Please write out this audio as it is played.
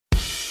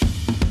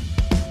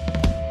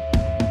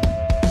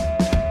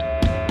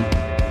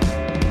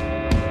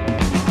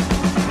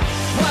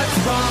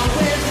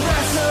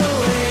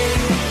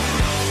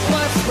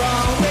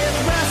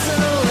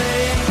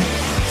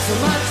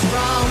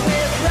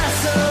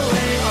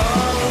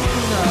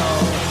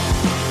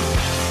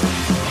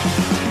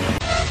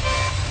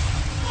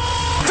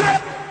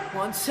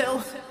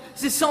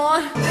Is this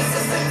on? This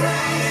is the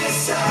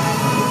greatest show.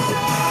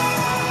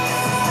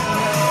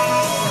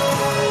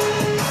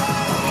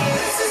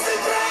 This is the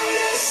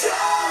greatest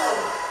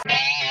show.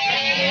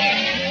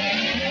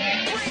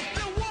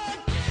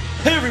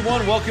 Hey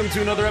everyone, welcome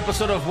to another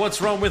episode of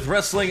What's Wrong with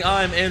Wrestling.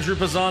 I'm Andrew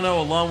Pisano,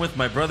 along with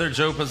my brother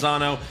Joe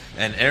Pisano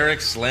and Eric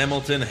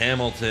Slamilton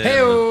Hamilton.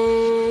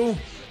 Hey-o!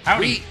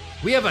 Howdy.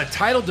 We have a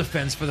title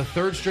defense for the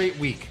third straight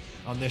week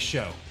on this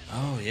show.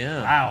 Oh,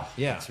 yeah. Wow.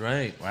 Yeah. That's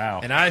right. Wow.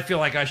 And I feel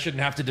like I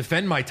shouldn't have to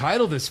defend my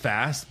title this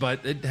fast,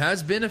 but it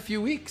has been a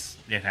few weeks.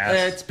 It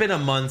has. It's been a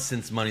month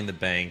since Money in the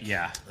Bank.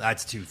 Yeah.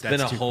 That's too been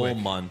a too whole quick.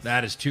 month.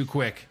 That is too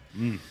quick.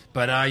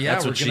 But yeah,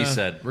 That's what she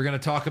said. We're gonna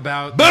talk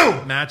about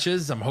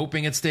matches. I'm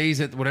hoping it stays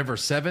at whatever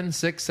 7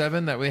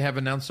 that we have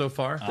announced so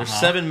far. There's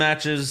 7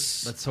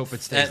 matches. Let's hope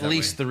it stays At that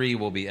least way. 3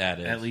 will be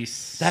added. At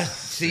least.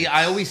 See,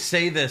 I always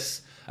say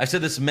this. I've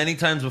said this many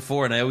times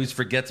before, and I always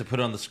forget to put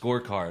it on the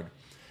scorecard,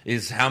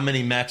 is how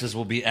many matches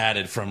will be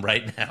added from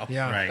right now.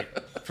 Yeah, Right.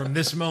 From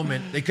this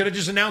moment, they could have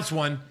just announced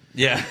one.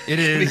 Yeah. It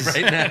is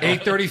right now.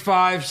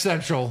 8:35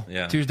 Central,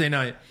 Yeah. Tuesday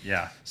night.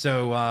 Yeah.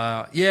 So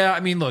yeah, I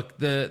mean, look,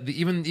 the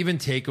even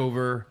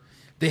Takeover,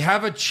 they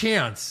have a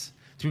chance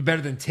to be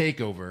better than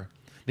Takeover.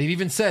 They've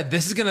even said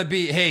this is going to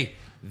be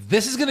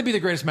the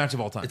greatest match of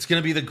all time. It's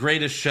going to be the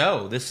greatest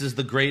show. This is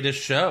the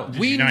greatest show.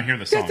 Did you not hear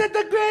the song? This is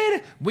the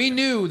greatest. We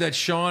knew that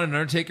Shawn and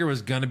Undertaker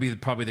was going to be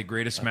probably the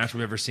greatest match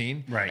we've ever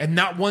seen. Right. And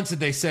not once did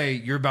they say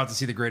you're about to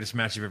see the greatest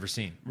match you've ever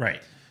seen.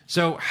 Right.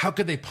 So how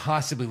could they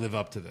possibly live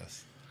up to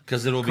this?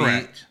 Because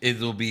Correct.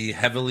 it'll be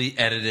heavily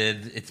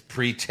edited. It's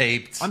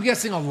pre-taped. I'm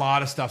guessing a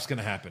lot of stuff's going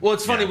to happen. Well,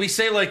 it's funny. Yeah. We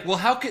say like, well,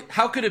 how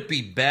could it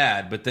be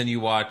bad? But then you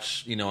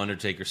watch,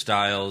 Undertaker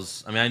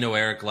Styles. I mean, I know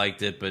Eric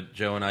liked it, but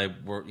Joe and I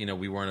were,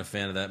 we weren't a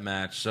fan of that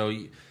match. So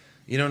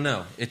you don't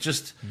know. It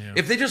just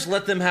if they just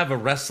let them have a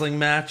wrestling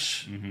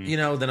match,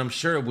 then I'm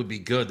sure it would be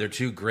good. They're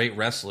two great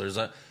wrestlers.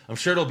 I'm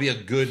sure it'll be a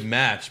good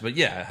match. But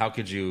yeah, how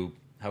could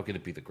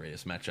it be the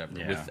greatest match ever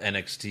with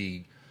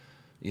NXT?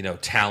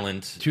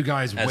 Talent. Two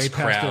guys as way past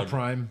their crowd.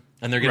 prime.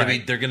 And they're gonna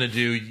Right. they're gonna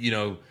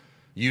do,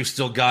 you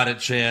still got it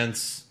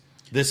chance.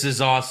 This is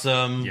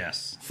awesome.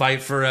 Yes.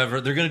 Fight forever.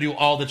 They're gonna do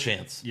all the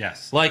chants.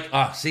 Yes. Like,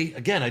 see,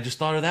 again, I just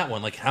thought of that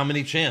one. Like, how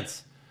many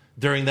chants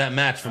during that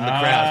match from the Oh,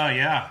 crowd?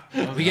 yeah.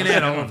 We can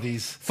add all of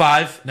these.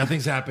 5?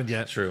 Nothing's happened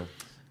yet. True.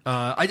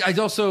 I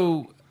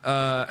also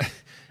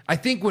I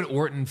think when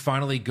Orton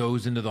finally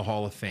goes into the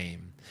Hall of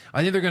Fame,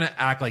 I think they're going to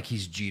act like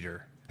he's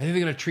Jeter. I think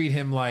they're going to treat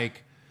him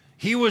like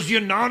he was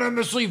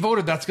unanimously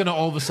voted. That's going to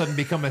all of a sudden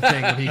become a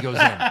thing when he goes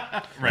in.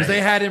 Because they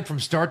had him from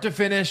start to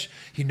finish.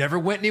 He never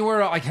went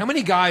anywhere else. Like, how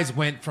many guys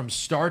went from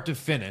start to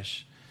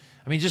finish?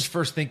 I mean, just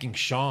first thinking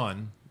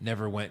Shawn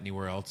never went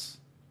anywhere else.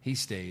 He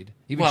stayed.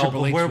 Even Well,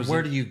 Triple H but was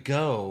where in- do you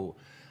go?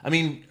 I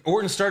mean,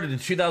 Orton started in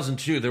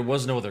 2002. There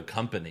was no other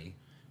company.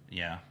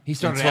 Yeah. He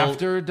started until-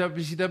 after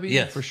WCW?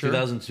 Yes, for sure.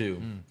 2002.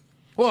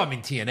 Well, I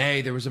mean,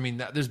 TNA.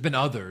 There's been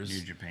others.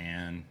 New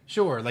Japan.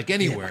 Sure, like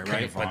anywhere, Yeah,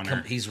 right?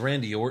 Honor. He's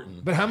Randy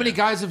Orton. But how many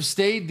guys have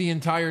stayed the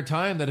entire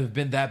time that have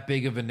been that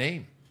big of a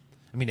name?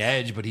 I mean,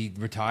 Edge, but he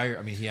retired.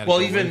 I mean, he had to go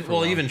away for a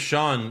while. even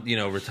Shawn,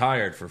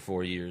 retired for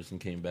 4 years and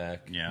came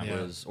back. Yeah.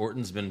 Whereas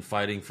Orton's been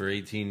fighting for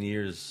 18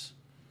 years.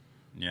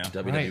 Yeah.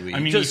 WWE. I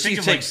mean, Just you think he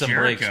of takes some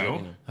breaks.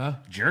 Jericho. Huh?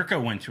 Jericho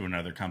went to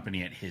another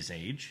company at his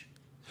age.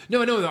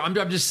 No, I'm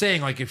just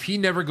saying, like, if he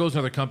never goes to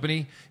another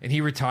company and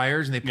he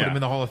retires and they put Yeah. him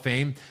in the Hall of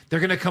Fame, they're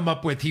going to come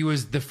up with he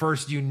was the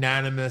first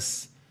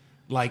unanimous,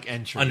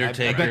 entry.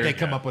 Undertaker. I bet they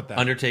come up with that.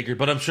 Undertaker,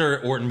 but I'm sure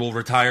Orton will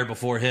retire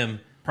before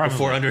him. Probably.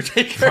 Before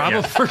Undertaker.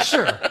 Probably, for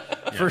sure.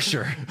 For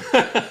sure.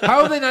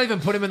 How would they not even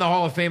put him in the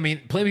Hall of Fame? I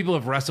mean, plenty of people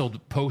have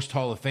wrestled post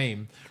Hall of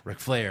Fame. Ric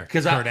Flair,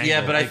 Kurt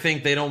Angle. But I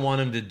think they don't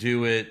want him to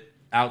do it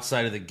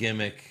outside of the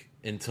gimmick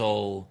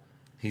until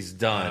he's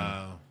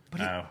done.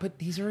 But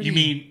he's already...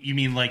 You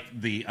mean like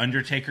the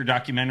Undertaker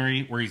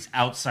documentary where he's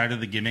outside of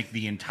the gimmick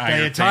the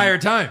entire thing?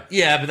 time.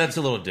 Yeah, but that's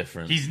a little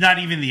different. He's not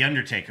even the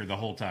Undertaker the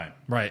whole time.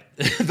 Right.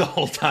 the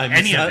whole time.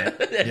 Any It's of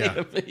not- it. any Yeah.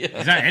 of it, yeah.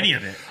 He's not any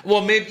of it.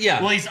 Well, maybe, yeah.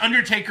 Well, he's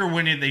Undertaker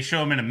when they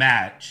show him in a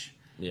match.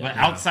 Yeah. But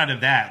outside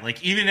of that,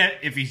 like even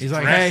if he's He's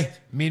dressed, like, hey,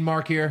 Mean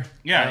Mark here.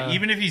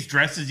 even if he's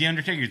dressed as the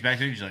Undertaker, he's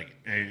backstage. He's like,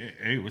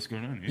 hey, what's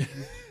going on?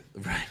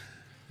 Right.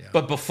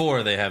 But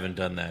before they haven't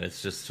done that.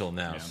 It's just till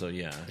now. So,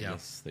 yeah. I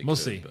guess they We'll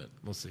could, see. but-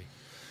 We'll see.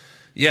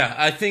 Yeah,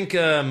 I think.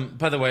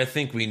 By the way, I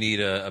think we need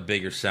a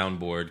bigger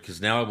soundboard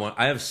because now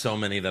I have so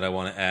many that I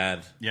want to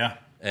add. Yeah.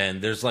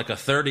 And there's like a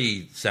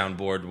 30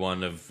 soundboard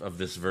one of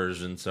this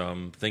version, so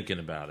I'm thinking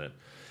about it.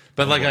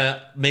 But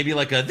maybe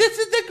this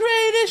is the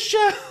greatest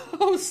show.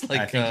 It's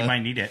like I think you might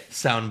need it.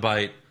 Sound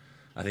bite.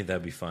 I think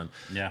that'd be fun.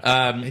 Yeah.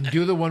 And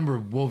do the one where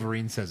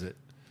Wolverine says it.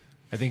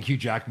 I think Hugh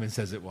Jackman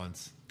says it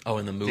once. Oh,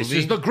 in the movie? This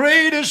is the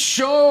greatest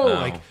show. No.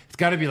 Like, it's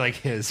got to be like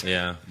his.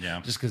 Yeah. Yeah.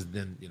 Just because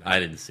then, I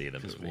didn't see the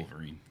Because movie.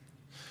 Wolverine.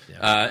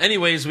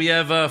 Anyways, we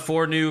have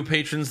 4 new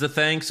patrons to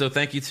thank. So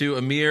thank you to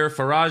Amir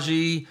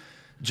Faraji,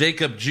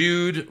 Jacob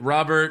Jude,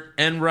 Robert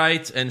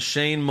Enright, and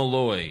Shane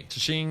Malloy.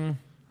 Ching.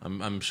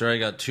 I'm sure I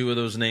got 2 of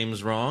those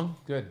names wrong.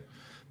 Good.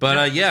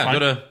 But Yeah, go fine.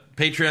 to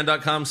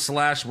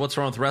Patreon.com/What's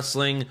Wrong with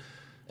Wrestling.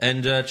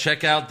 And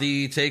check out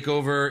the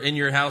TakeOver In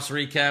Your House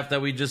recap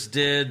that we just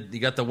did. You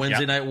got the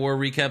Wednesday Night War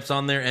recaps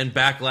on there. And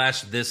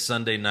Backlash this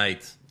Sunday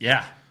night.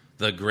 Yeah.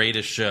 The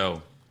greatest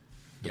show.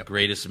 The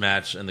greatest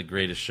match and the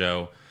greatest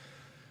show.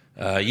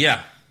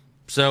 Yeah.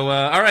 So,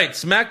 all right.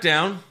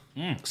 SmackDown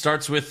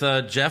starts with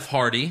Jeff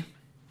Hardy.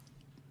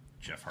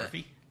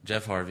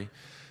 Jeff Harvey.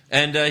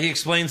 And he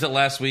explains that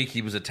last week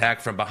he was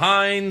attacked from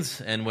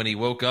behind. And when he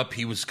woke up,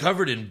 he was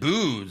covered in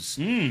booze.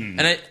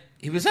 And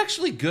he was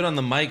actually good on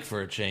the mic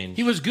for a change.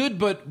 He was good,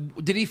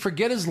 but did he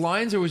forget his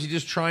lines, or was he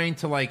just trying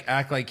to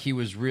act like he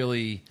was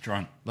really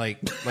drunk? Like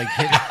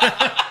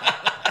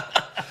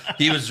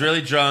he was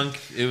really drunk.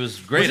 It was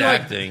great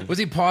acting. Was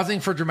he pausing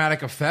for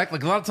dramatic effect?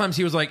 Like a lot of times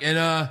he was like,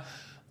 and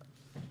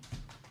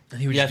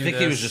he would I think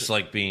he was just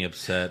being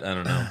upset. I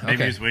don't know.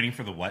 Maybe he was waiting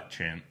for the what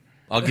chant.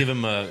 We'll give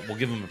him a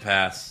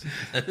pass.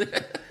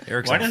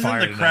 Eric's Why doesn't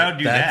the crowd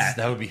do that?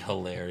 That would be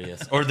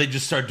hilarious. Or they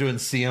just start doing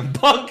CM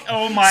Punk.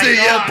 Oh my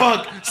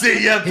God.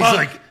 CM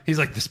Punk. He's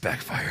like, this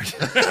backfired.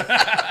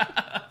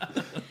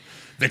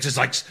 Bitch is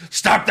like,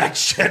 stop that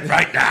shit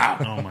right now.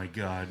 Oh my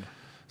God.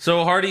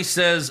 So Hardy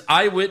says,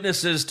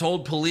 eyewitnesses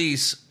told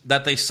police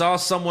that they saw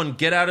someone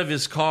get out of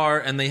his car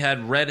and they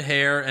had red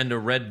hair and a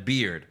red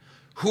beard.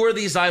 Who are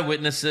these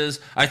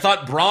eyewitnesses? I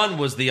thought Braun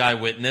was the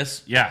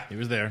eyewitness. Yeah. He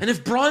was there. And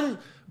if Braun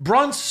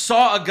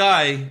saw a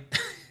guy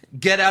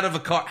get out of a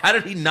car, how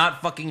did he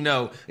not fucking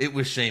know it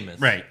was Sheamus?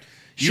 Right.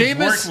 You've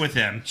worked with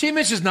him.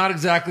 Sheamus is not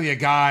exactly a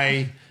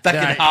guy that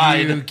can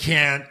hide. You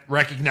can't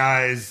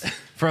recognize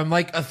from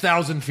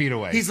 1,000 feet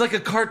away. He's like a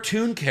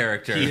cartoon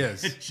character. He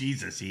is.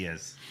 Jesus, he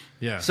is.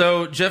 Yeah.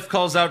 So Jeff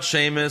calls out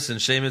Sheamus,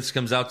 and Sheamus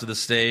comes out to the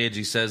stage.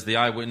 He says the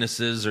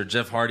eyewitnesses are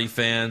Jeff Hardy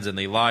fans, and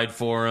they lied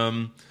for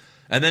him.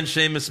 And then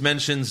Sheamus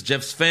mentions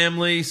Jeff's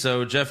family,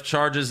 so Jeff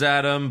charges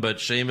at him,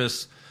 but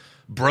Sheamus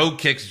bro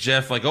kicks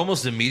Jeff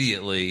almost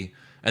immediately,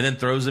 and then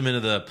throws him into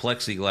the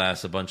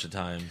plexiglass a bunch of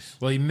times.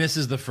 Well, he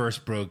misses the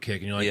first bro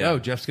kick, and you're like, oh,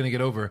 Jeff's gonna get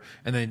over,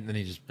 and then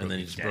he just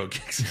bro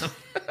kicks him.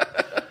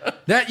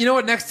 That, you know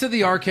what? Next to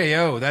the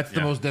RKO, that's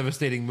the most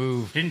devastating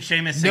move. Didn't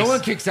Sheamus say no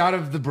one kicks out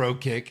of the bro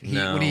kick.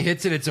 No. When he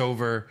hits it, it's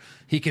over.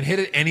 He can hit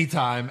it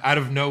anytime out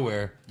of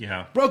nowhere.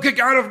 Yeah. Bro kick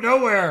out of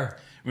nowhere.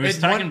 We was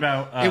talking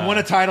about it won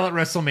a title at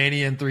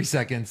WrestleMania in 3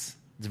 seconds.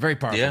 It's a very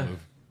powerful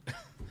move.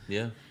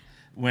 Yeah.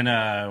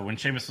 When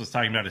Sheamus was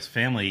talking about his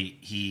family,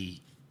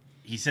 he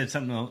said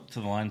something to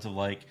the lines of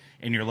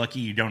and you're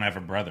lucky you don't have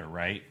a brother,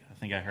 right? I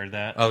think I heard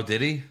that. Oh,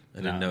 did he? I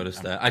didn't notice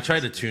that. I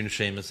tried to tune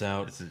Sheamus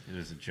out. It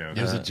was a joke.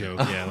 It was a joke,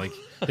 yeah.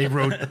 They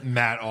wrote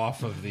Matt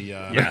off of the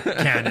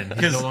canon.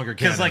 He's no longer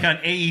canon. Because on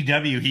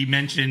AEW, he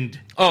mentioned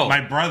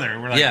my brother.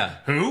 We're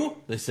like, who?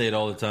 They say it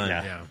all the time.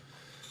 Yeah.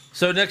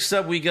 So next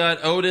up, we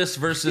got Otis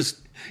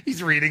versus...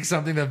 He's reading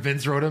something that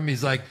Vince wrote him.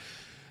 He's like,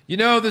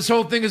 this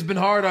whole thing has been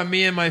hard on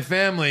me and my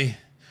family.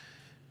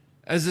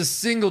 As a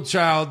single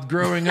child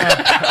growing up,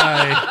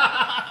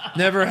 I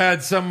never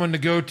had someone to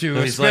go to,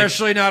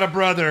 especially not a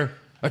brother,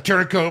 a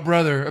turncoat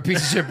brother, a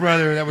piece of shit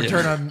brother that would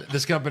turn on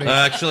this company.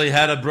 I actually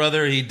had a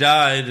brother. He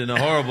died in a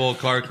horrible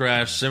car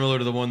crash, similar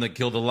to the one that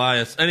killed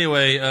Elias.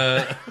 Anyway.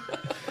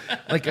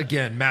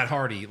 Again, Matt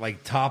Hardy,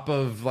 top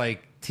of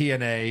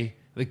TNA.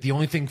 The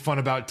only thing fun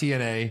about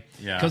TNA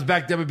comes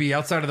back to WWE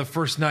outside of the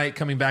first night,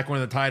 coming back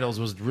one of the titles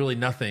was really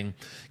nothing.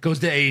 Goes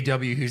to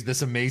AEW, who's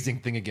this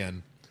amazing thing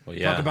again. Well,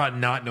 yeah. Talk about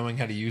not knowing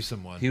how to use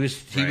someone. He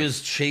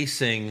was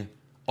chasing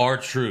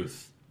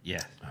R-Truth.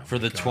 Yeah. For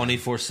the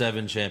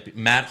 24/7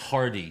 champion, Matt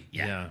Hardy.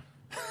 Yeah.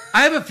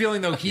 I have a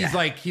feeling though he's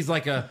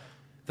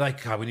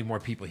God, we need more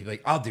people. He's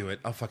like, I'll do it.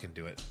 I'll fucking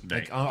do it.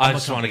 I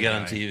just want to get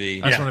on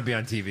TV. I just want to be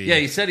on TV. Yeah,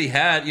 he said he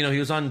had. He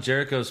was on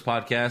Jericho's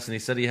podcast, and he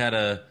said he had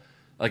a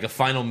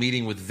final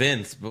meeting with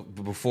Vince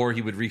before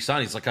he would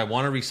resign. He's like, I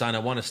want to resign, I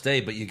want to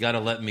stay, but you got to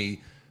let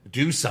me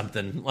do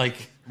something.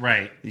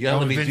 Right. You got to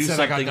let me do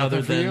something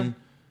other than. You?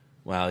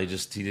 Well, he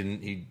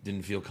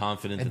didn't feel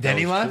confident. And then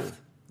he left. True.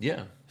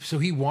 Yeah. So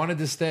he wanted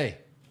to stay.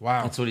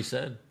 Wow. That's what he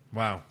said.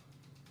 Wow.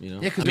 Yeah,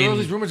 because there were all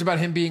these rumors about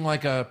him being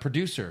a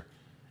producer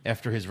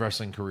after his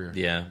wrestling career.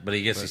 Yeah, but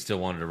he still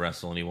wanted to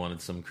wrestle and he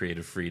wanted some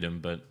creative freedom,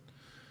 but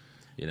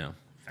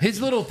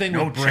his little thing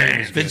with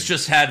Bray. Vince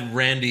just had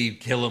Randy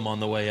kill him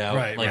on the way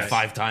out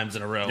 5 times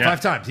in a row. Yeah.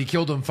 5 times. He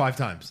killed him 5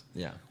 times.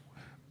 Yeah.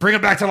 Bring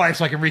him back to life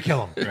so I can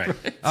re-kill him.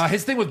 Right.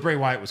 His thing with Bray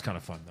Wyatt was kind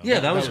of fun, though. Yeah,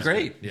 that was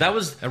great. Yeah. That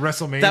was at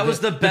WrestleMania. That was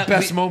the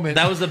best moment.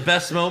 That was the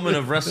best moment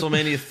of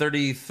WrestleMania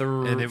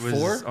 33. And it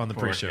was on the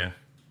pre-show.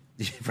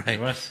 Yeah. Right.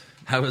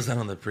 How was that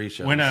on the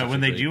pre-show? When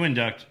they do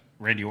induct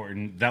Randy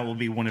Orton, that will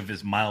be one of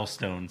his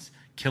milestones.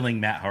 Killing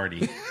Matt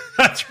Hardy.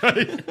 That's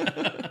right.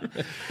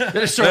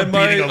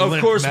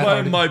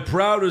 My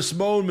proudest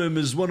moment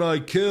is when I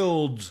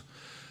killed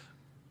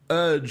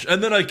Edge,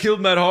 and then I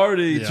killed Matt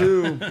Hardy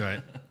too.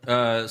 Right.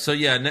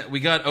 We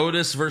got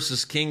Otis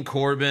versus King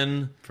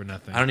Corbin for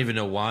nothing. I don't even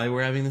know why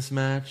we're having this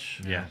match.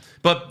 Yeah,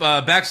 but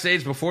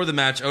backstage before the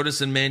match,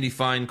 Otis and Mandy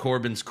find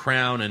Corbin's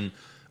crown, and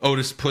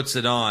Otis puts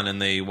it on,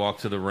 and they walk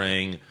to the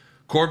ring.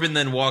 Corbin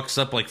then walks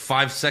up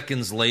 5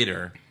 seconds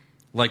later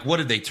Like, what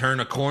did they turn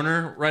a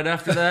corner right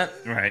after that?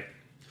 Right.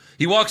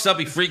 He walks up,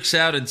 he freaks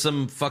out, and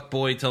some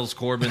fuckboy tells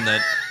Corbin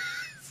that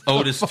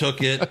Otis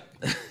took it.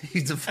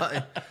 He's a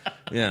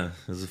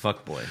he's a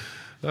fuckboy.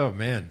 Oh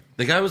man,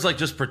 The guy was like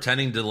just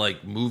pretending to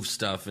like move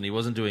stuff, and he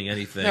wasn't doing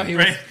anything. no, he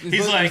Right. was,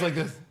 He's like-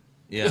 this.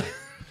 Yeah,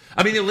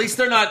 I mean, at least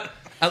they're not.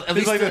 At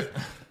least like they're,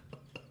 this.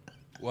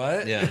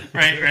 What? yeah.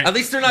 Right. At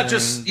least they're not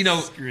just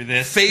Screw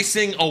this.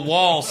 facing a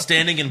wall,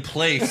 standing in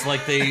place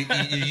like you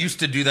used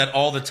to do that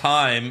all the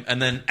time, and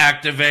then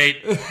activate.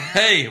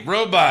 Hey,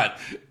 robot.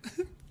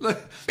 Beep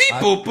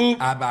boop boop.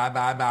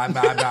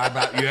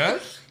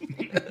 Yes.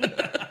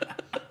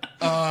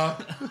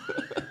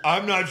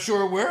 I'm not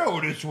sure where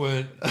Otis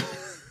went.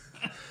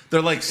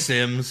 They're like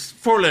Sims.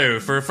 For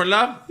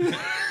love.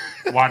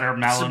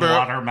 Watermelon.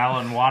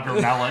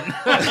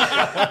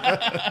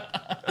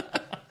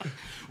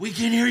 We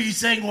can hear you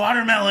saying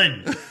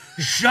watermelon.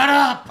 Shut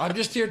up. I'm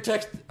just here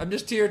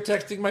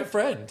texting my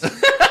friend.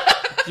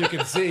 You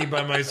can see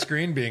by my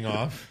screen being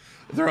off.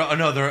 They're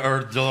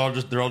all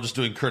just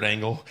doing Kurt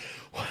Angle.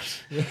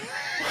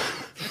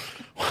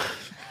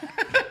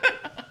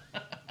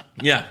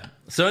 Yeah.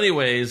 So,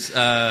 anyways,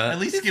 At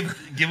least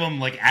give them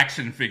like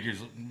action figures.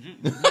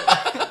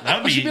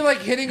 That would You should be like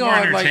hitting more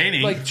on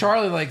entertaining. like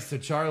Charlie likes to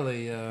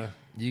Charlie.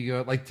 You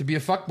go like to be a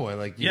fuckboy.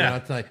 Like you Yeah. go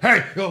out to like,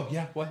 hey, oh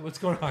yeah, what's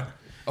going on?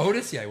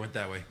 Otis, yeah, he went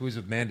that way. Who's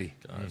with Mandy?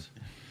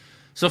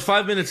 So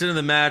 5 minutes into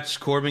the match,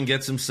 Corbin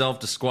gets himself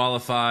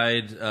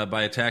disqualified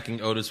by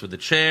attacking Otis with a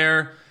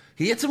chair.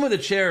 He hits him with a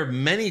chair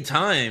many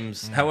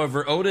times.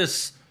 However,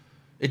 Otis,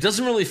 it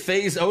doesn't really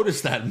phase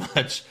Otis that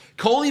much.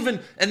 Cole even,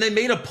 and they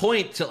made a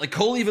point to, like,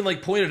 Cole even,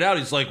 like, pointed out,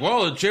 he's like,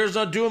 well, the chair's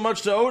not doing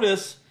much to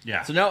Otis.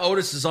 Yeah. So now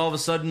Otis is all of a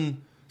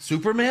sudden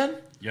Superman?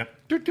 Yep.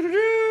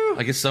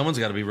 I guess someone's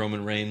got to be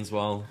Roman Reigns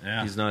while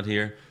he's not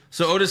here.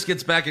 So Otis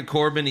gets back at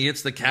Corbin. He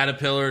hits the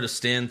caterpillar to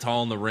stand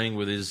tall in the ring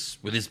with his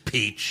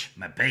peach.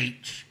 My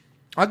peach.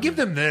 I'll give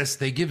them this.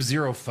 They give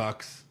zero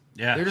fucks.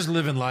 Yeah. They're just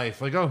living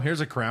life. Like, oh, here's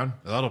a crown.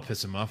 That'll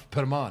piss him off.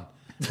 Put him on.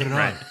 Put it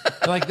on.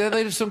 Like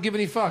they just don't give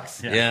any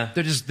fucks. Yeah.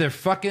 They're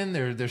fucking.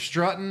 They're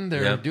strutting.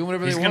 They're Yep. doing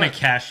whatever He's they going to want.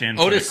 cash in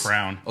for the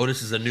crown.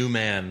 Otis is a new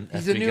man. He's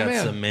after a he new got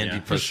man. some Mandy Yeah,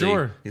 pussy. for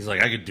sure. He's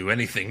like, I could do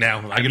anything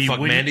now. I could mean, fuck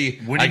wouldn't-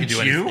 Mandy. I wouldn't could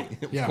do you?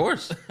 anything. Yeah. Of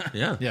course.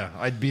 Yeah. Yeah,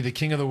 I'd be the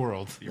king of the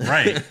world.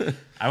 Right.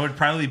 I would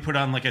probably put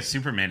on like a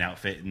Superman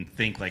outfit and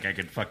think like I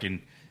could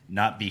fucking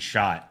not be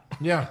shot.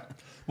 Yeah.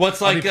 Well,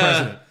 it's I'll like be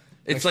president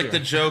it's next like year. the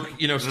joke.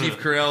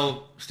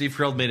 Steve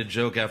Carell made a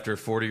joke after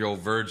 40-Year-Old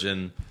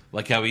Virgin,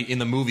 like how he in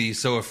the movie he's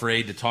so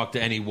afraid to talk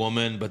to any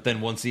woman, but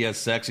then once he has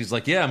sex, he's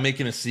like, yeah, I'm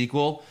making a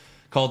sequel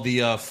called the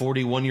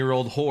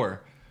 41-Year-Old Whore.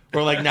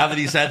 Or like now that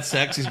he's had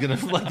sex, he's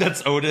gonna like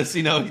that's Otis,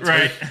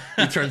 Right.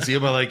 He turns heel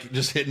by like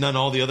just hitting on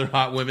all the other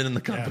hot women in the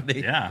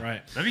company. Yeah.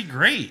 Right. That'd be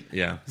great.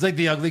 Yeah. It's like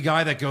the ugly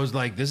guy that goes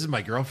like, "This is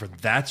my girlfriend.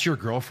 That's your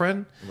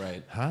girlfriend."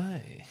 Right.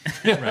 Hi.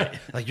 Right.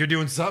 Like you're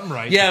doing something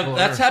right. Yeah, Pull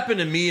that's her. happened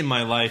to me in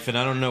my life, and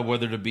I don't know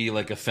whether to be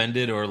like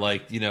offended or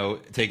like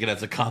take it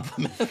as a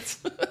compliment.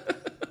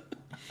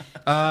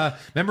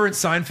 Remember in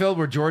Seinfeld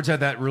where George had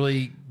that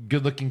really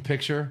good-looking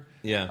picture?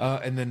 Yeah.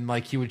 And then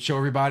like he would show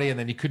everybody, and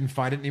then he couldn't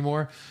find it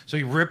anymore. So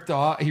he ripped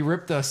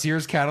a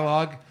Sears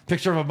catalog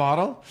picture of a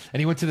model, and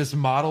he went to this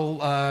model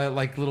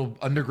like little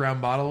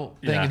underground model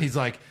thing, Yeah. and he's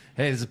like,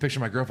 "Hey, this is a picture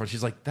of my girlfriend."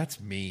 She's like, "That's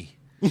me."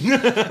 You're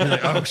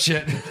like, "Oh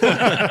shit."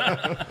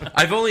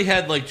 I've only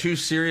had like 2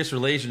 serious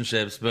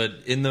relationships, but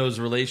in those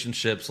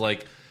relationships,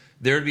 like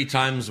there would be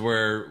times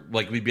where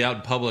like we'd be out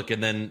in public,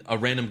 and then a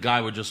random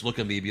guy would just look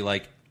at me and be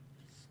like,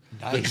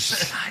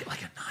 Nice.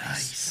 like a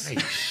nice.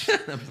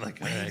 I'm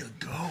like, way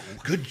to go,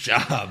 good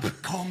job.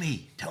 Call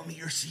me. Tell me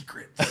your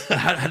secret.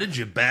 How did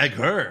you bag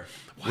her?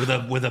 With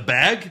a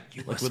bag?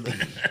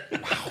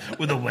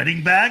 With a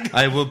wedding bag?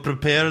 I will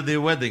prepare the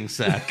wedding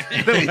sack.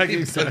 He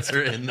puts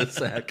her in the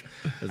sack.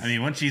 I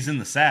mean, once she's in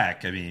the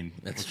sack, I mean,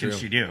 That's what true. can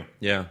she do?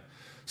 Yeah.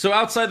 So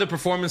outside the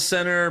Performance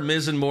Center,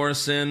 Miz and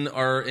Morrison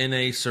are in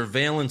a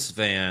surveillance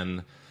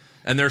van,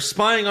 and they're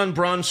spying on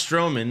Braun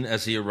Strowman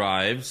as he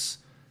arrives.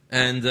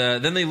 And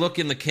then they look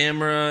in the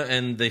camera,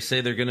 and they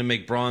say they're going to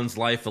make Braun's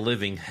life a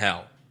living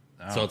hell.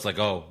 So it's like,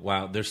 oh,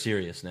 wow, they're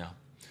serious now.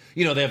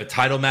 They have a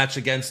title match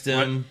against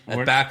him at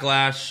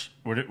Backlash.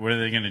 What are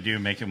they going to do?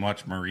 Make him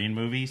watch Marine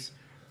movies?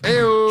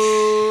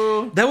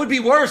 Ew. That would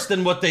be worse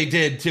than what they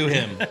did to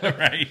him.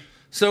 Right.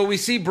 So we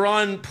see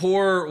Braun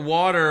pour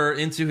water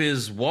into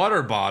his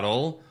water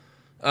bottle,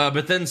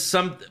 but then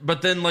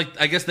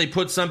I guess they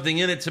put something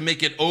in it to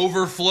make it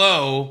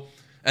overflow,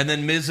 and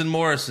then Miz and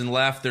Morrison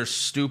laugh their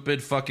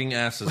stupid fucking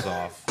asses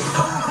off. More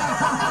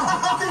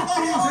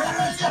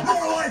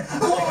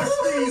like wash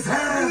these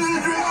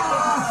hands.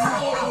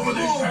 All over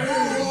these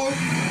hands.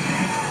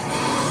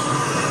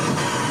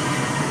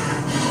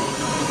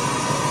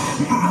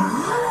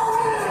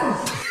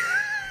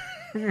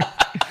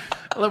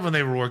 I love when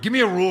they roar. Give me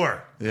a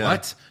roar. Yeah.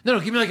 What? No,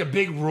 give me like a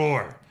big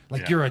roar.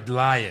 Like Yeah. you're a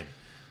lion.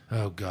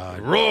 Oh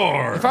God.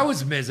 Roar! If I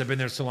was Miz, I've been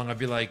there so long, I'd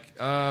be like,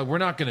 we're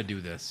not gonna do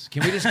this.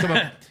 Can we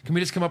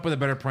just come up with a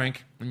better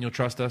prank and you'll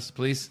trust us,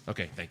 please?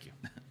 Okay, thank you.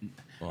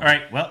 All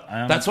right, well,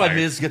 That's why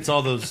Miz gets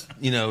all those,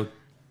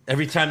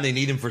 every time they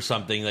need him for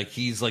something, like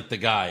he's like the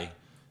guy.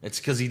 It's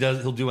because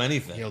he'll do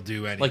anything. He'll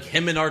do anything. Like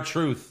him and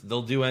R-Truth,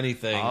 they'll do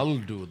anything. I'll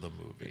do the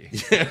movie.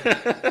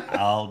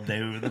 I'll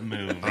do the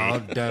movie. I'll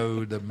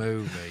do the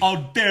movie.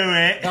 I'll do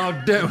it.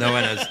 I'll do No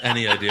one has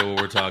any idea what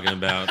we're talking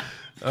about.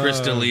 Chris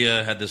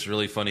D'Elia had this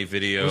really funny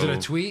video. Was it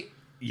a tweet?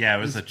 Yeah,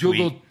 it was a tweet.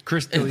 Google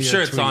Chris D'Elia I'm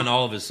sure it's tweet. on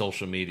all of his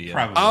social media.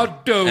 Probably.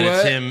 I'll do And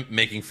it's it. him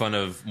making fun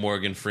of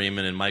Morgan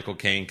Freeman and Michael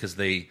Caine because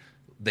they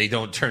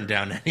don't turn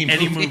down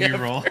Any movie ever.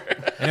 role.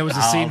 And it was a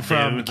I'll scene do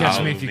from the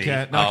Catch Me If You movie.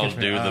 Can. Not I'll Catch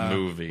Me, do the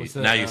movie. what's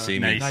that, Now You See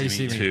Me. Now You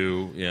See Me.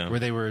 Two, yeah. Where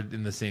they were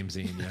in the same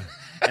scene, yeah.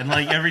 And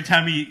like every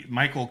time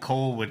Michael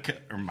Caine would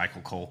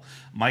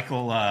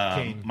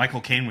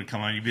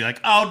come on, you'd be like,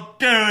 "I'll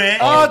do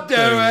it. I'll do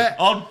it.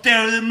 I'll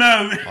do the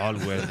movie."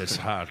 I'll wear this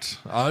hat.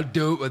 I'll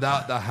do it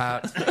without the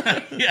hat.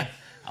 Yeah,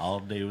 I'll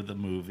do the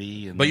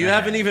movie. And But you the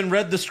haven't hat. even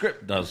read the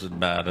script. Doesn't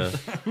matter.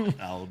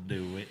 I'll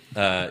do it.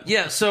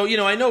 Yeah, so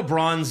I know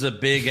Braun's a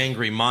big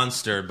angry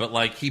monster, but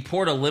like he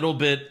got a little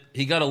bit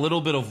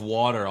of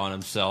water on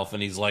himself,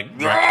 and he's like,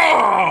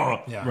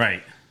 "Argh!" Yeah.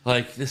 Right.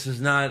 Like this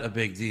is not a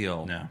big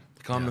deal. No.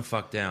 Calm the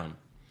fuck down.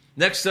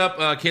 Next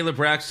up, Caleb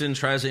Braxton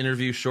tries to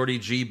interview Shorty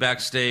G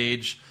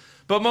backstage,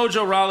 but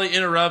Mojo Rawley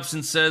interrupts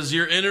and says,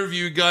 "Your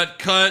interview got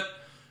cut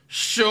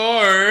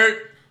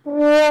short."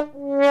 Top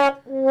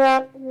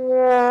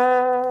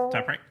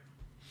right.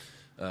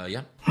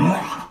 Yeah.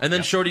 And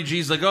then Shorty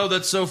G's like, "Oh,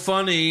 that's so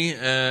funny."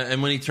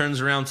 And when he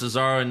turns around,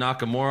 Cesaro and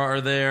Nakamura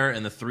are there,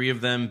 and the three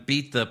of them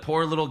beat the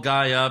poor little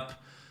guy up.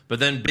 But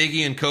then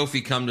Biggie and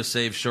Kofi come to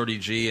save Shorty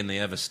G, and they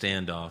have a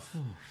standoff.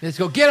 Let's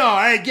go. Get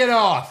off. Hey, get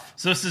off.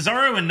 So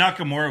Cesaro and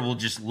Nakamura will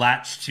just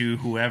latch to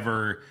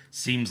whoever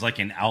seems like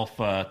an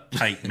alpha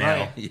type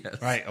male. Right.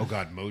 Yes. Right. Oh,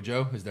 God.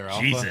 Mojo? Is there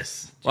alpha?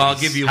 Jesus. Well, I'll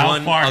give you How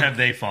one. far have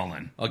they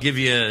fallen? I'll give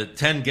you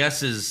 10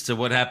 guesses to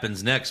what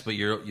happens next, but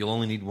you'll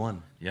only need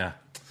one. Yeah.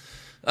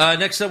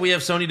 Next up, we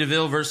have Sonya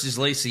Deville versus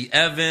Lacey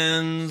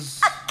Evans.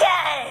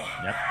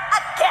 Yep.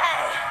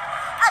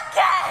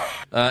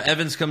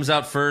 Evans comes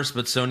out first,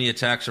 but Sonya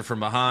attacks her from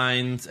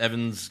behind.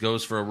 Evans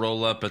goes for a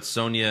roll-up, but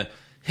Sonya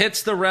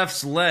hits the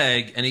ref's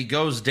leg, and he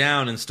goes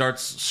down and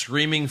starts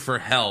screaming for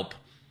help.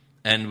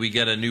 And we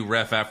get a new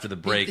ref after the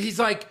break. He's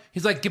like,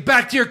 get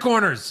back to your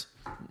corners.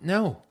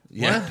 No.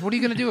 Yeah. What are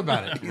you going to do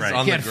about it? Right. You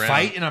On the can't ground.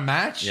 fight in a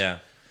match? Yeah.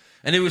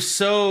 And it was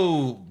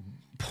so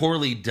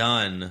poorly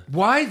done.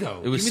 Why,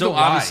 though? It was Give me so the why.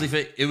 obviously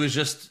fake. It was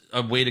just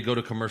a way to go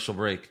to commercial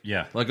break.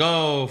 Yeah. Like,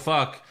 oh,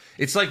 fuck.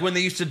 It's like when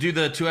they used to do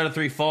the 2 out of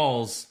 3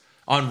 falls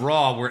on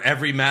Raw, where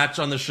every match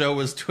on the show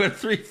was 2 out of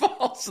 3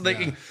 falls, so they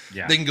can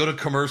go to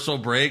commercial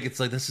break. It's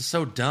like, this is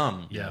so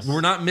dumb. Yes.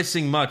 We're not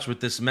missing much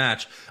with this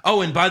match.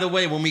 Oh, and by the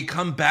way, when we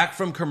come back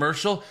from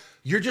commercial,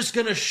 you're just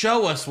going to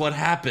show us what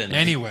happened.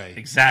 Anyway.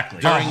 Exactly.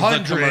 During the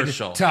 100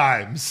 commercial.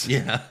 times.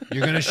 Yeah.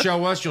 You're going to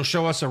show us. You'll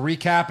show us a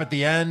recap at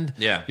the end.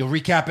 Yeah. You'll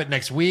recap it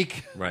next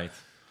week. Right.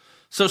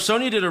 So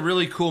Sonya did a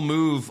really cool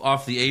move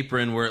off the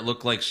apron where it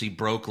looked like she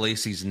broke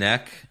Lacey's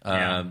neck.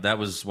 That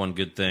was one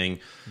good thing.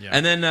 Yeah.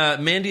 And then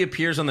Mandy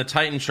appears on the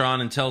Titantron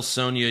and tells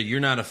Sonya,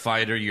 "You're not a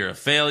fighter, you're a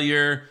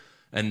failure."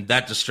 And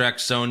that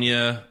distracts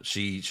Sonya.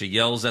 She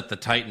yells at the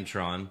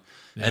Titantron.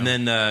 Yeah. And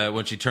then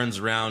when she turns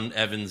around,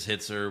 Evans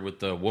hits her with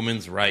the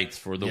woman's rights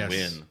for the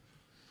win.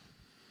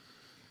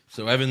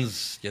 So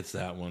Evans gets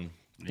that one.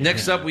 Yeah.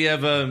 Next up, we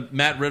have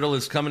Matt Riddle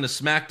is coming to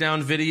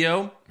SmackDown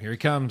video. Here he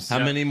comes. How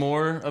many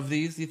more of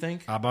these do you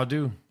think?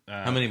 Abadu.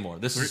 How many more?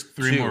 This is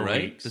three 2, more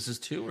right? weeks. This is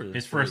 2 or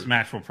His 3? first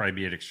match will probably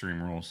be at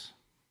Extreme Rules.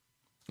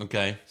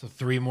 Okay. So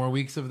 3 more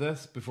weeks of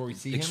this before we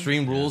see him?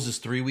 Extreme Rules is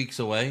 3 weeks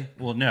away.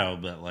 Well, no,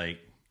 but like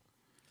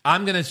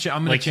I'm gonna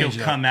change he'll it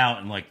come up.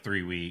 out in like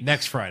 3 weeks.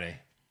 Next Friday.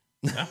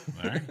 Oh,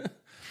 all right.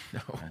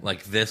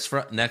 Like this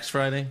next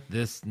Friday?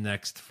 This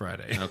next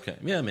Friday. Okay.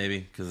 Yeah, maybe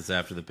because it's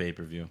after the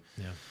pay-per-view.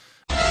 Yeah.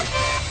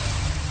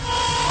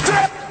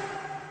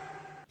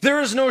 There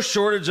is no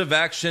shortage of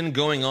action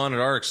going on at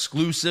our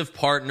exclusive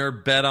partner,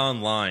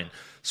 BetOnline.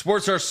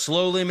 Sports are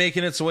slowly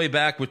making its way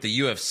back with the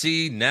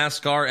UFC,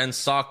 NASCAR, and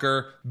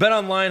soccer.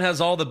 BetOnline has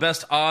all the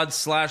best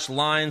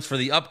odds/lines for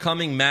the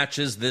upcoming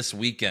matches this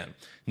weekend.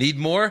 Need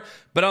more?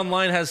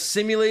 BetOnline has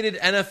simulated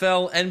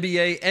NFL,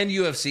 NBA, and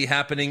UFC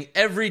happening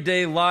every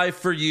day live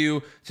for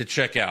you to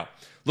check out.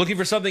 Looking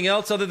for something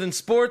else other than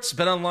sports?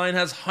 BetOnline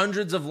has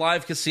hundreds of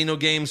live casino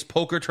games,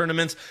 poker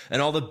tournaments,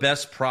 and all the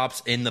best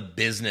props in the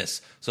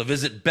business. So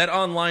visit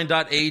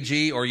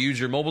betonline.ag or use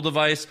your mobile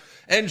device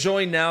and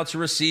join now to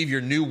receive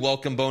your new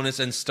welcome bonus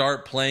and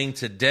start playing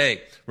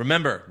today.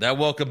 Remember, that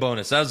welcome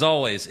bonus, as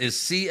always, is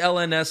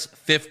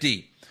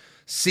CLNS50.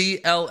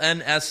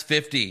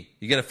 CLNS50.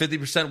 You get a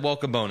 50%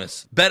 welcome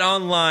bonus.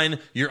 BetOnline,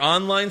 your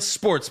online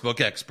sportsbook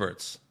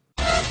experts.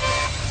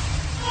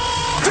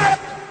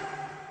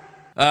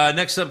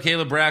 Next up,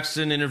 Caleb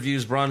Braxton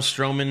interviews Braun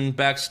Strowman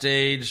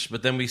backstage,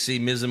 but then we see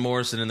Miz and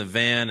Morrison in the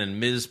van, and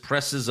Miz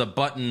presses a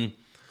button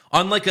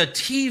on like a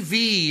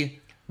TV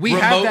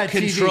have that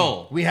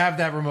control. TV. We have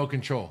that remote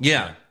control.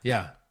 Yeah.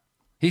 Yeah.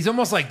 He's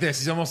almost like this.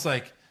 He's almost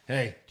like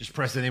Hey, just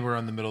press anywhere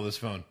on the middle of this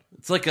phone.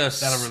 It's like a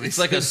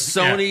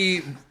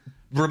Sony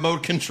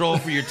remote control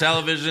for your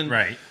television,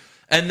 Right.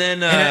 And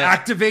then And it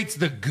activates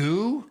the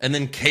goo. and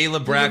then Kayla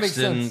make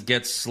Braxton sense.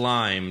 gets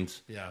slimed,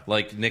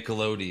 like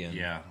Nickelodeon.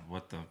 Yeah.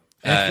 What the?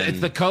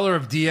 It's the color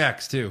of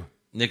DX too.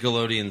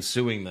 Nickelodeon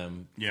suing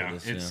them. Yeah.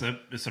 for this,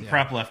 It's a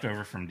prop left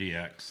over from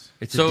DX.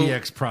 It's So- a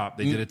DX prop.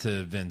 They did it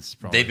to Vince.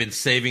 Probably. They've been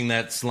saving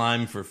that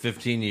slime for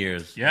 15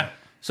 years. Yeah.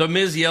 So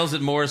Miz yells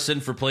at Morrison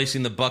for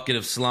placing the bucket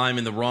of slime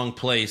in the wrong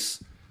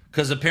place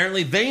because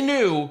apparently they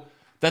knew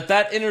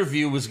that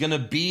interview was going to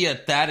be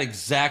at that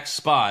exact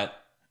spot,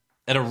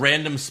 at a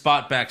random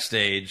spot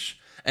backstage,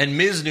 and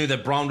Miz knew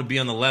that Braun would be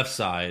on the left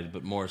side,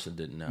 but Morrison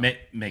didn't know.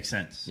 Makes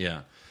sense.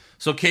 Yeah.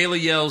 So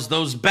Kayla yells,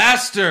 "Those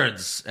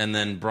bastards!" And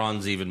then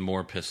Braun's even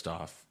more pissed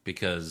off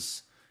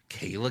because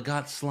Kayla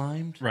got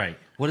slimed? Right.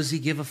 What does he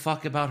give a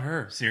fuck about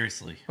her?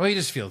 Seriously. Well, he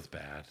just feels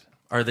bad.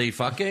 Are they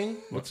fucking?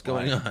 What's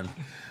going on?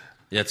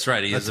 Yeah, that's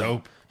right. Let's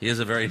hope. He is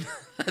a very...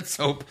 Let's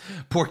hope.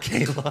 Poor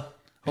Kayla.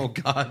 Oh,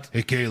 God.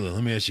 Hey, Kayla,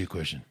 let me ask you a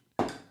question.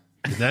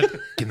 Can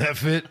that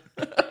fit?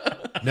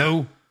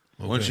 No.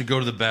 Why don't you go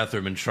to the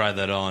bathroom and try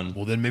that on?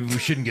 Well, then maybe we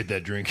shouldn't get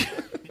that drink.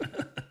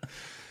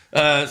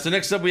 So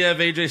next up we have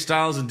AJ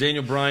Styles and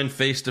Daniel Bryan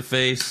face to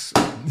face.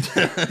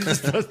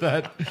 Just does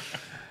that.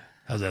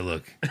 How's that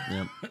look?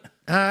 Yep.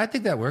 I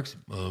think that works.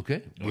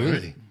 Okay.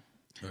 Really?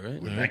 All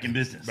right. Back in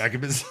business. Back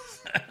in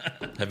business.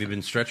 Have you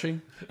been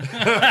stretching?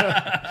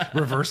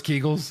 Reverse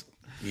Kegels.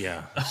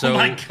 Yeah. So Oh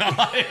my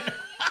God.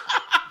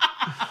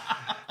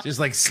 Just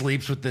like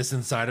sleeps with this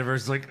inside of her.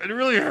 It's like, it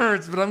really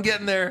hurts, but I'm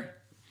getting there.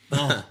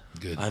 Oh,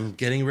 good. I'm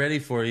getting ready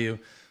for you.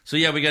 So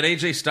yeah, we got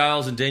AJ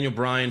Styles and Daniel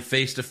Bryan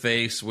face to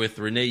face with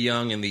Renee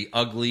Young and the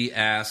ugly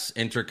ass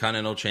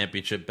Intercontinental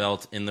Championship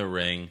belt in the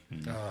ring.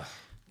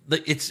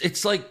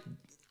 It's like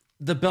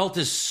the belt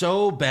is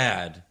so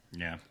bad.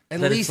 Yeah.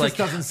 At that least it's like- it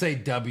doesn't say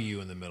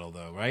W in the middle,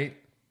 though, right?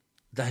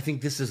 I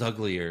think this is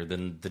uglier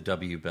than the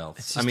W belts.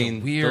 It's I just a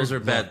mean, weird those are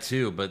bad look.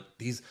 too, but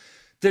these,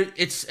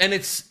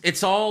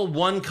 it's all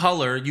one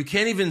color. You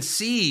can't even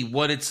see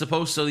what it's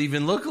supposed to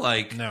even look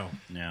like. No.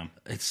 Yeah.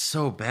 It's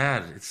so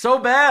bad. It's so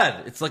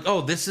bad. It's like,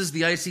 oh, this is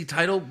the IC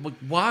title.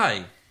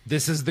 Why?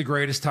 This is the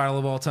greatest title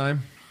of all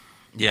time.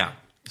 Yeah.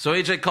 So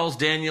AJ calls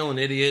Daniel an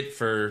idiot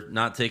for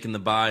not taking the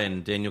bye,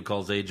 and Daniel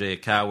calls AJ a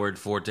coward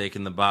for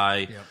taking the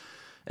bye. Yep.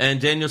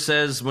 And Daniel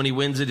says when he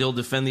wins it, he'll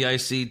defend the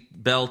IC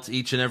belt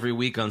each and every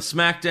week on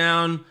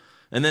SmackDown.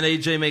 And then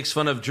AJ makes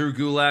fun of Drew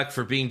Gulak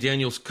for being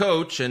Daniel's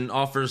coach and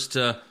offers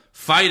to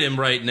fight him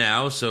right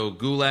now. So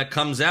Gulak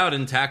comes out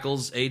and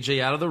tackles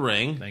AJ out of the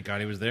ring. Thank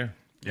God he was there.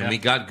 And we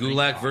got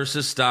Gulak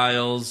versus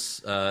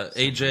Styles.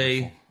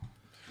 AJ.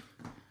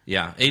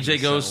 Yeah,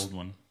 AJ goes. Old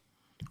one.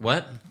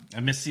 What? I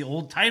missed the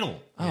old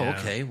title. Oh, Yeah.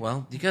 okay.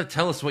 Well, you got to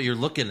tell us what you're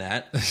looking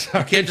at.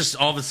 You can't just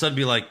all of a sudden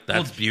be like,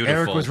 "That's beautiful."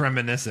 Eric was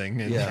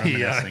reminiscing. And Yeah.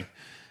 Reminiscing.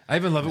 I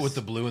even love it with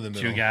the blue in the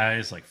middle. Two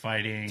guys like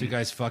fighting. Two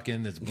guys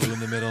fucking. It's blue in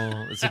the middle.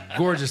 It's a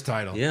gorgeous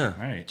title. Yeah.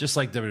 Right. Just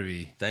like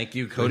WWE. Thank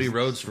you, Cody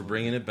Rhodes, for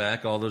bringing it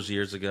back all those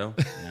years ago.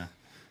 Yeah.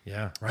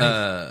 Yeah.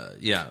 Right.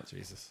 Yeah.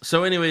 Jesus.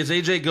 So, anyways,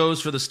 AJ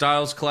goes for the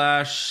Styles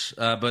Clash,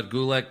 but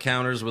Gulak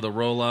counters with a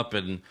roll up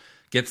and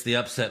gets the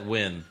upset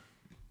win.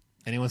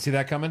 Anyone see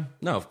that coming?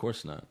 No, of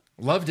course not.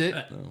 Loved it.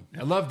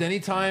 I loved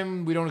any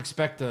time we don't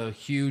expect a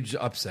huge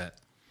upset.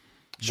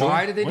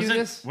 Why did they do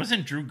this?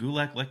 Wasn't Drew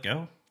Gulak let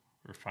go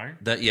or fired?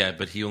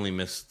 But he only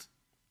missed.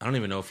 I don't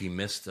even know if he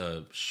missed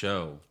a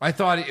show. I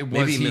thought it was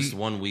Maybe he missed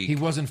 1 week. He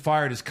wasn't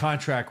fired. His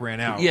contract ran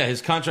out. Yeah,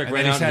 his contract And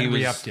ran then out. he And hadn't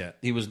he re-upped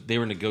yet. They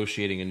were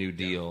negotiating a new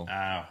deal,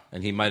 Oh.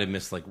 and he might have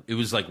missed it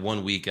was like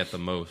 1 week at the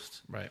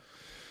most. Right.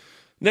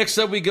 Next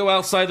up, we go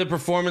outside the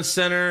Performance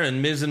Center,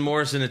 and Miz and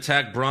Morrison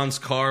attack Braun's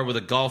car with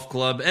a golf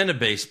club and a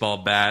baseball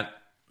bat.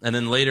 And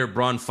then later,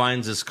 Braun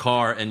finds his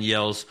car and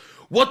yells,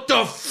 "What the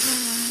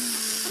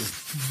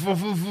f-?"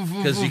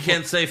 Because you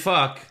can't say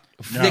fuck.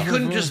 No. They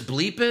couldn't just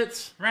bleep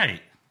it?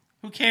 Right.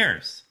 Who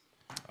cares?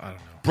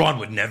 Braun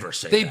would never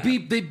say They that.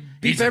 beep. They beep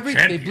He's a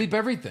everything. They champion. bleep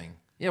everything.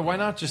 Yeah. Why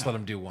not just let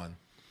him do one?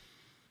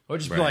 Or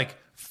just be Right. like,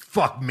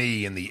 "Fuck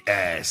me in the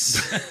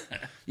ass."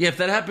 Yeah, if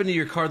that happened to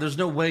your car, there's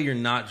no way you're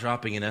not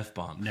dropping an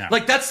F-bomb. No.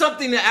 Like, that's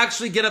something to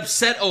actually get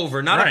upset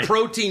over, not Right. a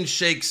protein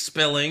shake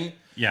spilling.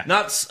 Yeah.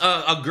 Not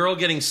a girl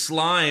getting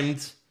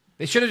slimed.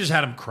 They should have just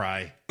had him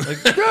cry.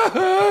 Like,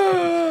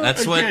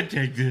 That's what can't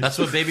take this. that's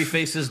what baby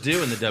faces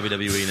do in the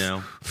WWE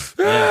now.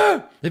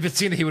 if it's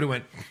seen it, he would have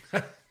went.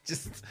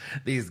 Just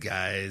these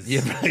guys.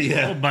 Yeah, A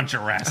yeah. whole bunch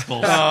of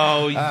rascals.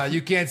 Oh,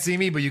 You can't see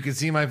me, but you can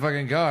see my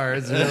fucking car.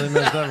 It's really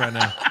messed up right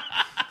now.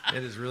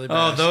 It is really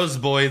bad. oh, those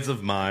boys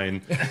of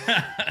mine.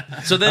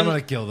 So I'm then,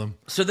 gonna kill them.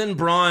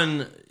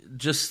 Braun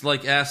just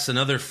like asks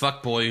another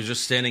fuckboy who's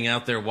just standing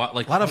out there,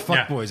 like A lot of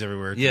Yeah. fuckboys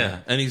everywhere. yeah,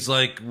 and he's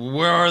like,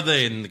 "Where are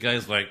they?" And the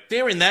guy's like,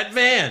 "They're in that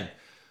van."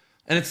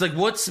 And it's like,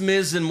 what's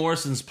Miz and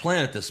Morrison's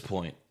plan at this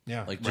point?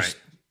 Yeah. like just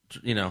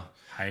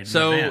Hide in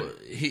So the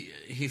van.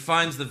 he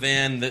finds the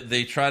van. That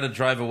they try to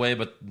drive away,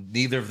 but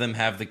neither of them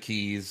have the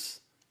keys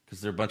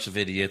because they're a bunch of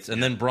idiots.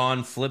 And then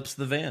Braun flips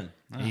the van.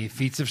 He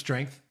feats of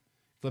strength,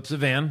 flips a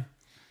van.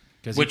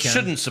 Which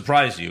shouldn't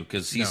surprise you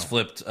because he's No.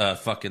 flipped a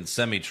fucking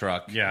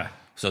semi-truck. Yeah.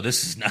 So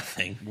this is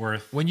nothing.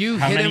 Worth When you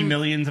how hit many him-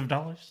 millions of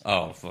dollars?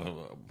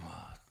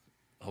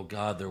 Oh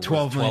God, they're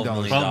 $12 worth million.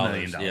 $12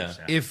 million. Yeah.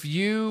 If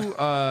you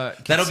That'll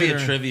be a consider-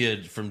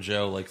 trivia from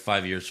Joe like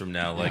 5 years from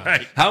now. Like,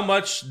 Right. how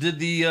much did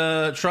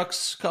the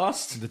trucks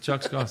cost? The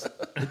Chucks cost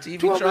The TV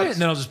 12 million. trucks?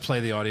 And then I'll just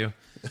play the audio.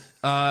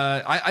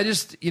 I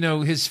just,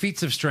 his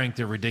feats of strength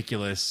are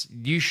ridiculous.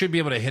 You should be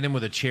able to hit him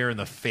with a chair in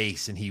the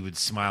face and he would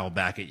smile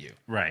back at you.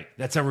 Right.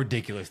 That's how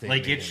ridiculous they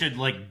Like made it him. should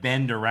like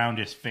bend around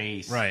his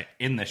face, Right.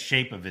 in the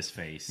shape of his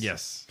face.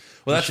 Yes.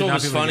 Well, He that's should what not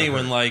was be able to funny get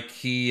when hurt. like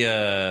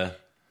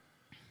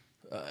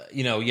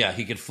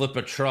he could flip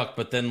a truck,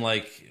 but then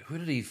like who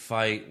did he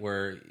fight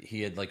where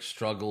he had like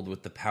struggled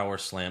with the power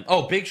slam?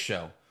 Oh, Big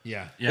Show.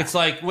 Yeah. Yeah. It's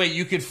like, wait,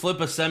 you could flip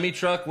a semi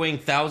truck weighing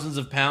thousands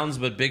of pounds,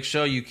 but Big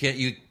Show, you can't.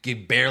 You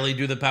can barely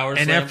do the power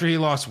And slam. after he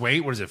lost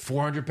weight, what is it,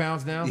 400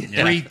 pounds now? Yeah.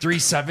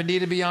 370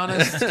 to be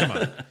honest?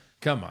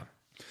 Come on.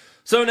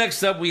 So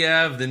next up, we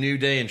have the New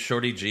Day and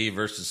Shorty G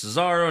versus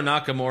Cesaro,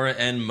 Nakamura,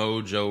 and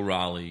Mojo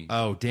Rawley.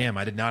 Oh, damn.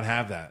 I did not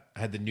have that. I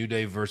had the New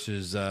Day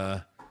versus,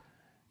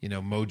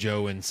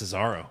 Mojo and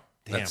Cesaro.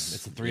 Damn,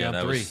 it's a 3-on-3.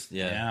 That was,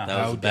 Yeah. that was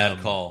How a bad dumb.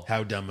 call.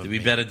 How dumb of Did we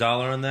me. bet $1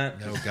 on that?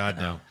 Oh, God,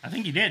 no. I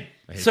think he did.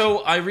 So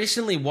I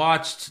recently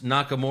watched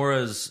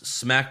Nakamura's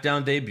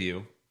SmackDown debut.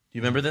 Do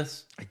you remember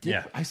this? I did.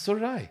 Yeah. So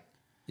did I.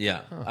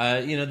 Yeah.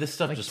 This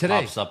stuff Like just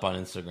today. pops up on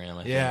Instagram. I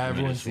think, Yeah, when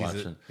everyone you're just sees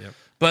watching. it. Yep.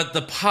 But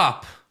the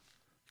pop,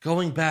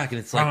 going back, and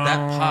it's like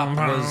that pop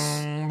was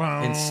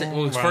insane.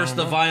 Well, first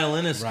the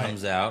violinist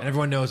comes out. And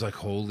everyone knows, like,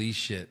 holy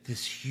shit.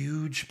 This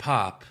huge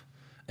pop.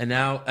 And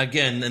now,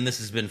 again, and this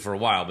has been for a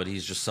while, but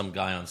he's just some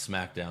guy on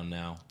SmackDown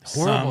now.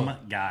 Horrible. Some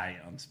guy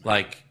on SmackDown.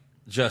 Like,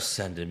 just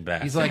send him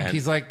back. He's like man.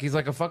 he's like a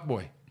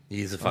fuckboy.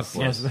 He's a fuckboy.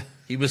 Yes.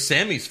 He was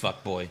Sammy's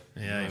fuckboy.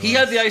 Yeah, he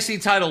had the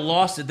IC title,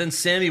 lost it. Then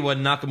Sammy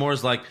went.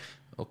 Nakamura's like,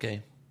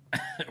 okay,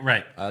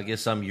 Right. I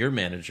guess I'm your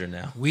manager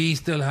now. We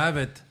still have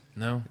it.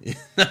 No.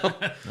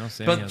 No,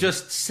 Sammy But has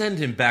just send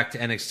him back to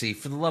NXT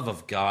for the love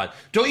of God.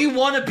 Don't you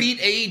want to beat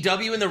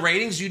AEW in the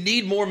ratings? You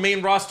need more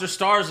main roster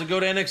stars to go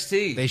to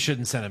NXT. They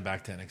shouldn't send him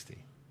back to NXT.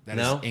 That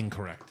is No?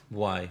 incorrect.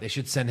 Why? They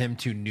should send him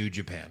to New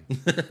Japan.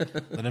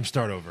 Let him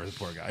start over, the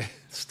poor guy.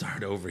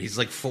 Start over. He's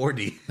like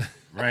 40.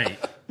 Right.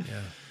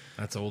 Yeah.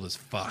 That's old as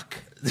fuck.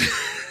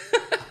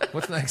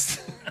 What's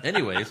next?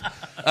 Anyways,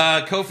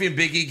 Kofi and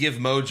Big E give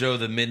Mojo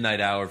the midnight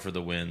hour for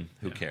the win.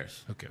 Who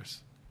cares? Who cares?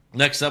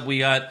 Next up, we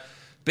got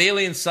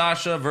Bayley and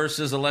Sasha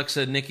versus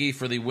Alexa and Nikki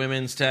for the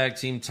women's tag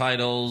team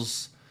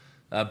titles.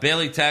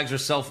 Bayley tags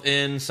herself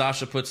in.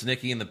 Sasha puts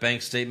Nikki in the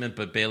bank statement,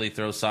 but Bayley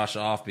throws Sasha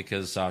off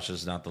because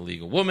Sasha's not the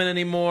legal woman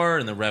anymore,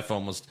 and the ref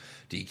almost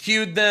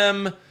DQ'd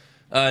them.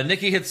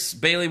 Nikki hits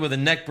Bayley with a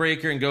neck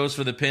breaker and goes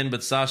for the pin,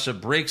 but Sasha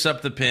breaks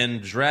up the pin,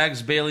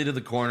 drags Bayley to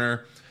the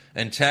corner,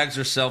 and tags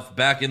herself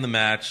back in the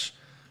match.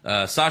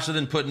 Sasha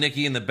then put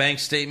Nikki in the bank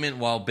statement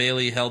while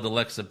Bayley held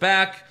Alexa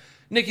back.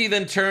 Nikki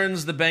then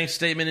turns the bank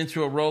statement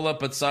into a roll-up,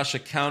 but Sasha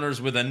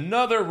counters with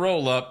another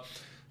roll-up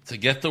to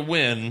get the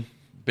win.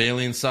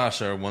 Bayley and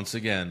Sasha are once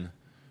again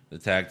the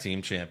tag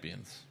team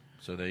champions.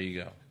 So there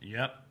you go.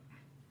 Yep.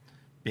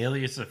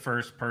 Bayley is the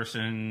first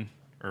person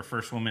or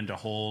first woman to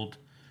hold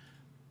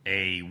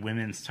a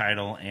women's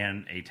title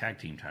and a tag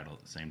team title at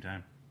the same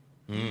time.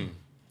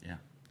 Yeah.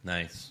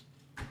 Nice.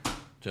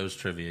 Joe's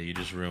trivia. You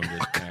just ruined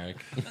it, Eric.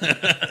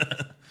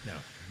 No.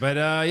 But,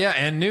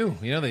 and new.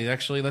 They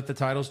actually let the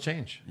titles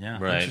change. Yeah.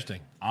 Right.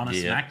 Interesting. On a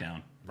Yeah.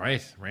 SmackDown.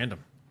 Right. Random.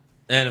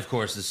 And, of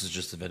course, this is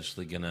just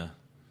eventually going to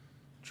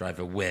drive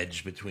a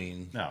wedge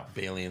between No.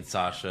 Bayley and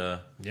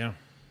Sasha Yeah.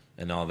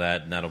 and all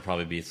that. And that'll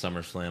probably be at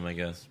SummerSlam, I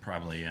guess.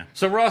 Probably, yeah.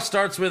 So Raw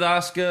starts with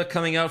Asuka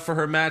coming out for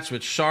her match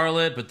with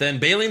Charlotte, but then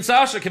Bayley and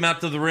Sasha come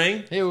out to the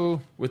ring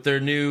Hey-oo. with their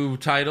new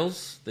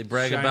titles. They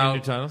brag Shiny about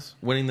new titles.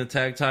 winning the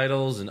tag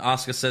titles, and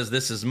Asuka says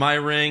this is my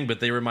ring, but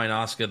they remind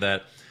Asuka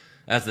that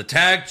as the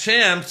tag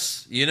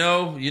champs, you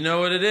know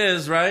what it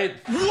is, right?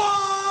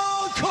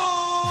 Wild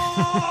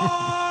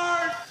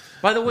card!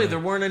 By the way, there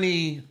weren't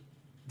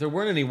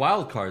any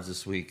wild cards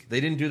this week.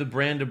 They didn't do the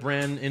brand to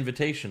brand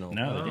invitational.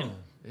 No, they Oh, didn't.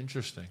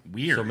 interesting.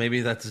 Weird. So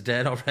maybe that's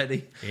dead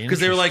already. Because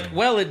they were like, Interesting.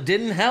 well, it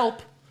didn't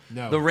help.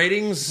 No. The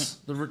ratings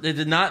they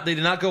did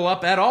not go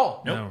up at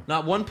all. Nope.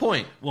 Not 1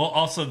 point. Well,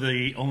 also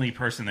the only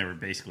person they were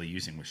basically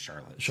using was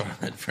Charlotte.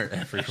 Charlotte for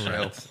every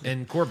show.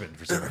 And Corbin,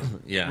 for some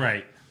reason. Yeah.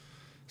 Right.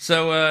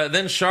 So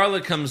then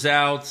Charlotte comes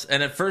out,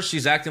 and at first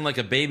she's acting like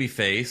a baby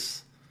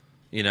face,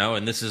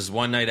 and this is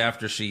one night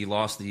after she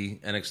lost the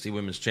NXT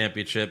Women's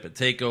Championship at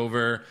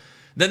TakeOver.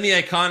 Then the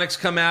Iconics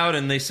come out,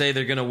 and they say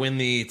they're going to win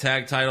the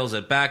tag titles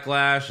at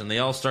Backlash, and they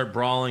all start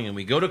brawling, and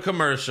we go to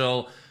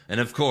commercial, and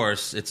of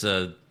course, it's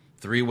a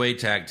three-way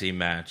tag team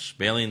match.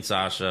 Bayley and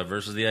Sasha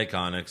versus the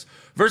Iconics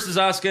versus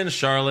Asuka and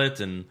Charlotte,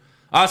 and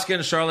Asuka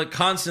and Charlotte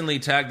constantly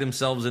tag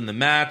themselves in the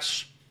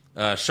match.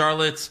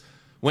 Charlotte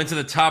went to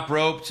the top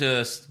rope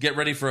to get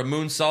ready for a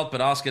moonsault, but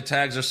Asuka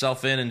tags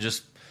herself in and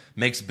just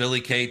makes Billie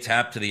Kay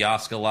tap to the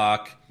Asuka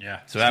lock. Yeah,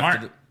 So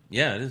smart. it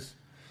is.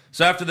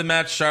 So after the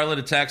match, Charlotte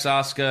attacks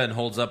Asuka and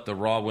holds up the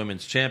Raw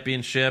Women's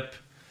Championship.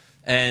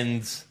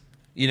 And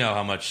you know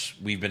how much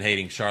we've been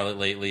hating Charlotte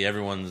lately.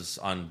 Everyone's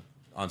on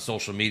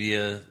social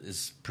media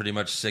is pretty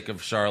much sick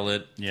of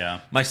Charlotte. Yeah.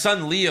 My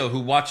son Leo, who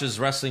watches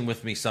wrestling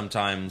with me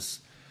sometimes,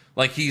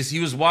 like he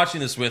was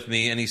watching this with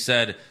me, and he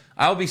said,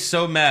 "I'll be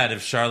so mad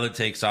if Charlotte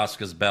takes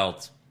Asuka's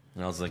belt."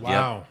 And I was like,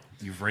 Wow. "Yep."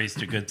 You've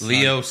raised a good son.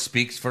 Leo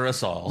speaks for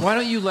us all. Why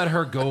don't you let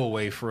her go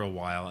away for a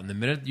while, and the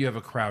minute you have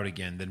a crowd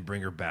again, then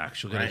bring her back.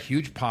 She'll get a Right.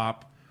 huge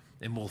pop,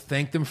 and we'll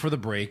thank them for the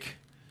break.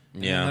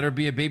 And then let her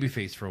be a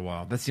babyface for a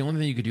while. That's the only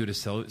thing you could do to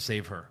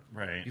save her.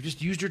 Right. You've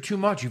just used her too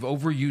much. You've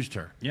overused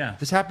her. Yeah.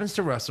 This happens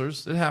to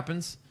wrestlers. It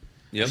happens.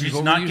 Yep. She's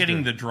You've not overused getting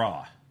her. the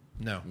draw.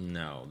 No.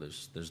 No,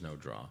 there's no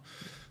draw.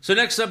 So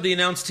next up, the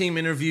announce team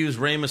interviews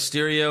Rey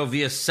Mysterio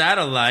via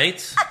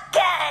satellite.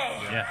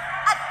 Yeah.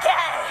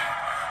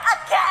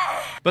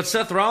 But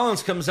Seth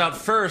Rollins comes out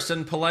first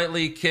and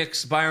politely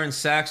kicks Byron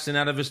Saxton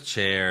out of his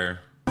chair.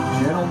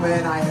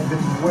 Gentlemen, I have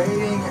been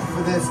waiting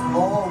for this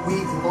all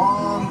week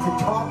long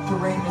to talk to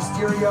Rey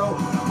Mysterio.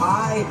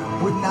 I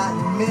would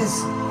not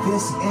miss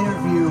this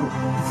interview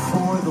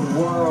for the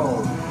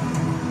world.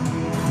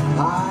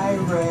 Hi,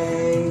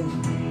 Rey.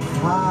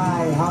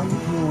 Hi, how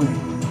you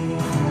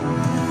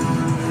doing?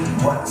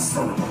 What a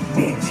son of a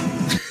bitch.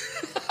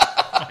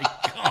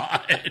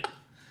 God.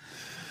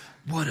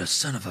 What a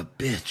son of a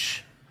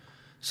bitch.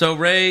 So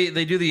Ray,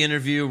 they do the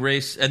interview,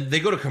 Ray, and they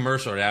go to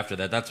commercial right after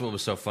that. That's what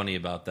was so funny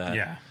about that.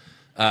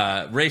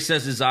 Yeah. Ray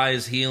says his eye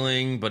is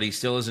healing, but he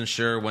still isn't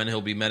sure when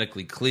he'll be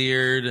medically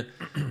cleared.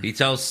 He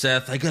tells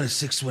Seth, "I got a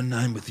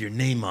 619 with your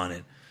name on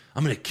it.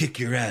 I'm going to kick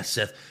your ass,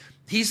 Seth."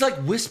 He's like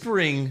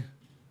whispering,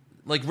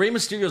 like Rey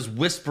Mysterio's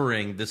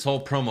whispering this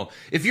whole promo.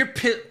 If you're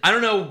pissed, I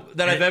don't know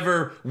that I've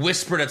ever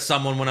whispered at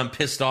someone when I'm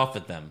pissed off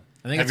at them.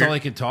 I think Have that's you- all he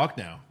can talk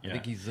now. Yeah. I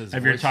think he's. his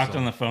Have you ever voice talked is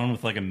on all- the phone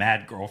with like a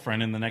mad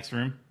girlfriend in the next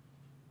room?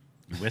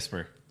 You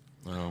whisper.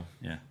 Oh.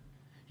 Yeah.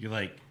 You're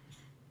like,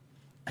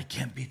 I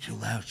can't be too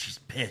loud. She's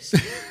pissed.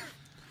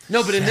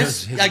 No, but in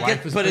this, His I wife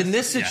get. is But in pissed?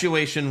 this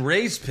situation,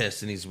 Ray's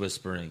pissed and he's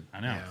whispering. I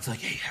know. It's like,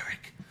 "Hey,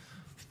 Eric,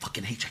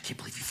 fucking hate you. I can't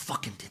believe you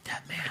fucking did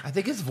that, man." I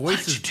think his voice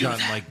did has you do gotten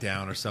that? like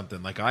down or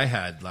something, like I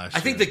had last I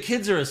think the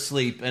kids are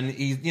asleep, and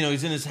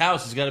he's in his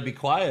house. He's got to be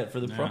quiet for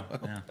the promo.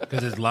 Yeah.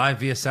 because it's live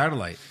via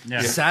satellite.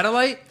 Yeah.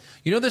 Satellite.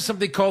 You know, there's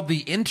something called the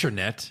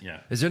internet. Yeah.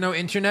 Is there no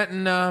internet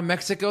in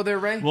Mexico there,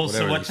 Ray? Well, so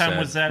Whatever what he time said.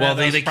 was that? Well, at?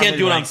 That they was can't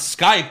do it probably on like-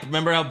 Skype.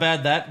 Remember how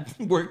bad that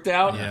worked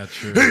out? yeah,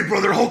 true. Hey,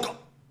 brother Hulk.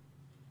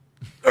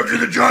 After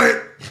the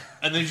giant.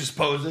 And they're just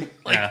posing.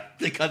 Like, Yeah.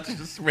 They cut to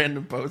just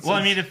random poses. Well,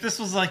 I mean, if this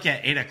was like at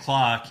 8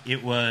 o'clock,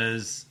 it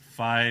was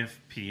 5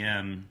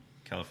 p.m.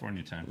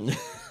 California time.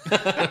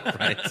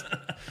 right.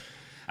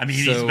 I mean,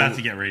 he's So- about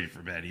to get ready for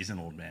bed. He's an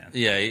old man.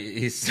 Yeah,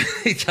 he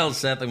tells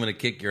Seth, "I'm going to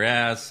kick your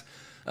ass."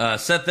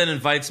 Seth then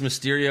invites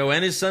Mysterio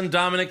and his son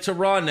Dominic to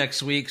Raw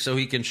next week so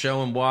he can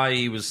show him why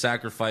he was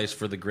sacrificed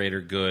for the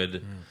greater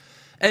good.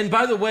 And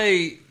by the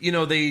way,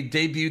 they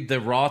debuted the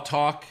Raw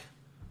Talk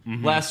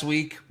last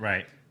week.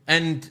 Right.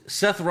 And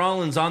Seth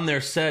Rollins on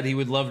there said he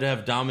would love to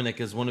have Dominic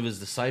as one of his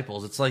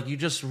disciples. It's like, you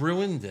just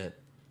ruined it.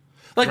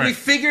 Like, we Right.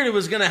 figured it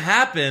was going to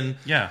happen.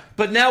 Yeah.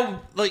 But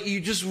now, like,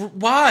 you just...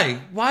 Why?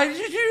 Why did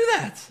you do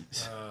that?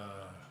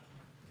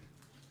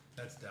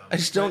 That's dumb. I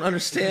just don't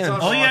understand.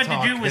 on- All you had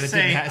Talk, to do but was it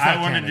say, didn't it's not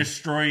I want to canon.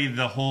 destroy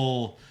the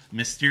whole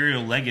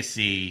Mysterio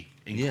legacy,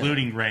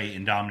 including Ray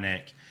and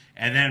Dominic.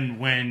 And then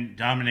when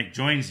Dominic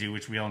joins you,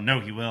 which we all know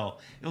he will,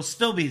 it'll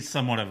still be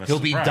somewhat of a He'll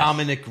surprise. be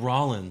Dominic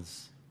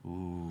Rollins.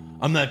 Ooh.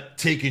 I'm not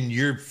taking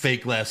your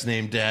fake last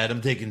name, Dad.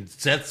 I'm taking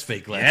Seth's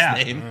fake last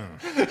Yeah. name.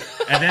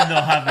 And then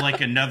they'll have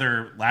like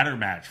another ladder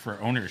match for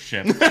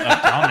ownership of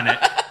Dominic.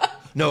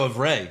 No, of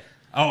Ray.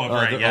 Oh, of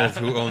Ray, yeah. Of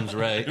who owns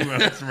Ray. Who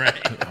owns Ray?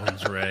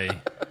 Owns Ray.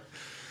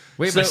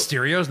 Wait, So-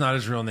 Mysterio's not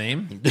his real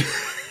name?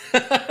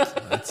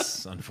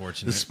 That's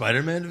unfortunate. The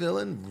Spider-Man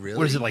villain? Really?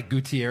 What is it, like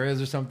Gutierrez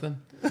or something?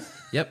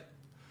 Yep.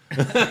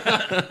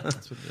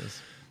 That's what it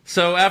is.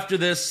 So after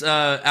this,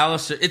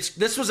 Alistair,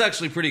 this was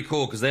actually pretty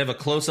cool because they have a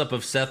close-up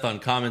of Seth on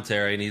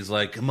commentary, and he's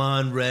like, "Come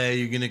on, Ray,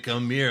 you're going to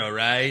come here, all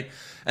right?"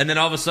 And then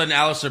all of a sudden,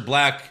 Alistair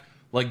Black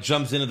like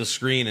jumps into the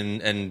screen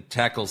and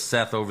tackles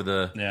Seth over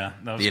the Yeah,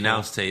 that was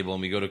announce table,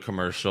 and we go to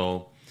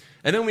commercial.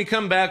 And then we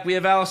come back, we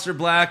have Alistair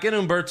Black and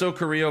Humberto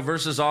Carrillo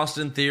versus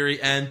Austin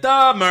Theory and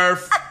The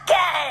Murph.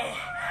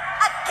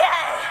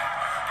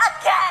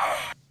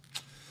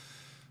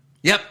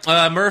 Yep,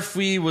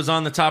 Murphy was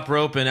on the top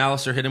rope, and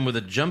Alistair hit him with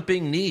a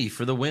jumping knee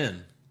for the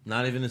win.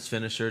 Not even his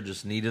finisher,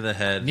 just knee to the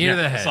head. Knee to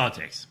the That's head. all it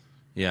takes.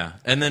 Yeah,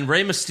 and then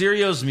Rey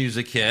Mysterio's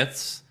music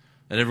hits,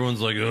 and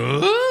everyone's like,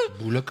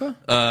 Bulaka?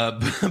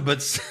 but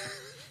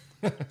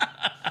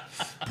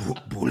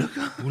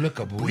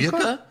Bulaka?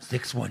 Booyaka?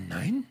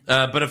 619?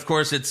 but of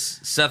course it's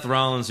Seth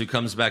Rollins who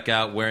comes back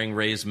out wearing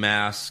Rey's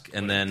mask,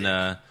 and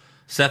then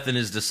Seth and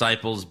his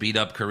disciples beat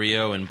up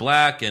Carrillo and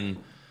Black,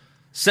 and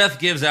Seth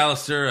gives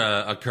Alistair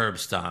a curb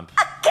stomp.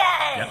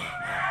 Yep.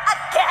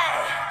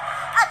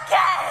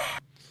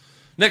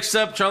 Next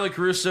up, Charlie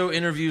Caruso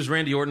interviews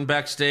Randy Orton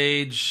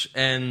backstage,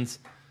 and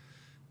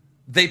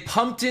they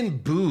pumped in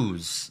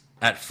booze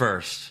at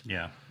first.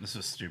 Yeah, this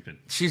was stupid.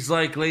 She's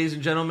like, ladies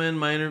and gentlemen,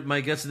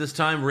 my guest at this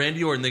time,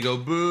 Randy Orton. They go,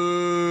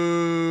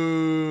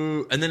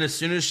 boo. And then as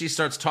soon as she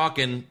starts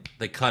talking,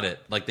 they cut it.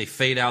 Like, they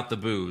fade out the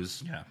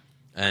boos. Yeah.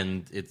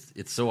 And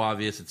it's so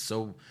obvious. It's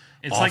so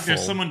It's awful. like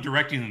there's someone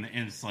directing them,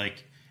 and it's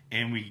like,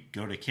 and we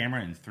go to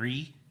camera in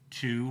 3,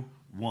 2,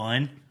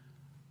 1.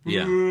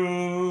 Yeah.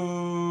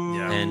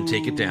 And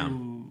take it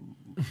down.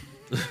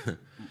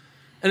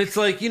 And it's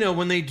like,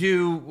 when they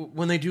do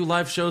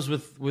live shows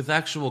with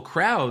actual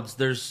crowds,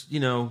 there's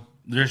no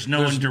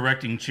one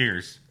directing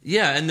cheers.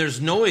 Yeah, and there's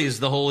noise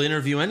the whole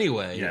interview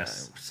anyway.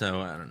 Yes.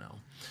 So I don't know.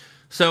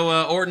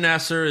 So Orton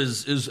asks her,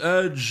 is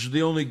Edge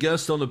the only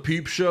guest on the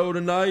Peep Show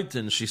tonight?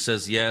 And she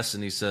says yes,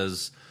 and he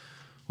says,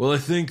 well, I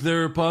think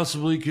there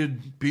possibly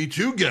could be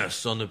 2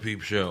 guests on the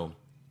Peep Show.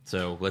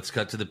 So let's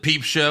cut to the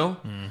Peep Show.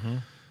 Mm-hmm.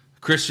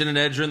 Christian and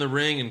Edge are in the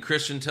ring, and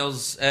Christian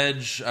tells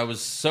Edge, I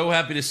was so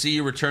happy to see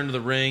you return to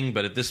the ring,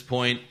 but at this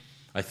point,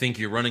 I think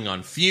you're running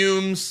on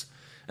fumes.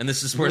 And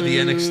this is where the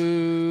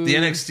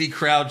NXT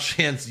crowd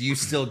chants, you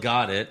still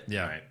got it.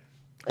 Yeah. Right.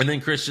 And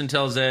then Christian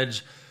tells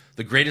Edge,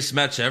 the greatest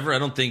match ever, I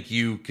don't think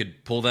you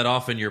could pull that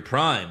off in your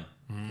prime.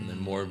 And then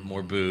more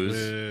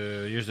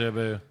boos. You're so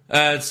boo.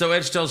 So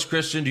Edge tells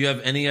Christian, do you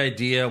have any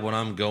idea what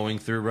I'm going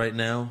through right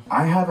now?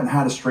 I haven't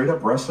had a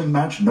straight-up wrestling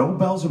match, no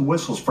bells and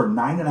whistles, for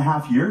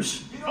 9.5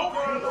 years.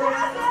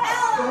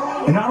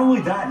 And not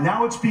only that,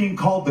 now it's being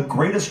called the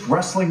greatest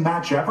wrestling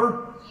match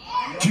ever.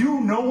 Do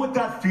you know what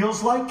that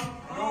feels like?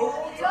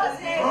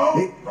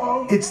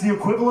 It's the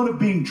equivalent of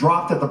being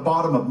dropped at the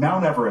bottom of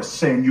Mount Everest,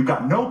 saying you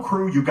got no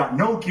crew, you got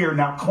no gear,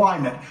 now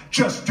climb it.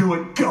 Just do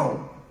it,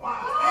 go.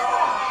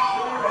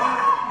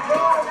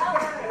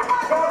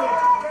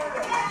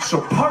 So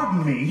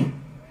pardon me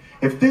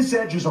if this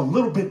Edge is a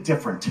little bit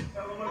different.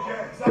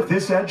 If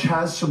this Edge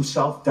has some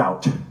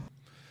self-doubt.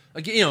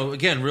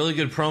 Again, really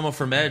good promo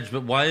from Edge,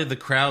 but why did the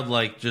crowd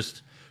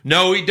just,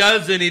 no, he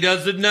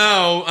doesn't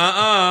know,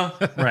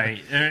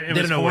 Right. It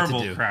was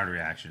horrible crowd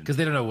reaction. Because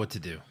they don't know what to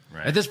do.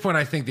 Right. At this point,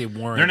 I think they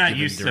weren't. They're not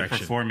used to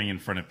performing in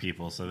front of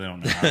people, so they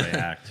don't know how they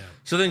act.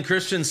 So then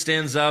Christian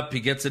stands up, he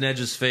gets in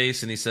Edge's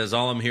face, and he says,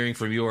 all I'm hearing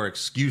from you are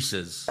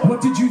excuses.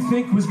 What did you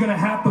think was going to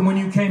happen when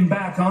you came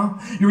back, huh?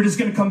 You were just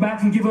going to come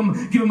back and give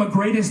him a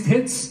greatest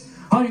hits?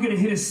 Huh? You're going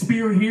to hit a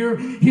spear here,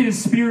 hit a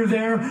spear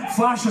there,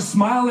 flash a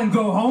smile, and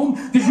go home?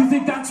 Did you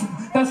think that's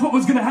what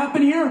was going to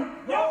happen here?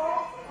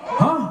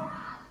 Huh?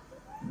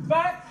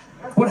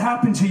 What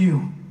happened to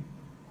you?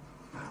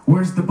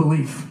 Where's the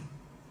belief?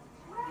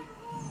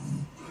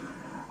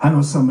 I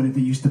know somebody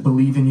that used to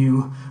believe in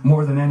you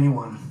more than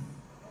anyone.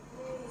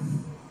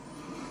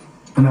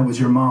 And that was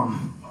your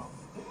mom.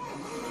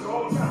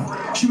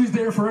 She was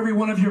there for every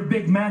one of your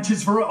big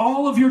matches, for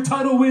all of your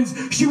title wins.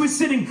 She was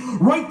sitting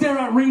right there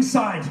at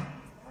ringside.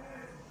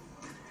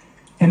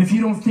 And if you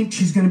don't think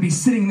she's going to be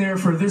sitting there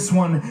for this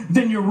one,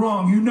 then you're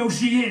wrong. You know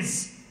she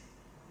is.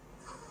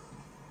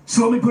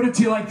 So let me put it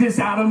to you like this,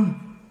 Adam.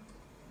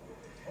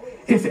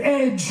 If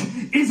Edge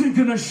isn't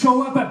going to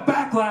show up at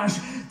Backlash,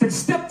 then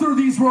step through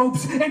these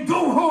ropes and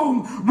go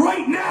home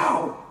right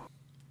now.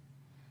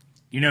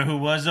 You know who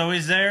was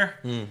always there?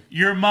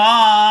 Your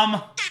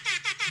mom.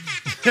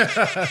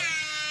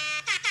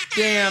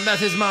 Damn,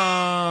 that's his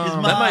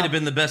mom. That might have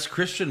been the best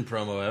Christian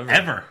promo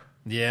ever.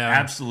 Yeah.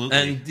 Absolutely.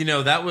 And,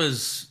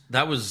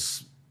 that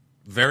was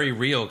very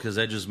real because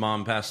Edge's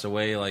mom passed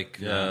away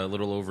a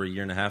little over a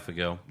year and a half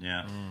ago.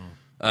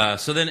 Yeah.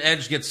 So then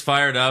Edge gets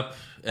fired up,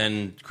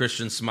 and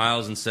Christian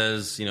smiles and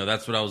says,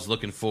 that's what I was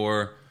looking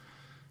for.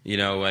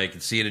 I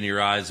could see it in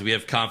your eyes. We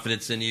have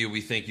confidence in you.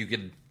 We think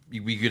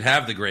we could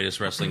have the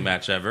greatest wrestling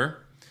match ever.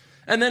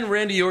 And then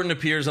Randy Orton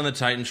appears on the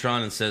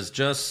Titantron and says,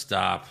 just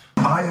stop.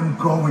 I am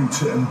going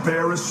to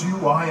embarrass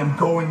you. I am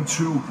going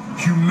to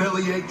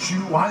humiliate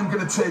you. I'm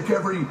going to take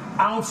every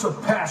ounce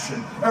of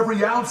passion,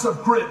 every ounce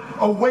of grit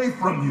away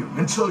from you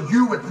until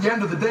you, at the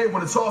end of the day,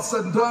 when it's all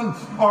said and done,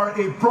 are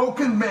a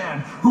broken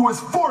man who is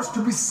forced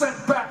to be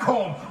sent back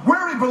home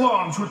where he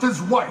belongs with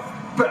his wife,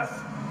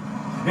 Beth,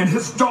 and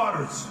his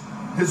daughters,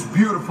 his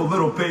beautiful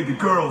little baby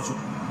girls,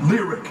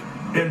 Lyric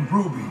and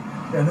Ruby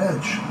and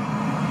Edge.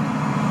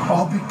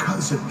 All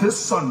because at this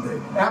Sunday,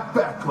 at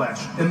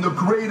Backlash, in the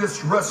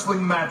greatest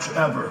wrestling match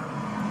ever,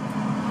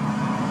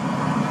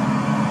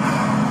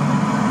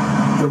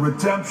 the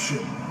redemption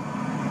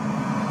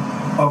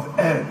of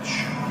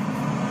Edge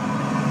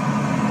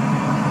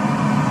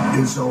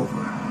is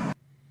over.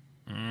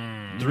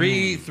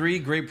 Three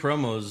great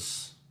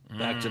promos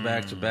back to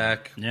back to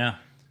back. Yeah.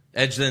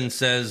 Edge then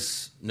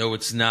says, no,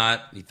 it's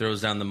not. He throws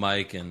down the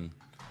mic and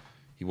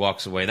he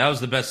walks away. That was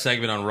the best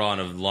segment on Raw in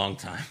a long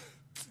time.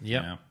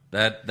 Yep. Yeah.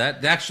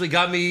 That actually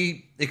got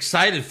me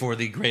excited for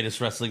the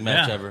greatest wrestling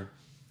match ever.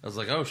 I was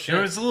like, oh, shit.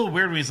 It was a little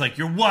weird when he's like,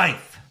 your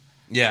wife,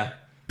 Yeah.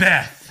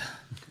 Beth,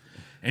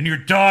 and your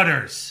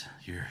daughters.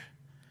 You're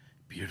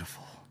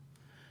beautiful.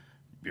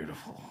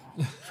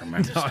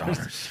 Tremendous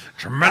daughters.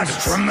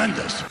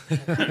 Tremendous.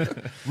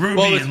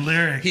 Ruby and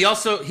Lyric.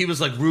 He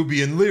was like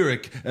Ruby and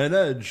Lyric and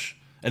Edge.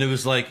 And it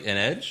was like, an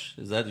Edge?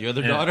 Is that your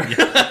other daughter?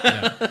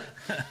 Yeah.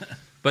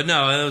 But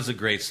no, that was a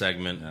great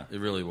segment. Yeah. It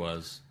really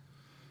was.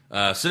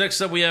 So next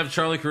up, we have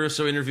Charlie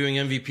Caruso interviewing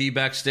MVP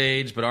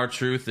backstage, but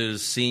R-Truth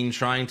is seen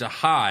trying to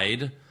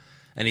hide,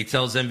 and he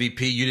tells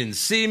MVP, "You didn't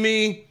see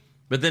me."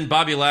 But then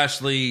Bobby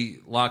Lashley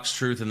locks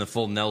Truth in the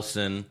full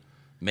Nelson,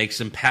 makes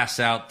him pass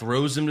out,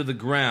 throws him to the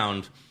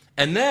ground,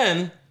 and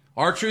then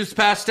R-Truth's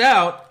passed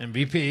out.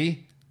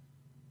 MVP.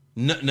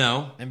 No,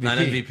 MVP. not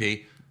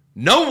MVP.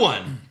 No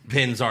one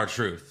pins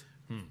R-Truth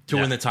to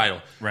win the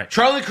title. Right.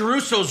 Charlie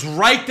Caruso's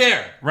right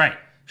there. Right.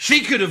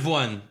 She could have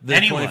won the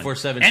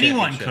 24/7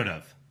 Anyone championship. could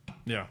have.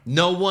 Yeah.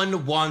 No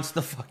one wants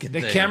the fucking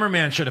The thing.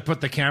 cameraman should have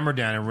put the camera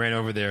down and ran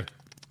over there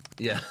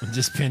Yeah. and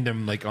just pinned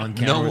him like on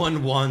camera. No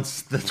one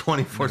wants the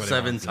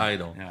 24/7 wants it.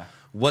 title. Yeah.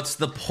 What's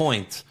the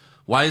point?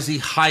 Why is he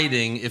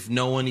hiding if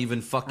no one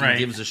even fucking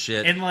gives a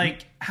shit? And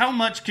like, how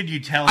much could you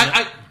tell?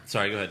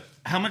 Sorry, go ahead.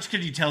 How much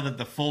could you tell that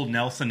the full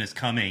Nelson is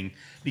coming?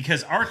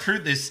 Because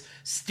R-Truth is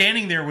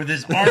standing there with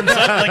his arms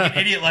up like an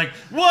idiot, like,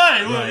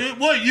 what? Right.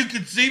 What? You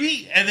could see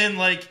me? And then,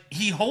 like,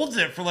 he holds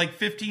it for like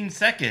 15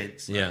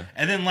 seconds. Yeah.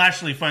 And then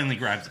Lashley finally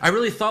grabs it. I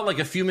really thought like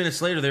a few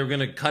minutes later they were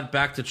going to cut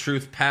back to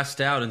Truth passed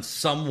out and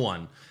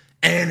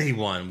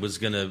anyone was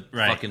going to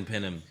fucking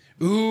pin him.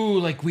 Ooh,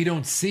 like we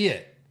don't see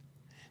it.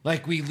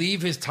 Like we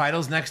leave his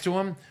titles next to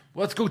him.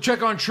 Let's go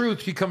check on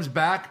Truth. He comes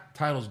back.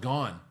 Title's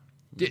gone.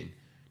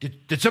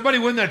 Did somebody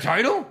win that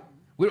title?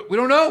 We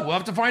don't know. We'll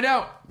have to find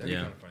out. That'd be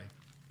kind of funny.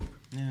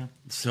 Yeah.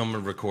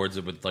 Someone records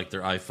it with like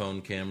their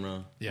iPhone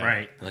camera. Yeah.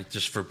 Right. Like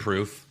just for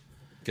proof.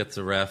 Gets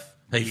a ref.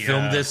 Hey,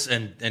 film this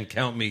and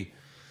count me.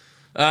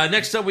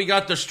 Next up, we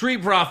got the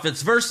Street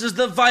Profits versus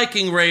the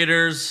Viking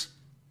Raiders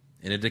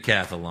in a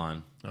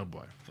decathlon. Oh,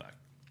 boy. Fuck.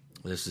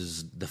 This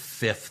is the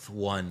fifth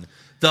one.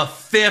 The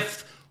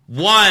fifth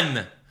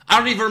one! I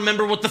don't even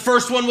remember what the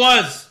first one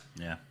was.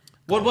 Yeah.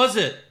 What was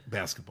it?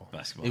 Basketball.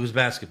 It was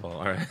basketball.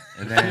 All right.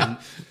 And then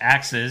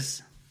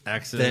Axes.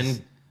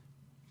 Then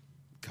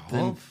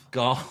golf.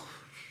 Golf.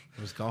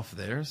 Was golf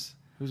theirs?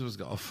 Whose was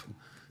golf?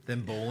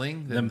 Then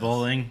bowling. Then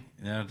bowling.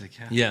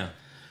 Yeah.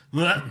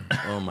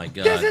 Oh my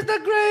god. This is the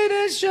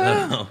greatest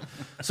show.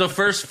 So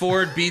first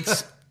Ford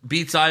beats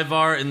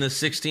Ivar in the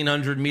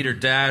 1600 meter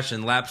dash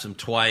and laps him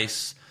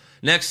twice.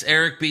 Next,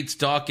 Eric beats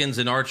Dawkins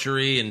in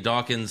archery and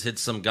Dawkins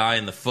hits some guy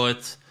in the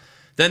foot.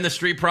 Then the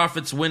Street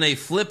Profits win a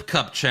flip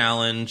cup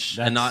challenge.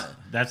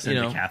 That's a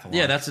decathlon.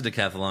 Yeah, that's a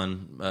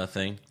decathlon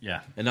thing.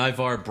 Yeah. And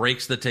Ivar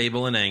breaks the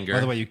table in anger. By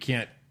the way, you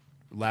can't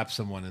lap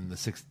someone in the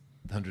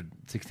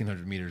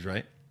 1600 meters,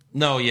 right?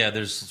 No, yeah,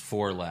 there's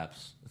 4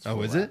 laps. It's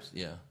 4 is laps. it?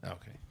 Yeah.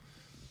 Okay.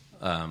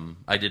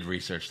 I did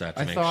research that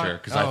to make thought- sure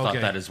because I oh, thought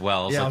okay. that as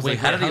well. I was Yeah, I like, was wait, like,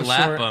 how did he how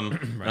lap short- him?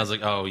 And I was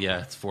like, oh,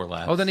 yeah, it's 4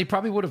 laps. Oh, then he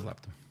probably would have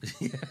lapped him.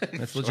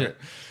 That's legit.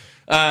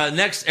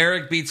 Next,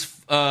 Eric beats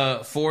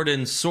Ford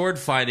in sword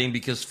fighting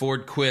because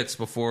Ford quits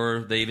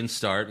before they even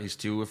start. He's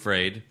too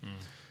afraid.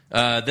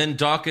 Then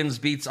Dawkins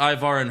beats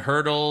Ivar in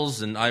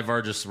hurdles, and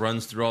Ivar just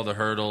runs through all the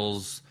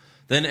hurdles.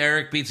 Then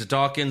Eric beats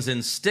Dawkins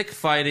in stick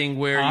fighting,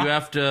 where you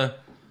have to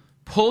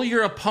pull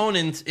your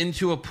opponent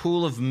into a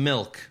pool of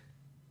milk.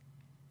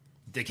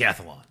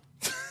 Decathlon.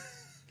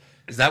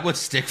 Is that what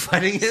stick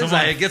fighting is?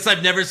 I guess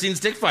I've never seen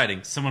stick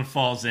fighting. Someone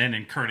falls in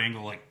and Kurt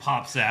Angle like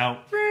pops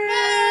out.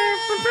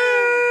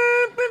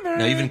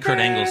 Now, even Kurt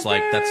Angle's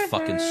like, that's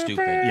fucking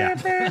stupid.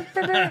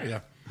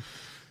 Yeah.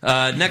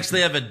 Next,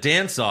 they have a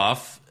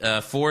dance-off.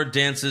 Ford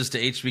dances to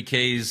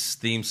HBK's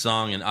theme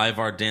song, and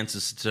Ivar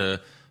dances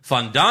to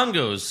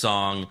Fandango's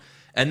song.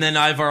 And then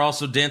Ivar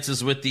also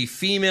dances with the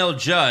female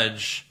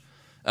judge.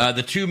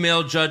 The 2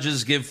 male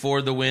judges give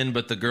Ford the win,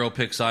 but the girl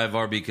picks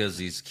Ivar because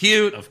he's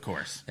cute. Of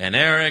course. And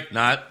Eric,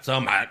 not so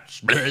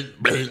much. No.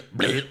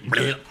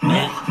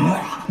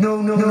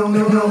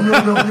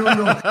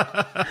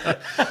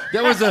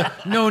 That was a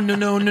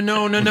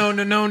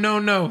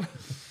no.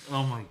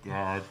 Oh my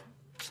god.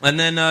 And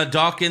then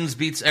Dawkins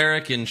beats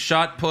Eric in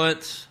shot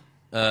put.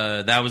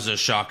 That was a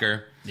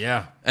shocker.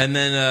 Yeah. And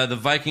then the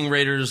Viking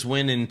Raiders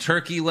win in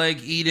turkey leg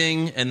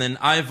eating. And then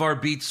Ivar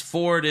beats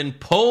Ford in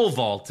pole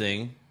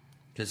vaulting.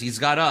 Because he's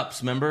got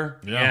ups, remember?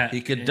 Yeah.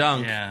 He could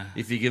dunk Yeah.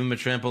 if you give him a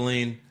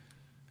trampoline.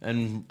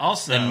 And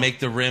Also- and make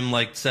the rim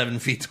like 7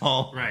 feet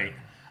tall. Right.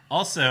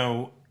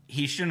 Also,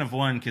 he shouldn't have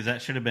won because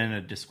that should have been a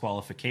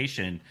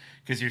disqualification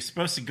because you're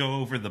supposed to go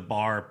over the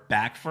bar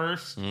back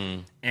first.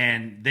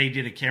 And they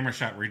did a camera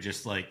shot where he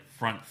just like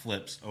front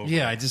flips over.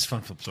 Yeah, I just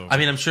front flips over. I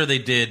mean, I'm sure they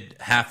did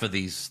half of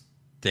these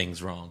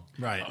things wrong.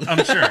 right.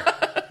 I'm sure.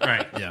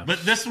 Right. Yeah.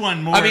 But this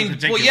one more I in mean,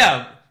 particular. well,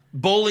 yeah,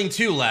 bowling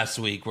 2 last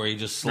week where he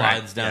just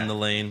slides Right, down yeah. the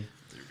lane.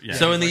 Yeah,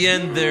 So in it's the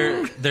like-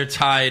 end, they're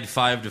tied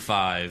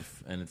 5-5,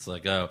 and it's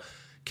like, oh,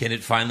 can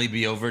it finally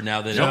be over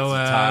now that So, it's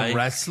a tie?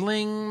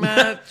 wrestling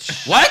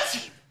match?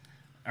 What?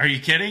 Are you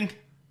kidding?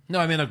 No,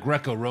 I mean a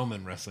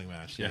Greco-Roman wrestling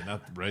match. Yeah,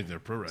 not regular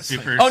pro wrestling.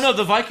 Super. Oh no,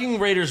 the Viking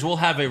Raiders will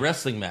have a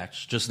wrestling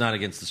match, just not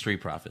against the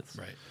Street Profits.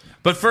 Right.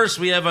 But first,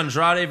 we have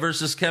Andrade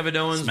versus Kevin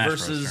Owens Smash Bros.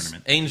 versus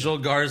tournament. Angel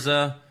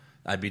Garza.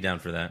 I'd be down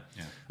for that.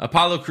 Yeah.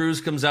 Apollo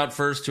Crews comes out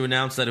first to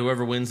announce that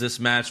whoever wins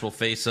this match will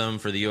face him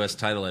for the U.S.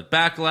 title at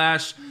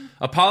Backlash.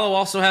 Apollo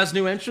also has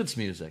new entrance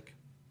music.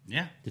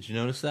 Yeah. Did you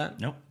notice that?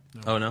 Nope.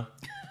 Oh, no?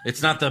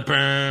 It's not the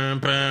burn,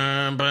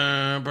 burn,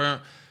 burn, burn.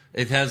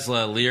 It has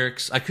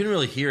lyrics. I couldn't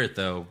really hear it,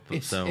 though.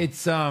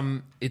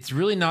 It's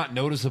really not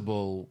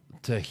noticeable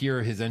to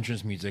hear his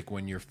entrance music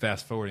when you're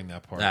fast forwarding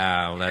that part.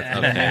 Oh, that's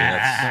okay.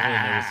 That's Not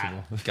really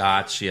noticeable.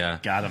 gotcha.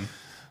 Got him.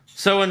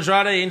 So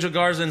Andrade, Angel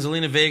Garza, and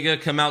Zelina Vega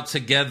come out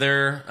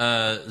together.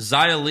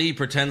 Xia Li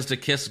pretends to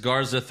kiss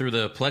Garza through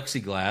the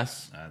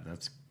plexiglass.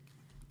 That's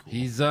cool.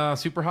 He's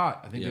super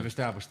hot. I think we've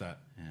established that.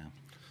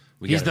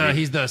 Yeah.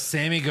 He's the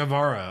Sammy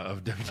Guevara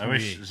of WWE. I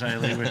wish Xia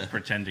Li would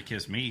pretend to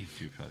kiss me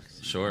too.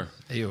 Sure.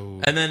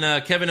 Ayo. And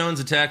then Kevin Owens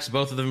attacks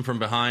both of them from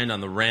behind on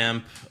the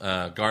ramp.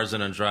 Garza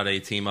and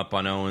Andrade team up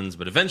on Owens,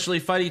 but eventually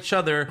fight each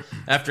other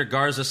after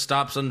Garza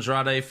stops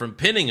Andrade from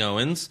pinning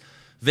Owens.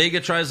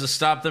 Vega tries to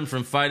stop them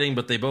from fighting,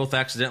 but they both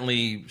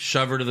accidentally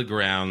shove her to the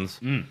ground.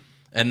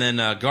 And then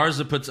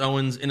Garza puts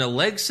Owens in a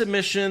leg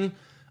submission.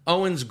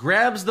 Owens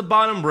grabs the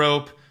bottom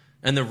rope,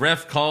 and the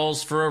ref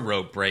calls for a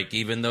rope break,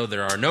 even though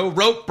there are no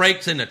rope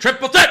breaks in a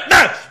triple threat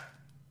match.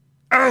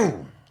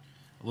 Oh!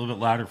 A little bit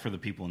louder for the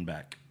people in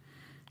back.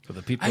 For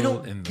the people I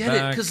don't in the get it,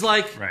 back. because,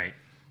 like, Right.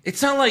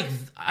 it's not like,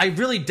 I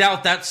really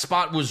doubt that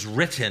spot was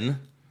written.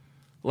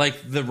 Like,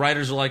 the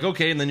writers are like,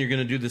 okay, and then you're going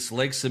to do this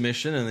leg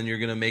submission, and then you're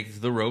going to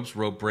make the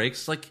rope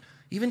breaks. Like,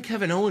 even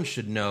Kevin Owens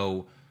should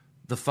know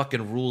the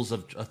fucking rules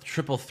of a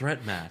triple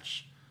threat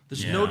match.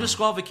 There's no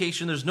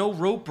disqualification. There's no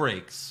rope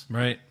breaks.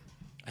 Right.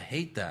 I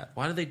hate that.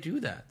 Why do they do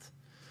that?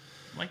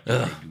 Why do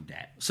they do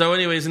that? So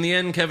anyways, in the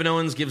end, Kevin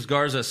Owens gives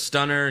Garza a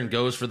stunner and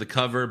goes for the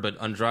cover,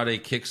 but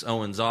Andrade kicks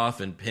Owens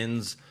off and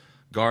pins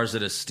Garza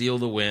to steal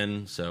the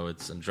win. So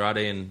it's Andrade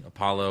and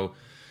Apollo.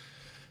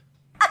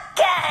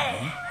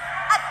 Again!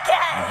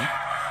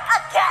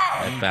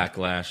 At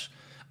Backlash.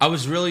 I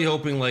was really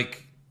hoping,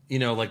 like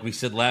we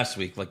said last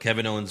week, like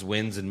Kevin Owens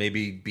wins and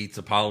maybe beats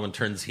Apollo and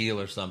turns heel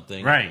or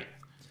something. Right.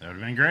 That would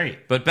have been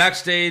great. But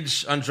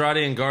backstage, Andrade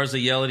and Garza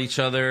yell at each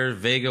other.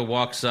 Vega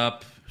walks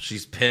up.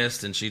 She's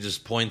pissed, and she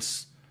just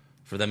points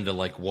for them to,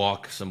 like,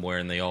 walk somewhere,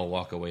 and they all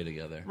walk away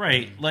together.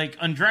 Right. Like,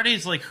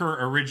 Andrade's like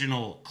her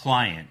original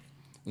client.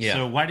 Yeah.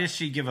 So why does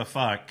she give a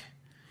fuck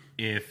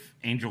if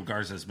Angel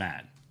Garza's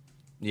mad?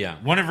 Yeah.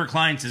 One of her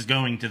clients is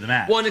going to the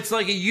match. Well, and it's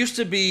like it used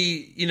to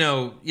be,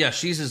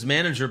 she's his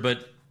manager,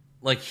 but,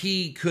 like,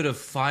 he could have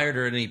fired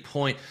her at any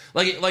point.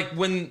 Like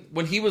when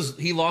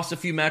he lost a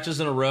few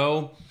matches in a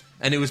row,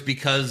 and it was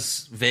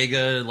because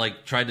Vega,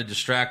 like, tried to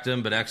distract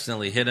him but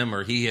accidentally hit him,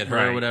 or he hit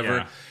her or whatever.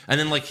 Yeah. And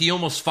then, like, he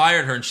almost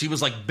fired her, and she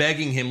was, like,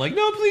 begging him, like,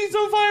 no, please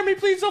don't fire me.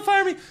 Please don't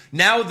fire me.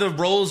 Now the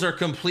roles are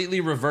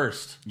completely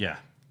reversed. Yeah.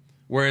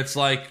 Where it's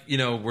like,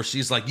 where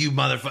she's like, you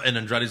motherfucker. And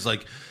Andrade's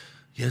like,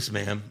 yes,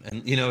 ma'am.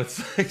 And,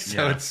 it's like,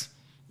 so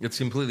it's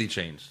completely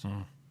changed.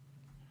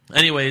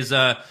 Anyways,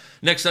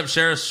 next up,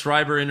 Sheriff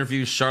Schreiber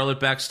interviews Charlotte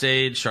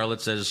backstage.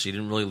 Charlotte says she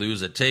didn't really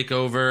lose at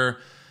TakeOver.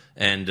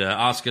 And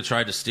Asuka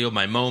tried to steal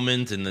my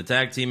moment in the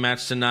tag team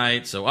match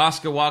tonight. So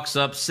Asuka walks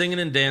up, singing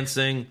and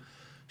dancing.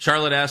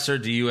 Charlotte asks her,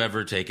 do you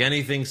ever take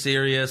anything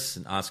serious?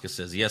 And Asuka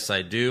says, yes,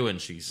 I do. And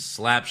she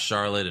slaps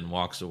Charlotte and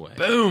walks away.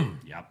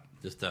 Boom. Yep.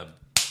 Just a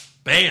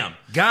bam.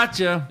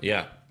 Gotcha.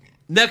 Yeah.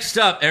 Next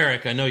up,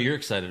 Eric, I know you're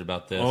excited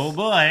about this. Oh,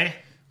 boy.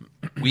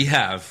 We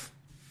have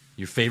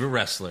your favorite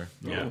wrestler.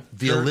 Yeah.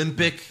 The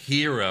Olympic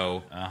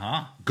hero.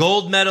 Uh-huh.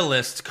 Gold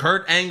medalist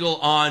Kurt Angle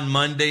on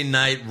Monday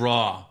Night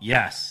Raw.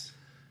 Yes.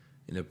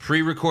 In a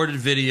pre-recorded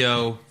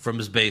video from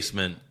his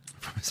basement.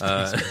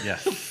 Yeah.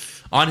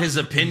 On his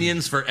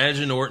opinions for Edge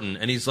and Orton.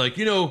 And he's like,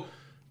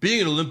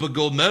 being an Olympic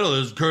gold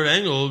medalist, Kurt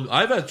Angle,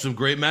 I've had some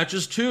great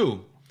matches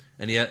too.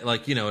 And he had,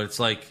 like, it's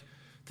like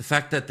the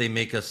fact that they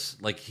make us,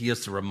 like, he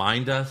has to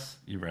remind us.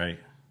 You're right.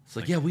 It's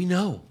like, yeah, we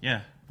know.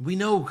 Yeah. We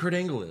know who Kurt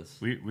Angle is.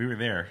 We were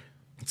there.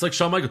 It's like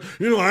Shawn Michaels.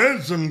 I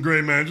had some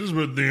great matches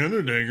with The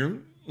Undertaker.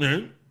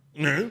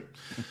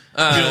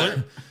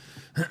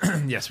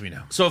 Yes, we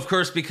know. So, of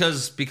course,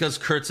 because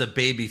Kurt's a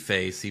baby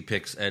face, he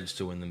picks Edge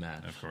to win the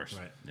match. Of course.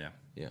 Right. Yeah.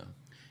 Yeah.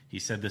 He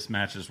said this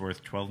match is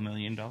worth $12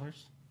 million.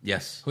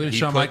 Yes. Who did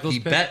Shawn Michaels He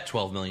pick? bet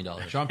 $12 million.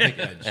 Sean picked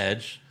Edge.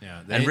 Edge.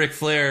 Yeah, And Ric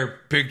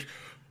Flair picked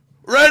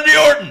Randy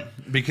Orton.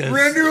 Because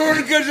Randy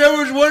Orton, because there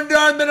was one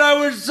time that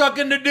I was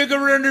sucking the dick of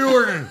Randy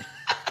Orton.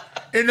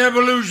 In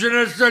Evolution,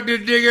 I sucked the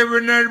dick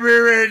every night we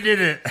did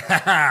it.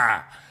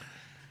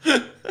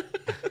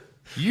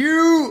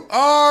 You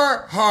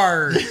are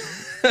hard.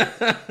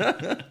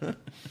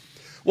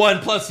 Well,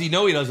 and plus, he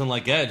doesn't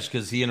like Edge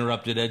because he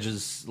interrupted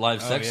Edge's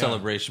live sex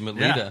celebration with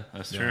Lita.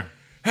 That's true.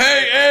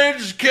 Hey,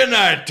 Edge, can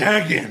I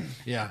tag him?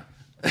 Yeah.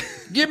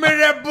 Give me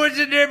that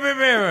pussy,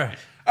 baby.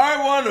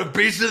 I want a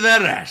piece of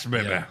that ass,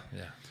 baby. Yeah.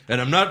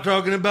 And I'm not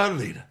talking about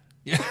Lita.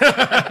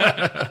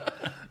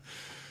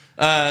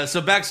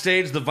 So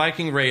backstage, the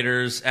Viking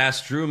Raiders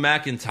asked Drew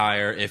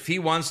McIntyre if he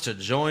wants to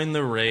join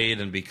the raid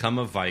and become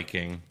a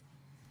Viking.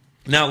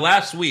 Now,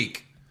 last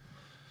week,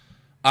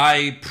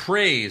 I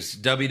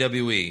praised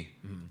WWE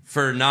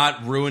for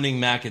not ruining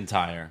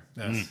McIntyre.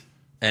 Yes.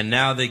 And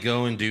now they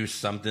go and do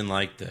something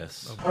like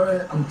this. All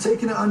right, I'm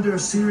taking it under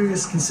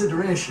serious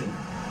consideration.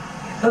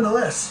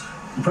 Nonetheless,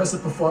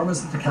 Impressive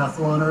performance at the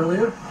decathlon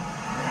earlier.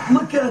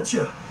 Look at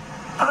you,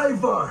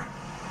 Ivar,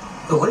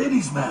 the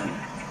ladies' man.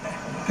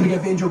 Gonna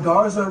give Angel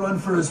Garza a run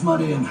for his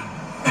money, and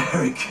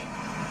Eric.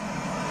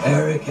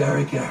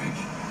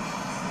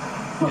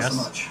 Not so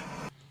much.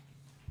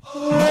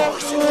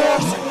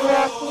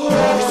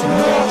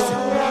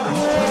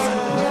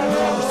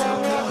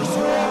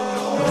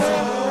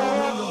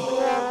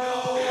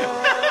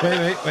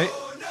 Wait.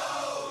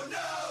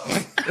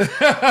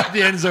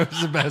 The end zone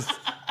is the best.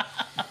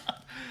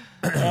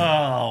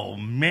 Oh,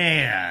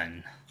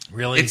 man.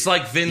 Really? It's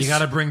like Vince. You got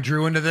to bring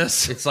Drew into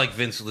this? It's like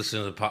Vince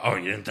listening to the pod. Oh,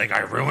 you didn't think I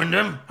ruined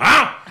him?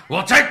 Huh?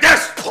 Well, take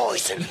this!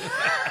 Poison.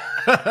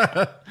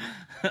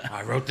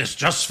 I wrote this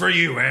just for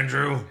you,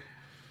 Andrew.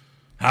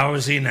 How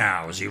is he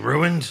now? Is he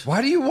ruined?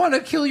 Why do you want to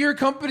kill your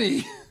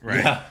company?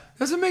 Right. Yeah.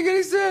 Doesn't make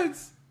any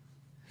sense.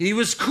 He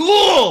was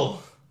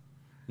cool.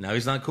 Now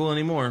he's not cool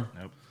anymore.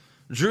 Nope.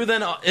 Drew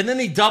then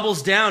he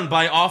doubles down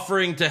by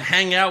offering to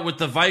hang out with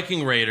the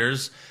Viking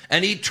Raiders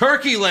and eat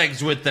turkey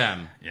legs with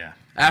them. Yeah.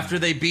 After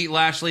they beat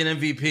Lashley and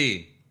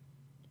MVP.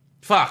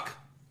 Fuck.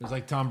 It's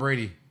like Tom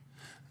Brady.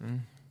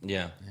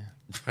 Yeah.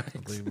 I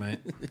believe my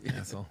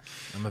asshole.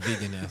 I'm a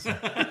vegan asshole.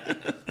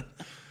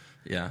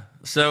 Yeah.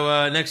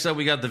 So next up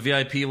we got the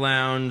VIP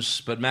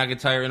lounge, but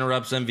McIntyre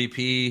interrupts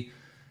MVP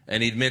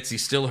and he admits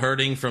he's still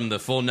hurting from the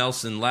full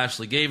Nelson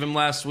Lashley gave him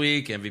last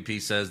week. MVP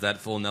says that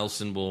full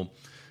Nelson will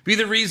be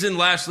the reason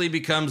Lashley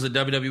becomes a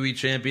WWE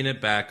champion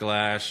at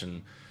Backlash.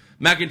 And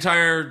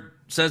McIntyre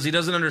says he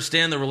doesn't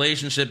understand the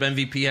relationship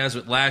MVP has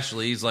with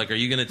Lashley. He's like, are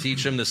you going to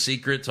teach him the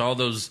secret to all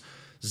those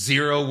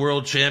 0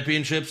 world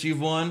championships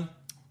you've won?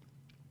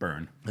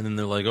 Burn. And then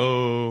they're like,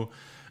 oh.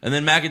 And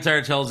then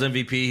McIntyre tells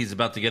MVP he's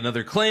about to get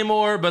another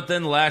Claymore, but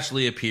then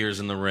Lashley appears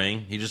in the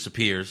ring. He just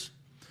appears.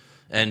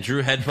 And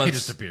Drew headbutts. He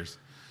just appears.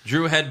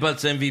 Drew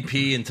headbutts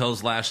MVP and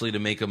tells Lashley to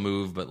make a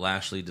move, but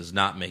Lashley does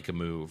not make a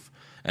move.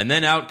 And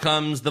then out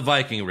comes the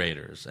Viking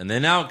Raiders. And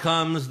then out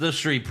comes the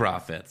Street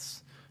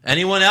Profits.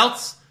 Anyone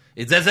else?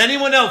 Does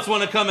anyone else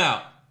want to come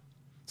out?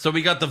 So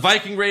we got the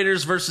Viking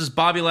Raiders versus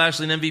Bobby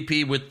Lashley and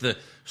MVP with the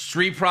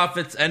Street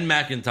Profits and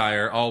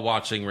McIntyre all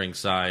watching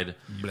ringside.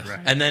 Right.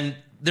 And then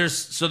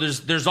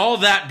there's all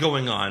that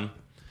going on.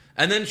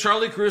 And then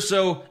Charlie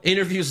Caruso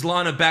interviews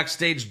Lana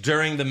backstage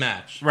during the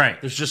match.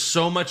 Right. There's just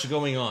so much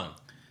going on.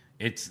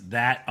 It's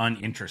that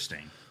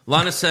uninteresting.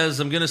 Lana says,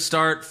 I'm going to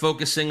start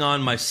focusing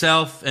on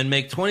myself and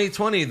make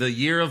 2020 the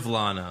year of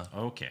Lana.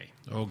 Okay.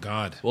 Oh,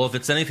 God. Well, if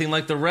it's anything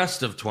like the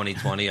rest of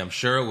 2020, I'm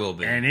sure it will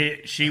be. And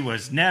she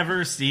was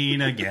never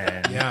seen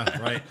again. Yeah,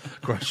 right.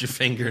 Cross your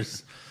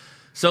fingers.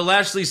 So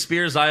Lashley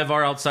spears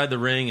Ivar outside the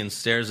ring and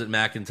stares at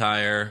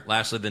McIntyre.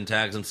 Lashley then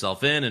tags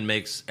himself in and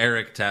makes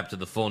Eric tap to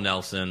the full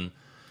Nelson.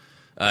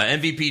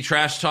 MVP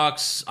trash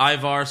talks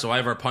Ivar, so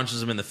Ivar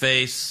punches him in the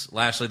face.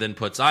 Lashley then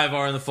puts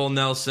Ivar in the full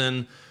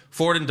Nelson.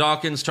 Ford and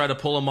Dawkins try to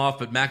pull him off,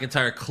 but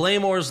McIntyre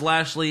claymores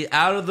Lashley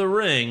out of the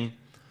ring,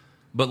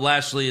 but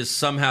Lashley is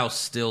somehow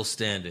still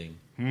standing.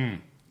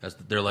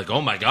 They're like,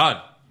 oh my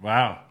God.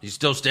 Wow. He's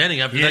still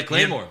standing after that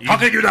claymore. How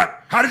did he do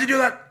that? How did he do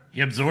that?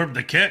 He absorbed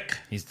the kick.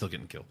 He's still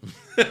getting killed.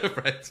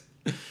 Right.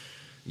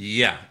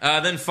 Yeah.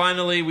 Then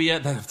finally we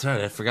had...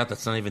 Sorry, I forgot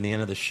that's not even the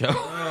end of the show.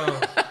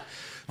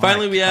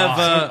 Finally we have...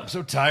 I'm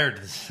so tired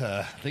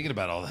thinking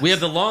about all this. We have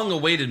the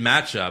long-awaited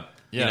matchup,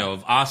 Yeah.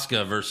 of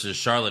Asuka versus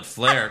Charlotte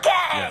Flair.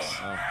 Yes.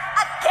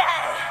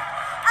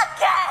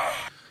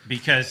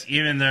 Because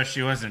even though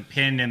she wasn't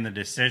pinned in the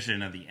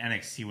decision of the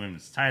NXT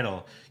Women's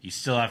title, you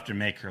still have to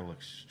make her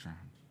look strong.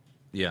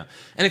 Yeah.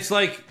 And it's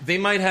like they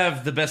might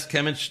have the best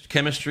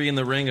chemistry in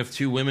the ring of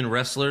two women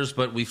wrestlers,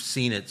 but we've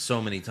seen it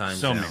so many times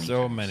So now. many.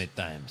 So many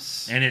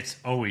times. And it's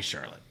always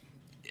Charlotte.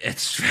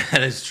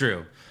 That is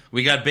true.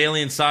 We got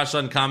Bayley and Sasha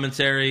on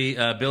commentary.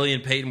 Billy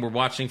and Peyton were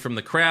watching from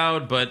the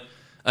crowd, but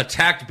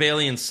attacked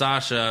Bayley and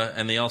Sasha,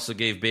 and they also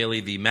gave Bayley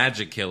the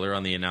Magic Killer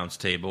on the announce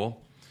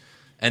table.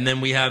 And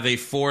then we have a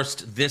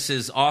forced "This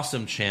is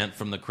awesome" chant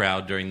from the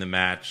crowd during the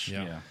match.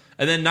 Yeah.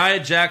 And then Nia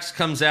Jax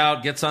comes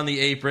out, gets on the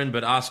apron,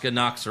 but Asuka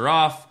knocks her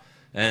off,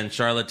 and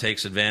Charlotte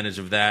takes advantage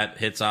of that,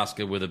 hits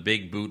Asuka with a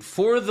big boot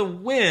for the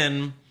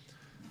win.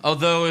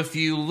 Although if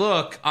you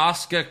look,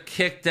 Asuka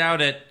kicked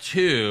out at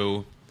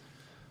 2,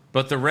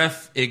 but the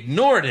ref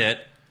ignored it,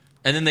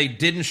 and then they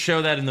didn't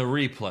show that in the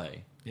replay.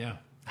 Yeah.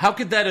 How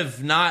could that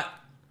have not...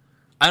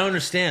 I don't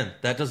understand.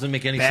 That doesn't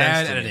make any Bad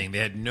sense to editing. me.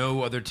 They had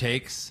no other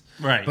takes.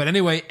 Right. But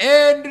anyway,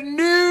 and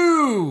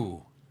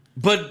new.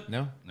 But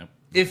No? Nope.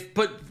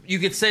 But you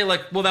could say,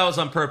 like, well, that was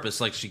on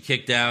purpose. Like, she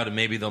kicked out, and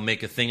maybe they'll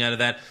make a thing out of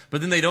that. But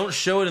then they don't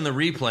show it in the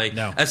replay.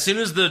 No. As soon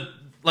as the...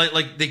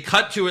 Like they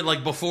cut to it,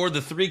 like, before the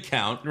 3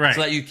 count. Right.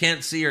 So that you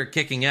can't see her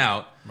kicking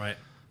out. Right.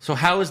 So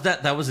how is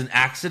that? That was an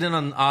accident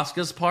on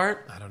Asuka's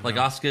part? I don't know. Like,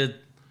 Asuka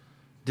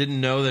didn't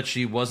know that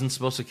she wasn't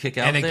supposed to kick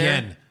out And there?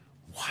 again,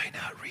 why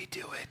not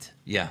redo it?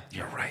 Yeah.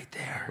 You're right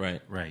there.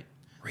 Right. Right.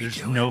 Redo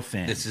There's it. no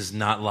fan. This is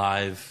not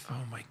live.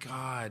 Oh, my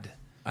God.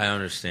 I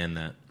understand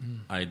that.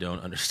 I don't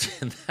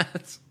understand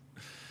that.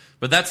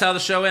 But that's how the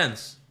show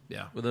ends.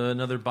 Yeah. With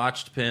another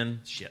botched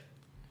pin. Shit.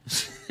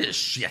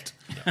 Shit.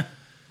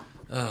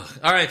 Ugh.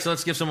 All right, so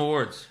let's give some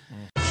awards.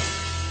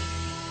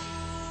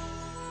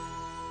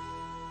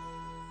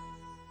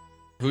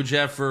 Who'd you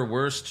have for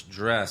worst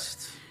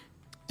dressed?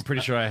 I'm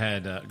pretty sure I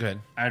had. Go ahead.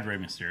 I had Rey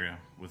Mysterio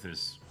with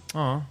his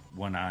Oh,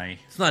 one eye.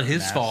 It's not his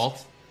mask.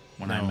 fault.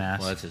 One eye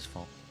mask. Well, that's his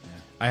fault.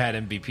 I had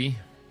MVP.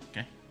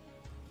 Okay.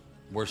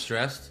 Worst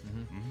dressed?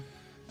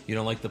 You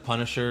don't like the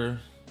Punisher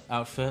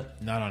outfit?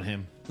 Not on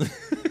him.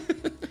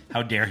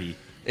 How dare he?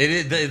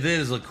 It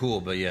is look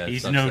cool, but yeah. it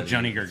He's sucks no that he-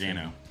 Johnny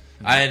Gargano.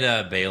 I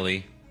had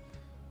Bailey.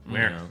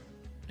 Where? You know,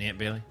 Aunt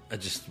Bailey.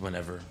 just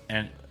whenever.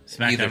 And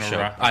Either SmackDown or show.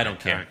 Raw? I don't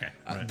care.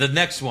 Okay. The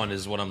next one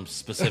is what I'm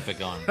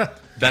specific on.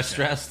 Best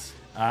dressed?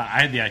 I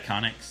had the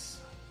Iconics.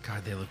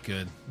 God, they look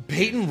good.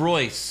 Peyton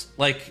Royce,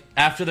 like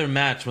after their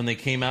match when they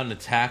came out and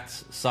attacked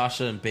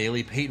Sasha and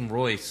Bailey, Peyton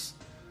Royce,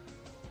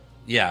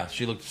 yeah,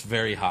 she looked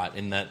very hot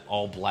in that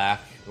all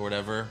black or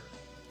whatever.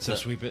 So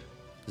sweep it.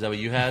 Is that what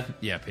you had?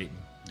 Yeah, Peyton.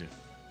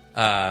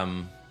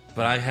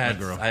 But I had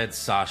girl.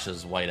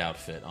 Sasha's white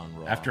outfit on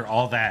Raw. After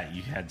all that,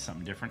 you had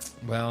something different.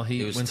 Well,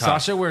 It was when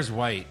tough. Sasha wears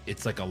white,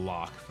 it's like a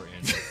lock for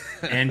Andrew.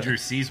 Andrew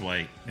sees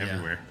white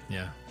everywhere.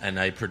 Yeah. and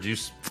I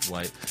produced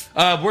white.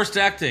 Worst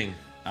acting,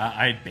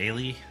 I had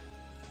Bailey.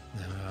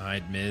 I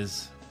had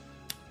Miz.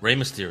 Rey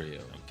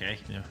Mysterio, Okay.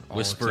 Yeah. all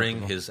whispering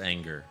acceptable. his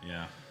anger.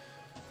 Yeah.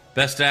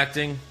 Best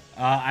acting,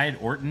 I had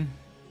Orton.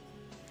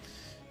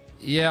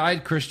 Yeah, I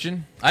had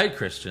Christian. I had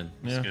Christian.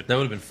 Yeah. good. That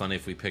would have been funny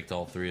if we picked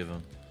all three of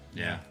them.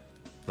 Yeah.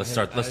 Let's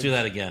do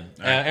that again.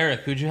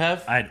 Eric, who'd you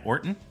have? I had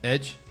Orton.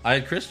 Edge. I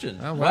had Christian.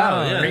 Oh,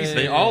 wow. yeah, Crazy.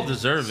 they all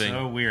deserving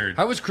So weird.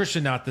 How was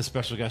Christian not the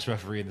special guest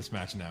referee in this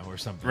match now or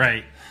something?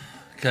 Right.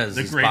 because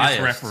The he's greatest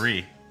biased.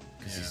 referee.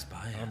 Because he's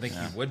biased. I don't think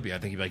he would be. I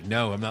think he'd be like,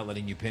 no, I'm not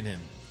letting you pin him.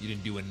 You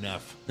didn't do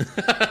enough.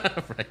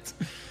 Right.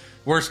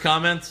 Worst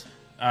comment?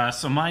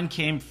 So mine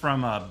came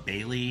from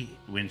Bailey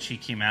when she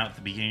came out at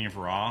the beginning of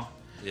Raw.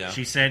 Yeah.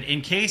 She said,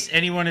 in case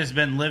anyone has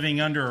been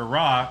living under a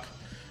rock,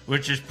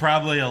 which is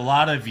probably a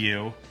lot of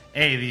you,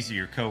 A, these are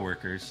your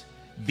coworkers.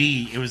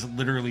 B, it was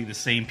literally the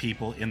same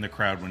people in the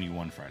crowd when you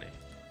won Friday.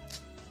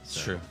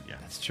 It's true. Yeah.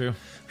 That's true.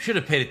 We should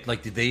have paid it.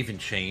 Like, did they even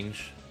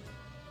change?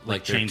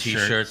 Like their change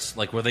T-shirts? shirts?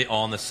 Like, were they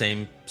all in the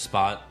same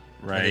spot?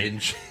 And Right. They didn't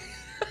change?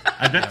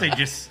 I bet they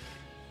just...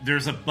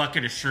 There's a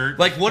bucket of shirt.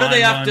 Like, what do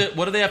they find have one. to?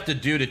 What do they have to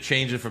do to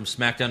change it from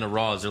SmackDown to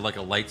Raw? Is there like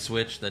a light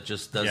switch that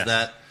just does Yes.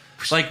 that?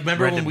 Like,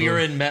 remember Red when to we blue. were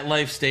in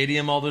MetLife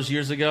Stadium all those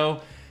years ago,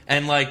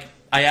 and like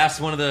I asked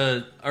one of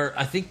the, or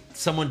I think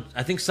someone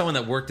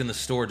that worked in the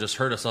store just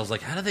heard us. I was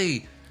like, how do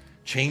they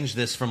change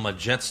this from a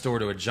Jet store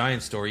to a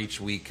Giant store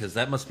each week? Because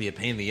that must be a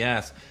pain in the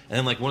ass. And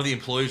then like one of the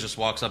employees just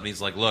walks up and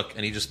he's like, look,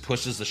 and he just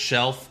pushes the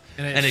shelf.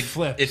 And it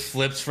flips. It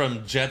flips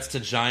from Jets to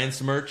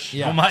Giants merch.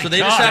 Yeah. Oh my So they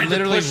just God. have to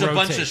Literally push a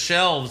bunch of rotate.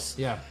 shelves.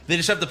 Yeah. They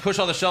just have to push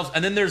all the shelves,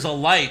 and then there's a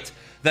light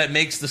that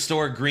makes the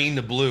store green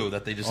to blue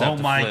that they just have Oh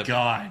to my flip.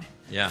 God.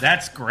 Yeah.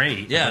 That's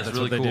great. Yeah, it's That's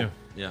really what they cool.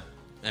 do. Yeah.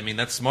 I mean,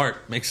 that's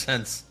smart. Makes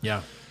sense.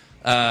 Yeah.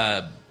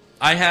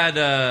 I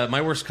had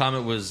my worst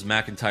comment was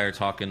McIntyre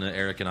talking to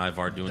Eric and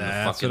Ivar doing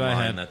That's the fucking what I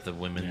line had. that the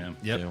women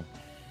Yep. do.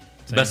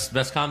 Same.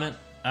 Best comment?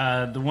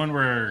 The one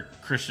where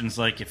Christian's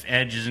like, if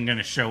Edge isn't going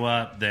to show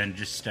up, then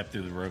just step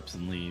through the ropes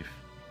and leave.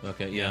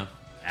 Okay, yeah.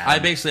 Adam. I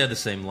basically had the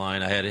same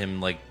line. I had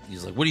him like,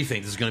 he's like, what do you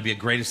think? This is going to be a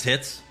greatest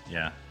hits?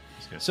 Yeah.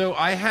 That's good. So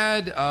I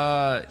had,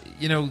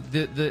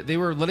 they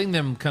were letting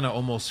them kind of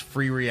almost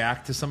free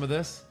react to some of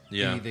this.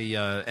 Yeah. The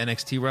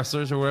NXT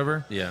wrestlers or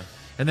whatever. Yeah.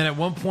 And then at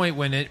one point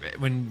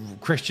when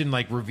Christian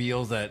like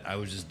reveals that I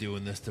was just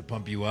doing this to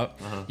pump you up,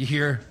 you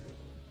hear,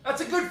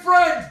 "That's a good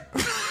friend."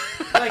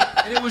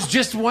 And it was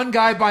just one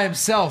guy by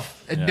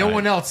himself, and no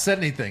one else said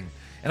anything.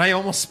 And I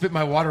almost spit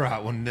my water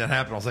out when that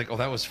happened. I was like, "Oh,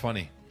 that was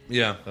funny."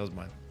 Yeah. That was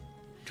mine.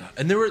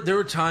 And there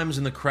were times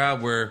in the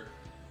crowd where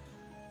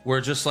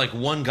just like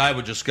one guy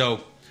would just go,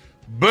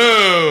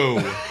 boo,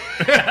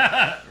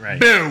 Right.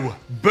 boo,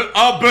 boo,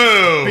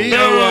 boo.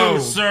 Boo,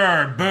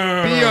 sir.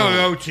 Boo.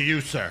 B-O-O to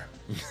you, sir.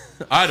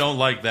 I don't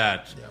like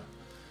that. Yeah.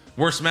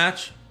 Worst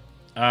match?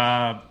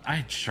 I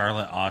had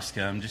Charlotte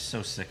Asuka. I'm just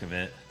so sick of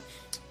it.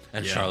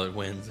 And Yeah. Charlotte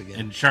wins again.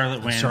 And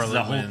Charlotte wins Charlotte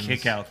the whole wins.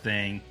 kick out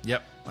thing.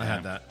 Yep, I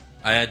had that.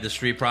 I had the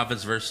Street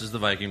Profits versus the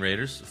Viking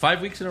Raiders.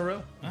 5 weeks in a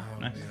row. Oh,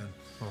 nice.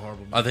 A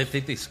horrible. Oh, they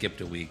think they skipped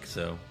a week,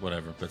 so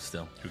whatever, but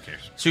still. Who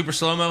cares? Super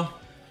slow-mo?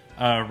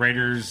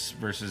 Raiders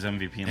versus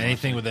MVP. and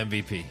Anything Lashley.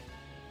 with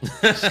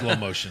MVP. Slow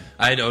motion.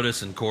 I had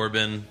Otis and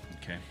Corbin.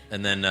 Okay.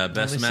 And then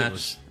best least it match,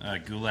 was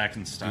Gulak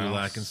and Styles.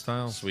 Gulak and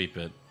Styles. sweep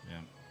it. Yeah.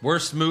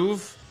 Worst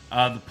move?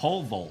 The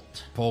pole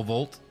vault. Pole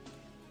vault.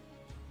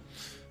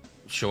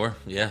 Sure,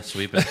 yeah,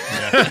 sweep it.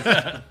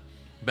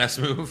 Best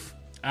move?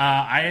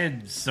 I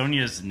had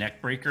Sonya's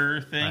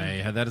neckbreaker thing. I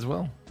had that as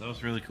well. That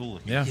was really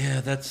cool. Yeah.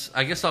 Yeah,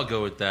 I guess I'll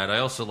go with that. I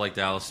also liked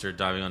Alistair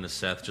diving onto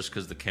Seth just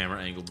because the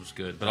camera angle was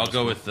good. But I'll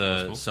go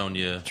with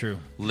Sonya True.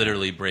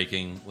 literally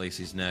breaking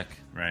Lacey's neck.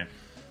 Right.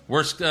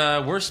 Worst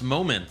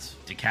moment?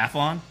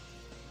 Decathlon.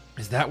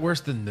 Is that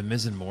worse than the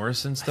Miz and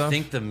Morrison stuff? I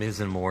think the Miz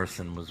and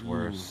Morrison was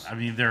worse. I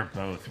mean, they're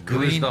both It was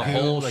green the goo,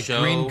 whole like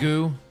show. green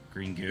goo.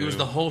 green goo. It was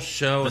the whole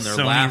show, The and they're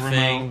Sony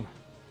laughing. remote.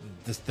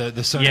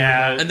 the Sunday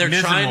Yeah. remote. And they're Miz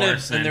and trying to,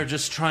 Morrison. and they're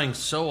just trying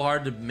so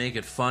hard to make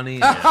it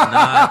funny. And it's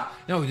not.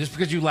 No, just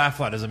because you laugh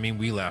loud doesn't mean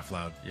we laugh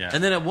loud. Yeah.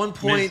 And then at one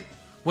point,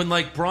 when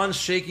like Braun's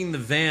shaking the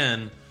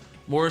van,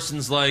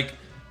 Morrison's like,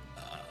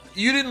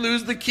 "You didn't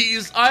lose the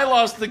keys. I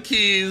lost the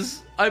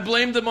keys. I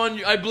blamed it on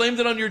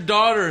your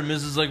daughter." And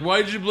Mrs. is like,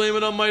 "Why did you blame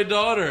it on my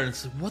daughter?" And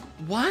it's like,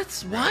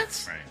 what?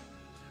 Right.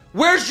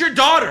 Where's your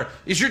daughter?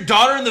 Is your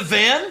daughter in the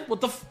van?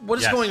 What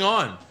is Yes. going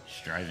on?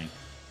 She's driving.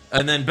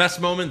 And then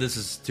best moment. This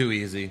is too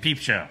easy. Peep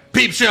show.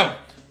 Peep show.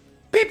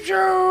 Peep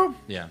show.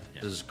 Yeah,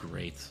 this is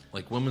great.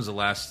 Like, when was the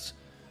last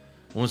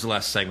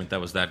segment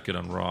that was that good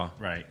on Raw?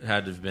 Right. It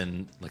had to have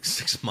been like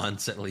 6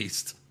 months at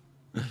least.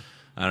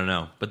 I don't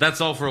know. But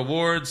that's all for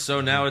awards, so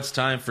now it's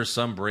time for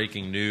some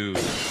breaking news.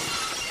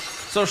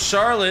 So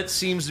Charlotte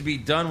seems to be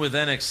done with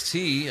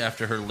NXT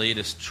after her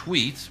latest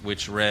tweet,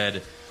 which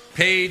read,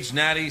 "Paige,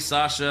 Natty,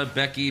 Sasha,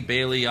 Becky,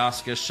 Bayley,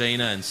 Asuka,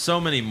 Shayna, and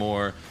so many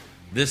more.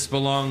 This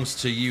belongs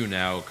to you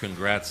now.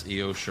 Congrats,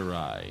 Io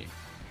Shirai."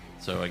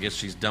 So I guess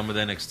she's done with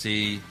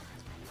NXT.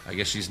 I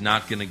guess she's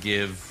not going to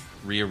give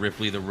Rhea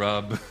Ripley the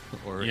rub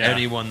or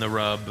anyone the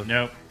rub.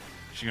 Nope.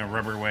 She's going to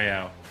rub her way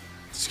out.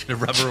 She's going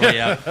to rub her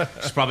way out.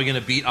 She's probably going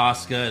to beat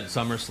Asuka at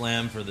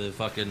SummerSlam for the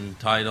fucking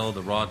title,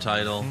 the Raw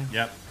title.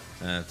 Yep.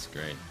 That's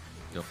great.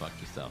 Go fuck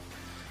yourself.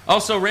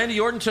 Also, Randy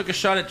Orton took a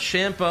shot at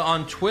Ciampa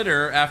on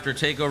Twitter after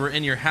TakeOver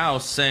in Your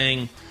House,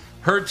 saying,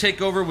 "Heard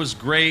TakeOver was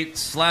great.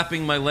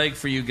 Slapping my leg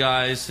for you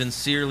guys.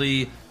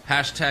 Sincerely,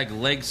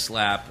 #leg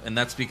slap." And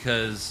that's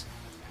because,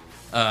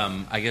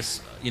 I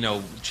guess,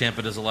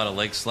 Ciampa does a lot of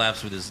leg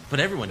slaps with his... But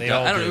everyone does.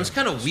 I don't know. It was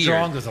kind of weird.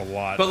 Strong does a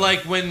lot. But,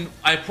 like, when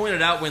I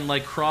pointed out when,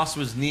 like, Cross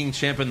was kneeing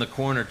Ciampa in the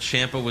corner,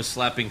 Ciampa was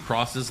slapping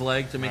Cross's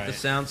leg to make the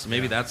sound. So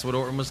maybe that's what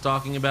Orton was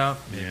talking about.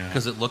 Yeah.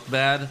 Because it looked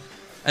bad.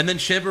 And then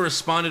Ciampa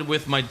responded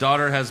with, "My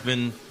daughter has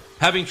been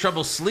having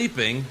trouble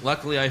sleeping.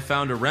 Luckily, I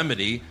found a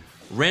remedy.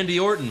 Randy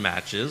Orton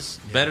matches.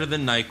 Better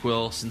than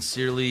NyQuil.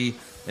 Sincerely,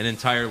 an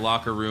entire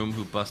locker room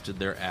who busted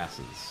their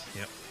asses."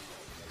 Yep.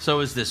 So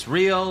is this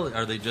real?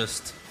 Are they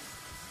just...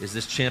 Is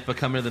this Ciampa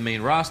coming to the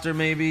main roster,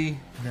 maybe?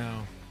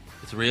 No.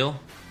 It's real?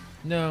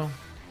 No.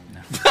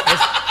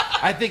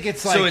 I think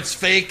it's like... So it's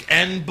fake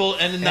and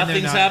nothing's and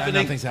happening?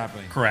 Nothing's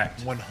happening.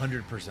 Correct.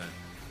 100%.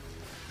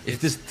 If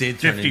this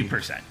did turn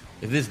 50%.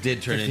 If this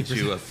did turn 50%.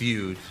 into a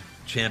feud,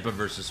 Ciampa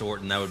versus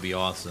Orton, that would be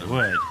awesome. It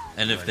would.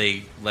 And if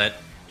they let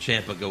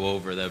Ciampa go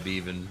over, that would be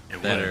even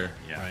better.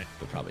 would, yeah. Right.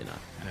 But probably not.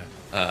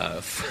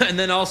 Yeah. And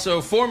then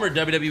also, former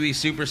WWE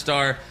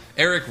superstar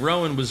Eric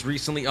Rowan was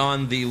recently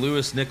on the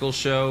Lewis Nichols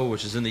show,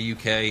 which is in the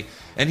UK,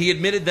 and he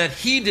admitted that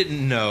he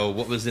didn't know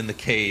what was in the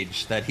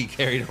cage that he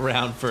carried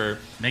around for...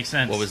 Makes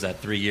sense. What was that,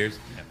 3 years?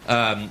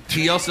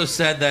 He also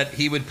said that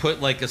he would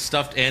put like a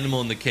stuffed animal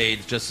in the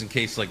cage just in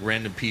case like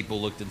random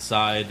people looked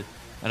inside.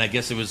 And I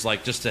guess it was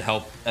like just to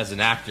help as an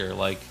actor,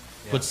 like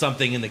put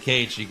something in the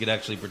cage so you could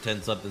actually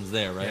pretend something's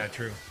there, right? Yeah,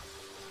 true.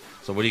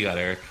 So what do you got,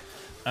 Eric?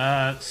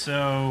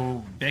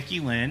 So Becky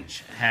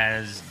Lynch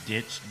has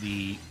ditched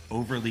the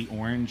overly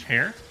orange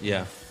hair.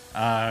 Yeah.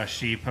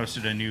 She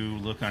posted a new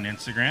look on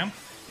Instagram.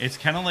 It's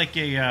kind of like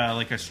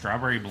a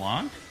strawberry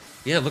blonde.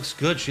 Yeah, it looks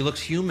good. She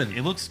looks human.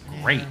 It looks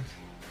great.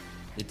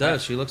 It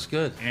does. She looks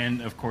good.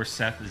 And of course,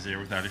 Seth is there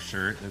without a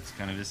shirt. That's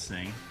kind of his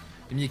thing.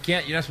 And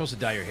you're not supposed to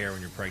dye your hair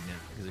when you're pregnant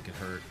because it can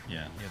hurt.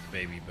 Yeah. You have the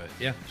baby, but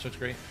yeah, she looks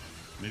great.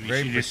 Maybe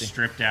Very she just pretty.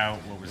 stripped out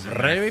what was in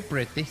there. Very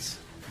pretty.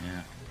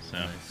 Yeah.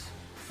 So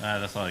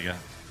that's all I got.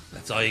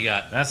 That's all you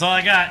got. That's all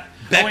I got.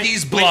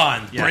 Becky's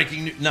blonde. Yeah.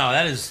 Breaking news. No,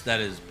 that is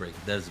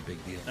a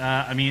big deal.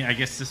 I mean, I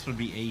guess this would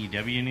be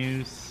AEW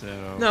news.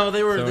 So No,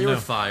 they were So, no.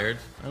 fired.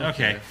 I don't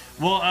Okay. care.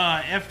 Well,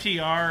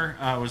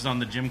 FTR was on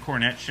the Jim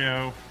Cornette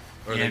show.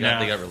 Or they and,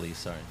 got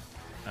released. Sorry.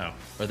 Oh.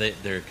 Or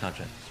their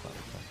contract expired.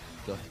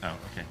 Go ahead. Oh,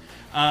 okay.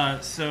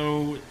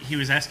 So he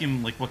was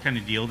asking like what kind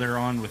of deal they're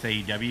on with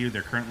AEW.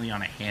 They're currently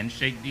on a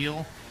handshake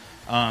deal,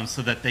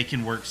 so that they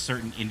can work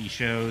certain indie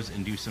shows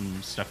and do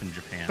some stuff in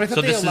Japan. But I thought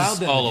So they this allowed is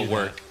them to all do a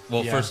work. that.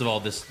 Well, Yeah. first of all,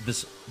 this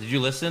did you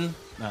listen?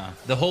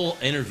 The whole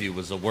interview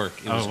was a work.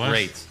 It was it was?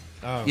 great.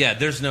 Oh. Yeah,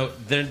 there's no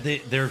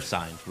they're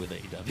signed with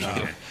AEW.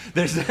 Okay.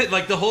 There's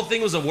like the whole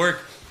thing was a work,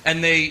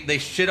 and they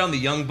shit on the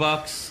Young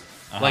Bucks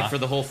like for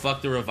the whole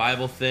fuck the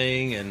revival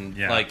thing, and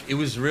like it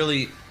was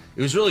really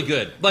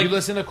good. Like You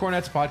listen to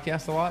Cornette's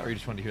podcast a lot, or you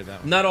just wanted to hear that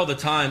one? not all the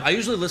time. I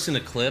usually listen to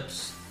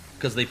clips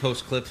because they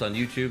post clips on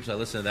YouTube, so I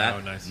listen to that.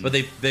 Oh, nice. But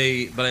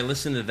but I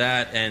listened to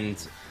that, and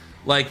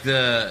like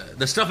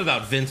the stuff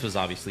about Vince was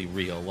obviously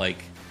real. Like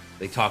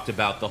they talked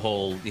about the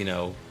whole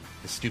the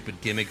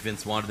stupid gimmick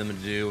Vince wanted them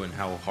to do, and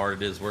how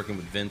hard it is working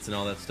with Vince and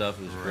all that stuff.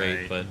 It was great,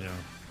 Right, but yeah.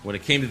 when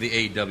it came to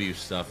the AEW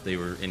stuff, they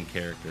were in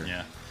character.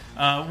 Yeah.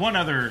 One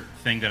other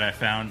thing that I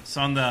found.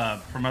 So on the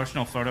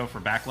promotional photo for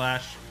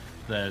Backlash,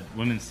 the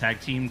women's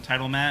tag team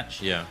title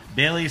match. Yeah.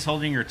 Bayley's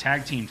holding her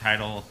tag team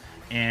title,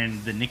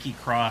 and the Nikki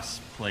Cross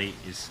plate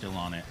is still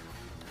on it.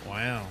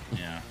 Wow.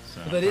 Yeah.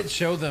 So But they did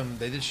show them.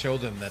 They did show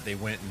them that they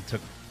went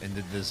and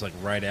did this like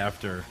right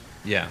after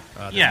Yeah.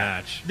 the yeah,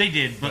 match. they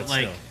did. But, But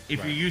like, still, if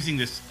right. you're using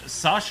this,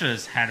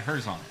 Sasha's had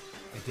hers on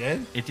it. They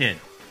did. It did.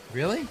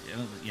 Really?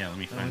 Yeah, let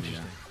me find it.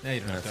 Yeah, you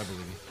don't have to. I believe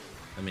you.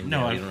 I mean,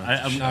 No, yeah, you don't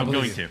have to- I'm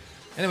believe going you. to.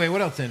 Anyway,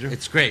 what else, Andrew?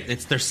 It's great.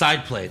 It's their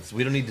side plates.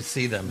 We don't need to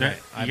see them. There,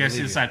 I you guys see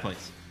believe the you. side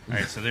plates. All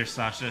right, so there's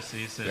Sasha.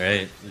 See, it says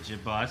Right.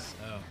 legit boss.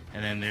 Oh.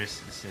 And then it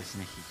says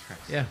Nikki Cross.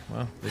 Yeah,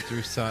 well, they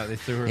threw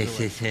her away.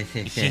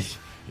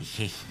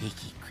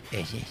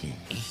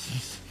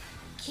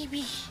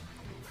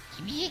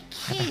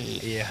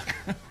 Yeah,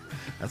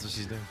 that's what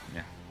she's doing.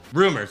 Yeah.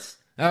 Rumors.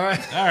 All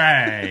right. All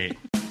right.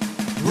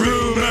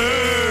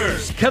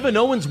 Rumors. Kevin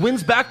Owens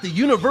wins back the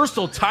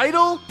Universal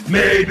title?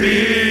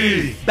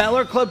 Maybe.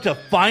 Balor Club to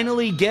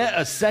finally get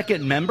a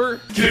second member?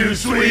 Too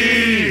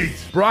sweet.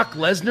 Brock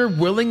Lesnar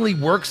willingly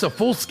works a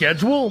full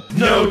schedule?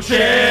 No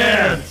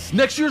chance.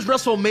 Next year's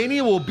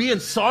WrestleMania will be in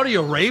Saudi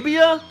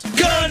Arabia?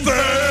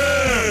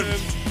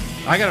 Confirmed.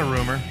 I got a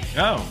rumor.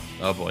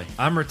 Oh boy.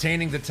 I'm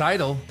retaining the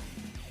title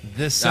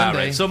this All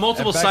Sunday. right. So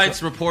multiple at sites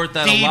Backlash. report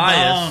that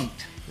Elias. Debunked.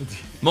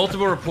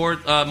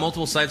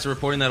 Multiple sites are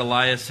reporting that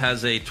Elias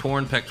has a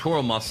torn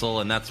pectoral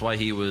muscle, and that's why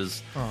he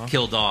was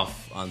killed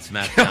off on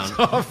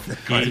SmackDown.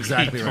 That's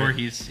exactly he tore right.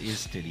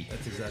 his titty.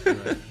 That's exactly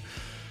right.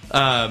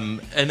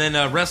 And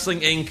then Wrestling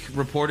Inc.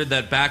 reported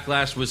that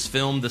Backlash was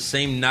filmed the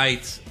same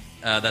night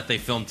that they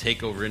filmed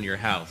Takeover in Your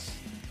House.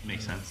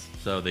 Makes sense.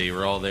 So they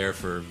were all there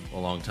for a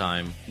long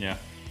time. Yeah.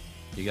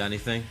 You got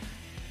anything?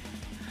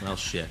 Well,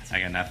 shit. I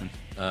got nothing.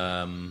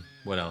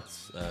 What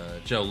else?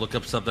 Joe, look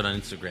up something on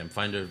Instagram.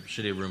 Find a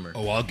shitty rumor.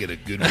 Oh, I'll get a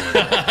good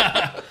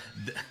one.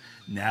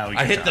 Now we I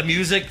can hit talk. the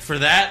music for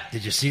that.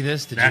 Did you see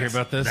this? Did you hear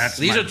about this? that's-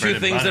 These my are bread two and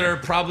things that butter. are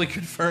probably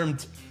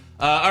confirmed.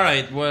 All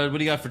right, what do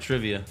you got for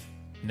trivia?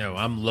 No,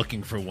 I'm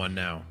looking for one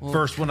now.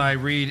 First one I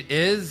read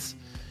is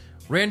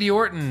Randy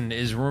Orton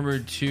is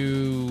rumored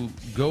to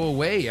go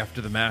away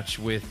after the match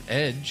with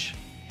Edge.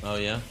 Oh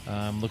yeah.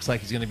 Looks like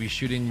he's going to be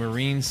shooting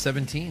Marine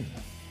 17.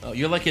 Oh,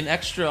 you're like an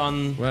extra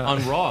on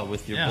Raw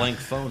with your Yeah. blank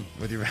phone.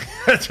 With your,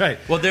 that's right.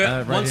 Well, there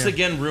Right once here.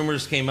 again,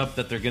 rumors came up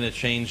that they're going to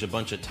change a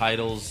bunch of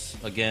titles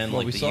again, Well,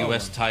 like we the saw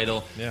U.S. one.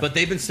 title. Yeah. But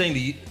they've been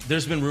saying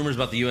there's been rumors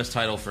about the U.S.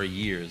 title for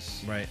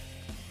years. Right.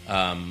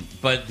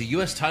 But the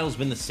U.S. title's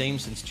been the same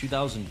since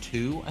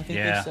 2002, I think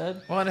Yeah. they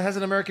said. Well, and it has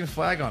an American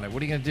flag on it.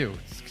 What are you going to do?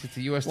 It's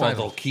the U.S. Well,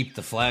 title. they'll keep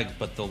the flag,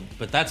 but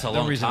that's a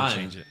long reason to time.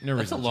 change it. No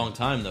That's a reason to long change it.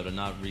 time though to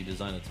not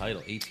redesign a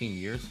title. 18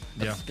 years.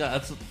 Yeah.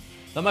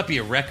 That might be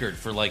a record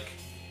for like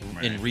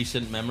Right. in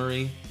recent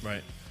memory.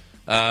 Right.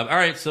 All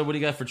right, so what do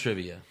you got for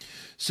trivia?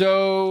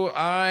 So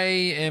I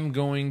am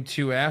going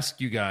to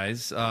ask you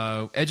guys,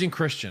 Edge and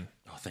Christian.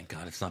 Oh, thank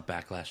God it's not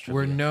Backlash trivia.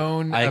 We're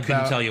known I couldn't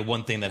about- tell you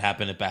one thing that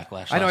happened at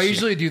Backlash. I know I last year.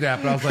 usually do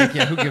that, but I was like,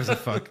 yeah, who gives a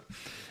fuck?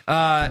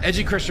 Edge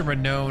and Christian were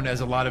known as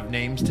a lot of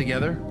names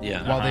together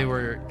Yeah. while they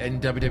were in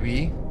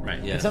WWE.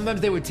 Right. Yeah. And sometimes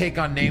they would take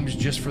on names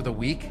just for the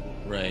week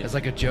Right. as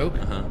like a joke.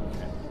 Uh-huh.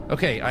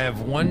 Okay, I have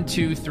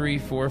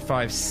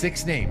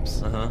 6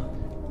 names. Uh-huh.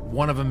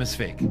 One of them is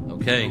fake.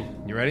 Okay.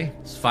 You ready?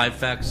 It's 5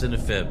 facts and a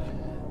fib.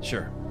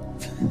 Sure.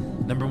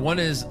 Number 1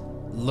 is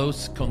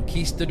Los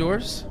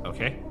Conquistadors,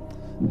 Okay.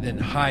 then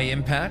High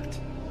Impact,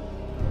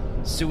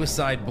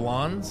 Suicide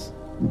Blondes,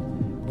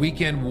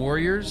 Weekend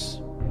Warriors,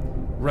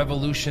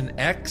 Revolution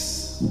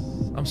X.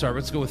 I'm sorry,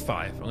 let's go with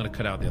 5. I'm going to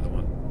cut out the other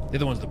one. The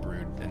other one's the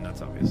Brood, and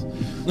that's obvious.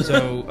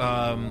 So,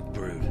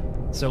 Brood.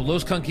 So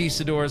Los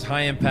Conquistadors,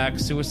 High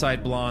Impact,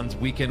 Suicide Blondes,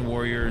 Weekend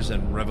Warriors,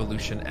 and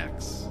Revolution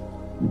X.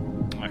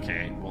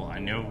 Okay. Well, I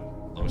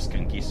know Los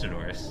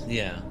Conquistadores.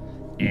 Yeah.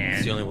 And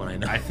It's the only one I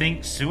know. I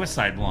think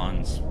Suicide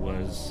Blondes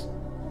was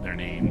their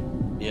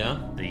name. Yeah?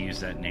 They used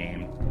that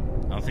name.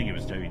 I don't think it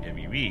was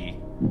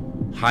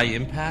WWE. High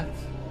Impact?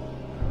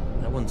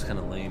 That one's kind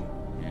of lame.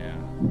 Yeah.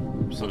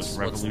 So What's- it's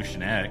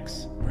Revolution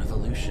X.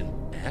 Revolution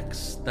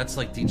X? That's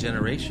like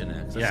Degeneration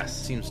X. That Yes.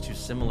 seems too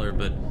similar,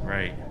 but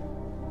Right.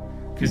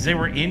 Because they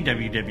were in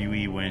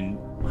WWE when.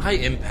 High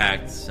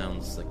Impact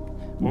sounds like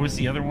What was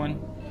the other one?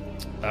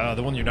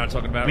 The one you're not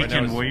talking about right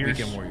Weekend now is Warriors?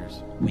 Weekend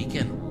Warriors.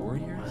 Weekend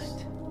Warriors?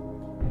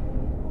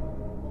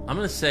 I'm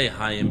going to say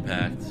High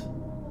Impact.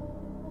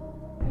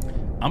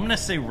 I'm going to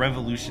say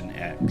Revolution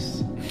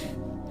X.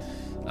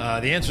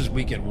 The answer is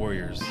Weekend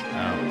Warriors.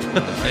 I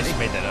just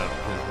made that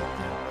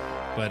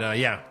up. But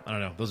yeah, I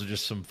don't know. Those are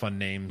just some fun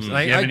names. Do you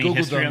have any Googled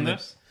history on them.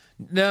 this?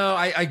 No,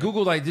 I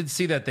Googled. I did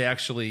see that they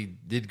actually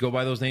did go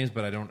by those names,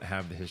 but I don't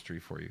have the history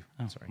for you.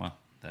 Sorry. Well,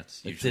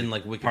 that's It's usually in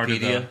like part of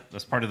Wikipedia,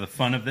 that's part of the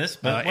fun of this,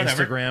 but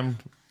whatever. Instagram,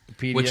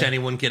 Wikipedia. which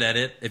anyone could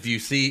edit. If you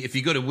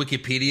go to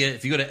Wikipedia,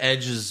 if you go to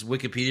Edge's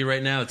Wikipedia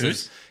right now,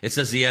 it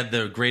says he had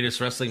the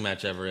greatest wrestling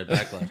match ever at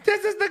Backlash.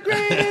 This is the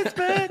greatest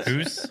match.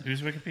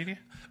 Who's Wikipedia?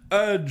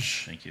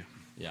 Edge. Thank you.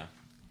 Yeah.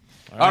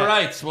 All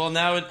right. Well,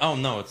 now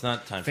it's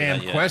not time for Fan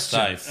that yet.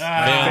 questions.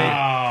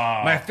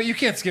 Sorry. You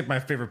can't skip my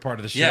favorite part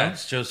of the show. Yeah,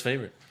 it's Joe's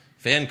favorite.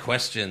 Fan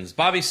questions.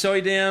 Bobby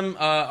Soydam,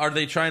 are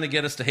they trying to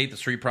get us to hate the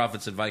Street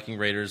Profits and Viking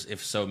Raiders?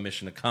 If so,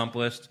 mission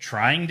accomplished.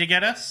 Trying to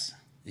get us?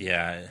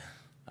 Yeah.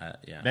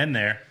 Yeah. Been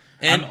there.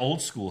 And- I'm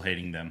old school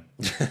hating them.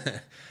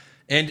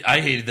 And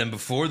I hated them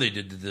before they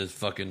did this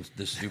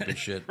stupid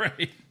shit.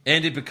 Right.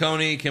 Andy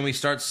Piccone, can we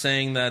start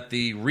saying that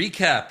the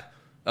recap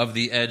of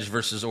the Edge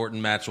versus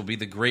Orton match will be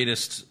the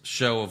greatest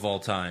show of all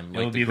time. It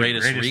will be the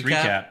greatest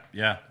recap.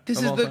 Yeah.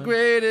 This is the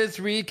greatest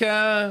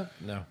recap.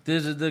 No.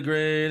 This is the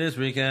greatest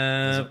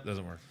recap.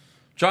 Doesn't work.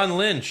 John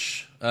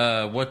Lynch,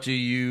 what do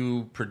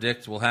you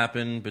predict will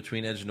happen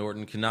between Edge and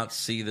Orton? Cannot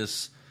see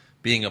this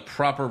being a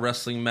proper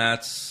wrestling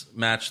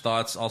match.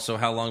 Thoughts? Also,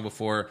 how long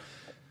before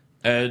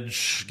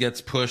Edge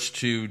gets pushed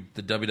to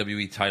the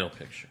WWE title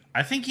picture?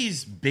 I think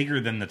he's bigger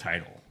than the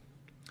title.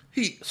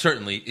 He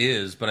certainly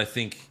is, but I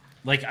think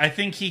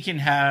he can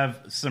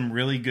have some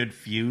really good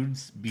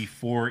feuds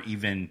before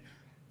even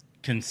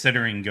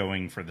considering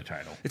going for the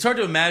title. It's hard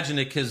to imagine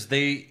it because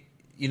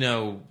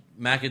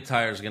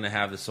McIntyre's going to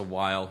have this a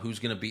while. Who's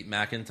going to beat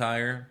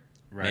McIntyre?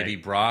 Right. Maybe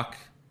Brock.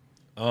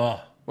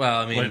 Oh.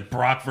 Well, I mean... What,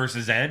 Brock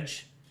versus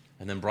Edge?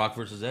 And then Brock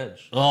versus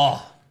Edge.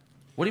 Oh.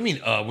 What do you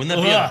mean, wouldn't that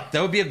be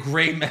that would be a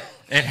great match?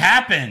 It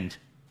happened.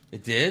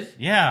 It did?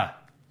 Yeah.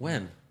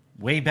 When?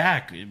 Way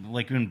back,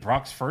 like in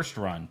Brock's first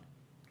run.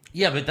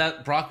 Yeah, but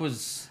that Brock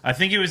was... I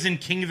think it was in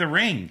King of the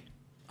Ring.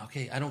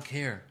 Okay, I don't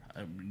care.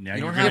 Now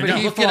you don't have to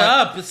look it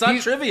up. It's not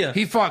trivia.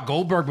 He fought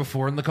Goldberg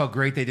before, and look how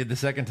great they did the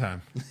second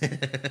time.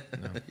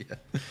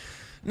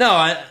 No,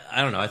 I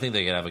don't know. I think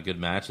they could have a good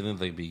match. I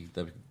think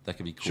that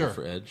could be cool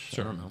for Edge.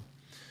 Sure. I don't know.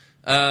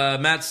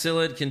 Matt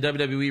Sillett, can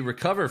WWE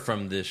recover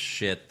from this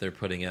shit they're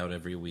putting out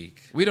every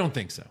week? We don't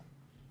think so.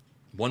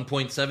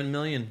 1.7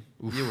 million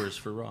viewers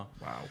for Raw.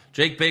 Wow.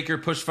 Jake Baker,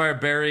 Pushfire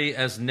Barry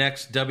as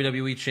next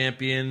WWE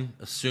champion,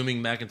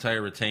 assuming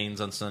McIntyre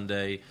retains on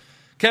Sunday.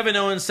 Kevin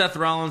Owens, Seth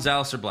Rollins,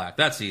 Aleister Black.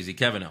 That's easy.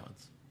 Kevin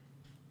Owens.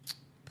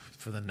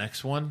 For the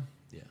next one?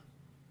 Yeah.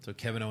 So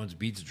Kevin Owens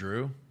beats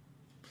Drew?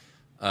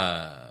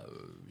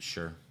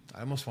 Sure. I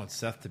almost want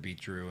Seth to beat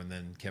Drew, and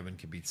then Kevin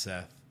could beat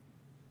Seth.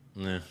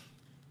 Nah.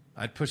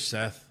 I'd push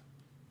Seth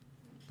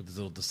with his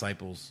little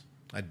disciples.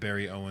 I'd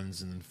bury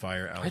Owens and then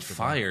fire Aleister I'd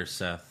fire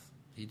Seth.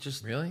 He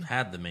just really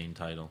had the main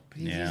title. But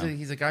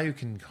he's a guy who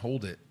can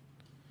hold it.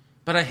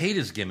 But I hate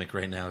his gimmick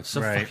right now. It's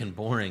so fucking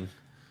boring.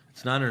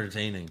 It's not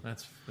entertaining.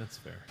 That's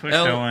fair. Push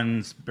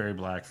Owens, Barry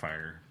Black,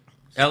 fire.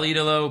 El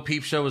Idolo,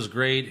 Peep Show was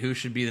great. Who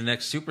should be the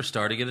next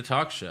superstar to get a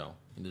talk show?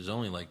 There's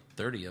only like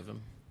 30 of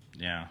them.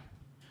 Yeah.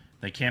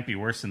 They can't be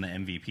worse than the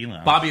MVP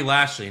lounge. Bobby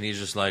Lashley, and he's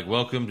just like,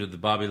 welcome to the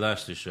Bobby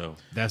Lashley Show.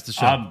 That's the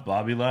show. I'm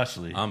Bobby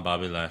Lashley. I'm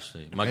Bobby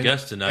Lashley. My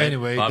guest tonight,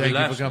 anyway, Bobby thank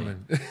Lashley.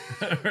 you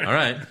for coming. All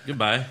right,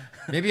 goodbye.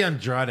 Maybe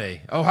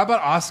Andrade. Oh, how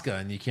about Asuka?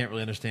 And you can't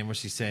really understand what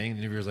she's saying. The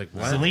interviewer's like,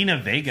 what?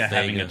 Zelina Vega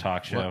having a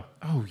talk show. What?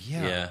 Oh,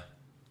 yeah. Yeah.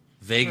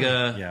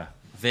 Vega. Yeah.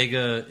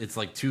 Vega, it's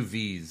like two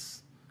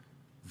V's.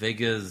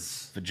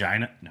 Vega's...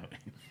 Vagina? No.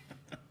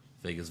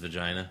 Vega's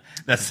vagina.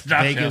 That's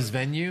not Vega's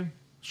venue?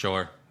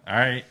 Sure. All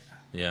right.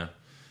 Yeah.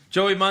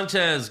 Joey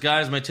Montez,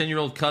 guys, my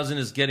 10-year-old cousin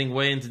is getting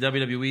way into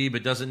WWE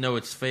but doesn't know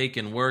it's fake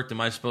and worked.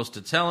 Am I supposed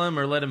to tell him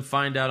or let him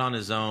find out on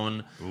his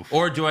own? Oof.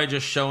 Or do I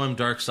just show him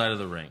Dark Side of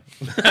the Ring?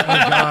 Oh,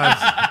 God.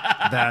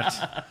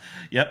 That.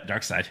 Yep,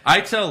 Dark Side.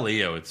 I tell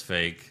Leo it's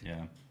fake.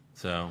 Yeah.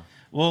 So.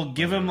 Well,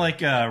 give him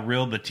like a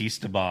real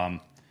Batista bomb.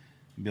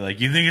 Be like,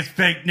 you think it's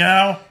fake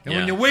now? And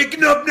when you're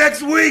waking up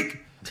next week,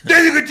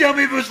 then you can tell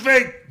me if it was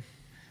fake.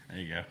 There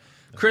you go.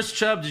 Chris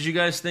Chubb, did you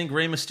guys think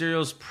Rey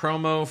Mysterio's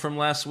promo from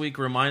last week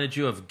reminded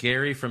you of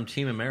Gary from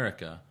Team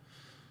America?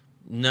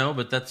 No,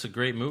 but that's a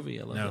great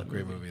movie. I love that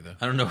great movie, though.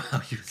 I don't know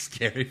how you was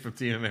Gary from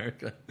Team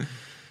America.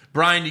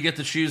 Brian, you get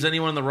to choose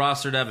anyone on the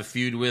roster to have a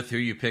feud with. Who are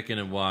you picking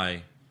and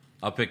why?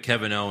 I'll pick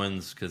Kevin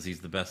Owens because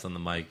he's the best on the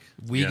mic.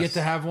 We get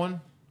to have one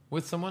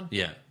with someone?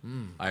 Yeah.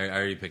 I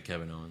already picked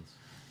Kevin Owens.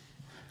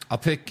 I'll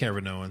pick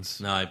Kevin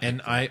Owens. No,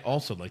 I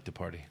also like to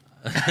party.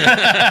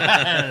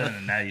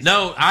 Nice.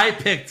 No, I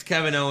picked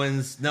Kevin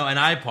Owens. No, and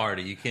I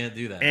party. You can't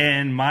do that.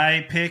 And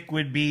my pick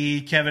would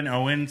be Kevin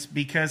Owens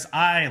because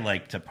I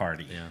like to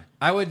party. Yeah.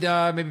 I would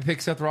maybe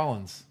pick Seth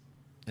Rollins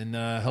and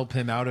help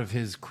him out of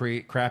his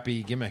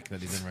crappy gimmick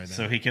that he's in right now.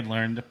 So he can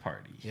learn to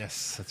party.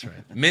 Yes, that's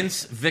right.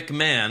 Vince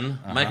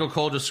McMahon. Michael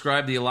Cole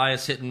described the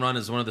Elias hit and run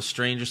as one of the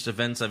strangest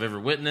events I've ever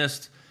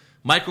witnessed.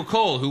 Michael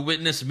Cole, who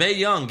witnessed Mae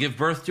Young give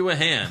birth to a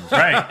hand.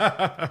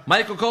 Right.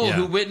 Michael Cole,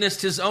 who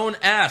witnessed his own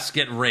ass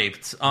get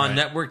raped on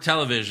network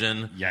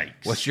television.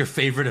 Yikes. What's your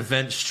favorite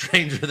event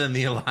stranger than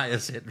the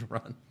Elias hit and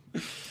run?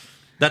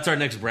 That's our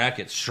next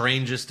bracket.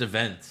 Strangest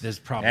event. There's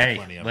probably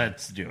plenty of them.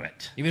 Let's do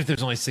it. Even if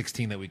there's only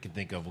 16 that we can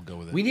think of, we'll go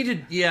with it. We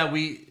need to,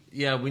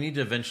 we need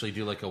to eventually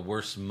do like a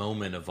worst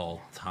moment of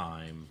all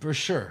time. For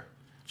sure.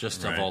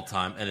 Just of all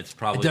time. And it's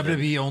probably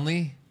WWE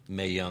only?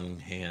 Mae Young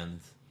hand.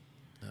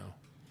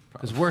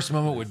 His worst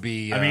moment would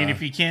be... I mean,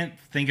 if you can't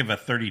think of a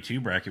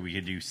 32 bracket, we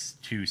could do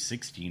 2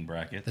 16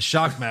 brackets. The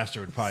Shockmaster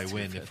would probably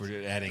win if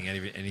we're adding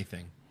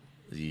anything.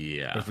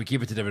 Yeah. But if we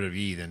keep it to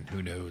WWE, then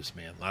who knows,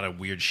 man. A lot of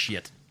weird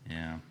shit.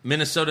 Yeah.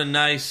 Minnesota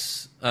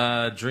Nice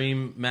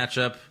dream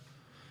matchup.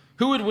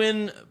 Who would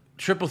win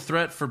triple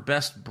threat for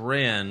best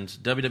brand?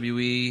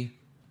 WWE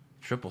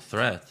triple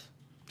threat.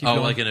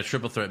 Going. Like in a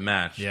triple threat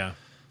match. Yeah.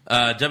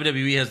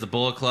 WWE has the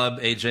Bullet Club,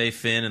 AJ,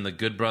 Finn, and the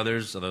Good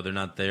Brothers, although they're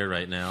not there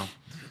right now.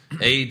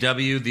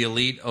 AEW, the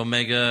Elite,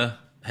 Omega,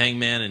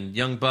 Hangman and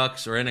Young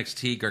Bucks, or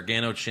NXT,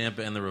 Gargano, Ciampa,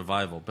 and the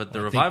Revival. But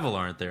the Revival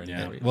aren't there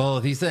anymore. Well,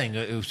 he's saying,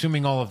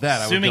 assuming all of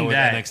that, Assuming I would go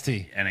that, with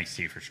NXT.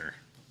 NXT for sure.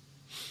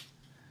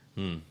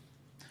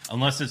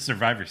 Unless it's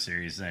Survivor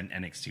Series, then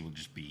NXT will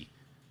just be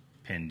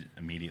pinned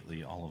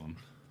immediately, all of them.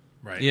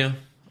 Right. Yeah.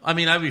 I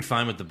mean, I'd be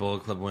fine with the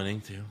Bullet Club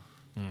winning, too.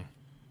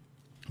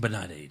 But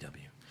not AEW.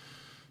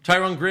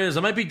 Tyrone Grizz,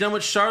 I might be done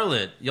with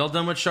Charlotte. Y'all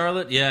done with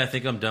Charlotte? Yeah, I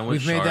think I'm done with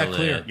We've Charlotte. made that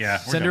clear. Yeah,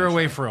 Send her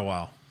away for a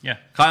while. Yeah.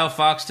 Kyle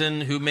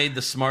Foxton, who made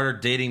the smarter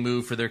dating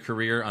move for their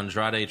career,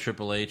 Andrade,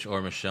 Triple H,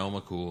 or Michelle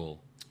McCool?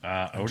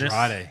 Otis?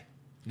 Andrade.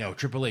 No,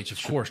 Triple H,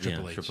 of course,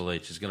 Triple H. Triple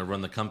H is going to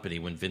run the company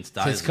when Vince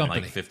It's his dies in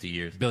company. like 50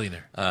 years.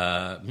 Billionaire.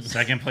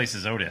 Second place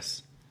is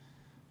Otis.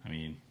 I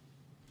mean,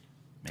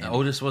 man.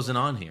 Otis wasn't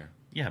on here.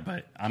 Yeah,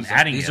 but I'm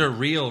adding These it. are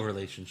real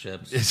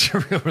relationships. It's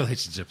real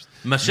relationships.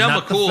 Michelle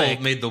Not the McCool fake.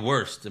 made the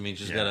worst. I mean,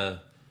 she's Yeah. got to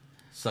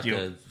suck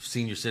a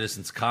senior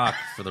citizen's cock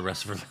for the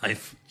rest of her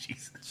life.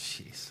 Jesus.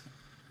 Jeez.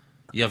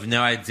 You have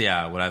no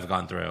idea what I've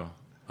gone through.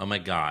 Oh my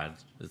God.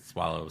 It's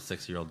swallow a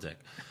 6-year-old dick.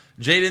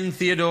 Jaden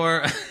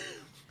Theodore,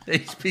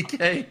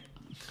 HBK.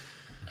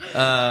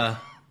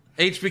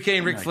 HBK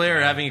and Ric Flair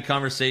are having a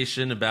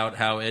conversation about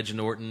how Edge and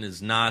Orton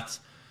is not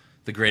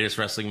the greatest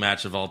wrestling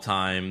match of all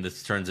time.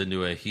 This turns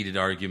into a heated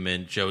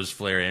argument. Joe's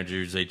Flair,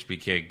 Andrews,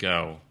 HBK,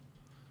 go.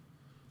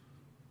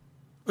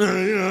 I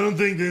don't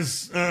think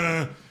this,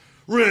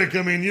 Rick,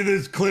 I mean,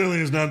 this clearly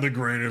is not the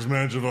greatest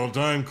match of all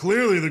time.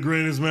 Clearly the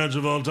greatest match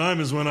of all time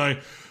is when I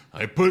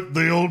put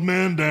the old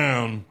man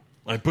down.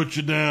 I put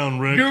you down,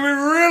 Rick. Do we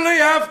really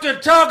have to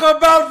talk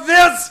about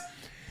this?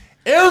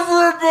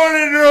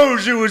 Everybody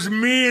knows it was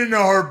me and the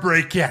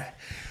Heartbreak Cat.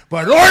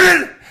 But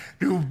Orton,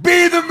 to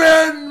be the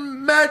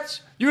man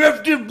match, you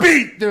have to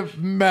beat the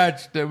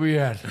match that we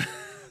had.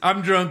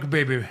 I'm drunk,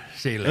 baby.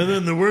 See you later. And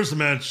then the worst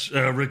match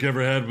Rick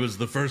ever had was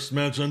the first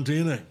match on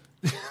TNA.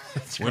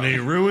 When he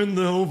ruined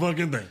the whole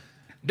fucking thing.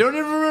 Don't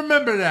even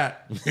remember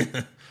that.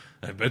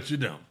 I bet you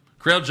don't.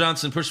 Crail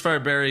Johnson,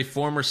 Pushfire Barry,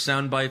 former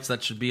sound bites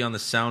that should be on the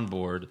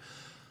soundboard.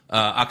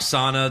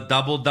 Oksana,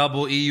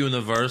 Double E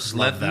Universe,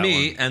 Love Let that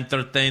Me one.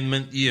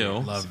 Entertainment You.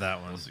 Love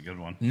that one. That's a good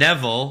one.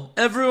 Neville,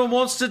 everyone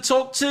wants to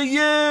talk to you.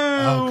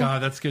 Oh,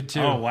 God, that's good, too.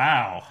 Oh,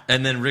 wow.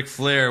 And then Ric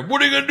Flair,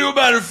 what are you going to do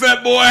about it,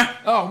 fat boy?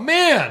 Oh,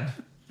 man.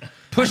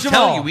 Push them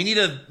Tell all. you, we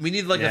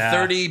need like Yeah. a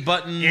 30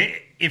 button.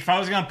 If I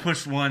was going to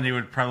push one, it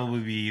would probably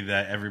be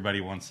that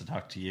everybody wants to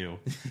talk to you.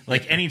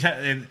 Like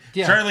anytime,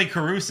 Yeah. Charlie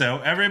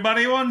Caruso,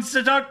 everybody wants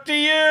to talk to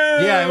you.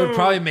 Yeah, it would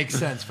probably make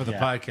sense for the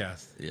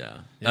podcast. Yeah.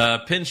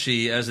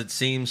 Pinchy, as it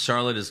seems,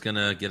 Charlotte is going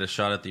to get a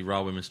shot at the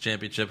Raw Women's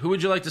Championship. Who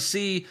would you like to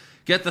see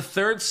get the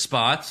third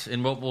spot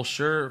in what will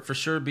for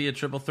sure be a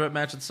triple threat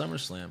match at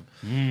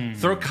SummerSlam?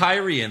 Throw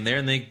Kyrie in there,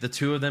 and the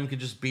two of them could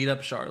just beat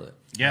up Charlotte.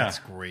 Yeah. That's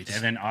great.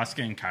 And then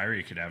Asuka and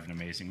Kyrie could have an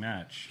amazing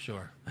match.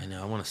 Sure. I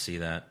know. I want to see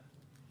that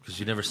because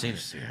you've never seen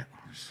it.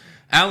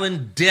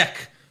 Alan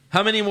Dick.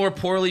 How many more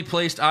poorly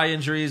placed eye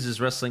injuries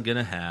is wrestling going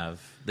to have?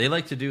 They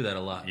like to do that a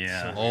lot.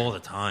 Yeah. All the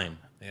time.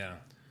 Yeah.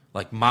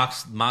 Like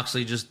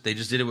Moxley they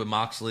just did it with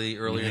Moxley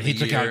earlier in the He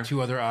took year. out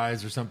 2 other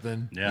eyes or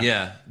something.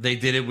 Yeah, they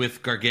did it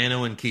with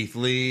Gargano and Keith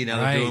Lee. Now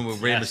they're doing it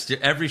with Rey Mysterio.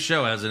 Every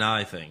show has an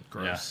eye thing.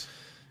 Gross.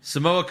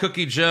 Samoa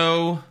Cookie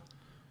Joe,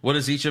 what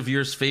is each of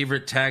yours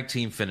favorite tag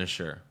team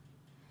finisher?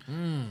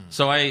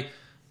 So I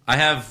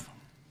have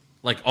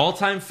like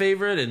all-time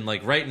favorite, and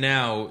like right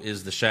now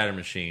is the Shatter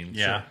Machine.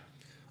 Yeah. Sure.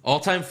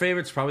 All-time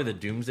favorite's probably the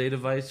Doomsday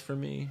Device for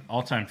me.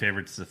 All-time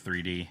favorite's the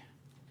 3D.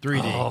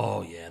 3D.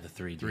 Oh yeah, the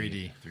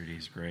 3D.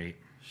 3D's great.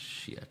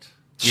 Shit.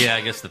 Yeah,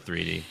 I guess the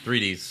 3D.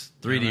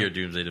 3D or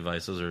Doomsday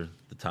Device. Those are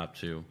the top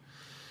 2.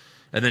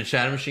 And then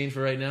Shatter Machine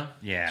for right now?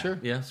 Yeah. Sure.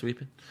 Yeah,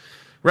 sweep it.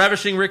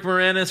 Ravishing Rick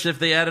Moranis, if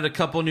they added a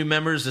couple new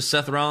members to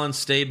Seth Rollins'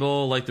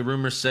 stable, like the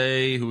rumors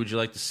say, who would you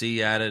like to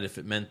see added if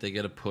it meant they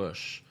get a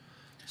push?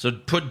 So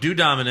do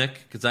Dominic,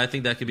 because I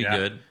think that could be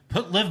good.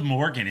 Put Liv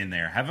Morgan in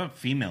there. Have a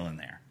female in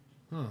there.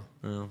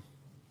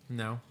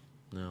 No.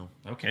 No.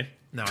 Okay.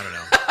 No, I don't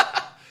know.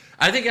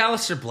 I think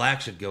Aleister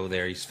Black should go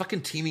there. He's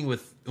fucking teaming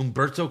with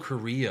Humberto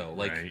Carrillo.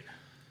 Like, Right.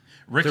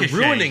 they're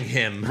ruining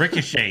him.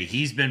 Ricochet,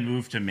 he's been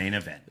moved to main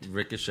event.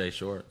 Ricochet,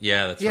 sure.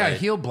 Yeah, that's Yeah, right.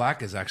 heel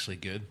Black is actually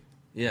good.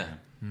 Yeah.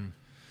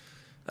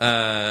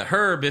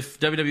 Herb, if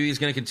WWE is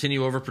going to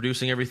continue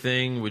overproducing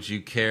everything, would you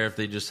care if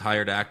they just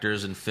hired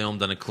actors and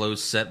filmed on a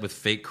closed set with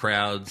fake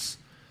crowds?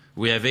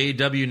 We have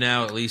AEW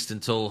now, at least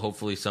until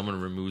hopefully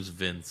someone removes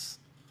Vince.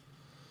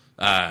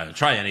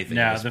 Try anything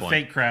at No, this the point.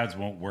 fake crowds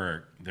won't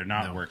work. They're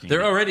not working.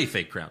 They're already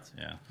fake crowds.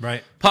 Yeah.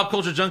 Right. Pop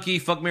Culture Junkie,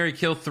 Fuck, Marry,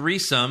 Kill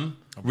threesome.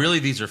 Really,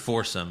 these are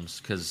foursomes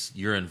because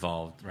you're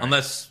involved. Right.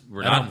 Unless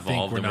we're I not don't think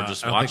involved and we're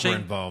just I don't think watching. we're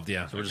involved,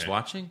 yeah. So we're just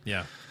watching?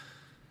 Yeah.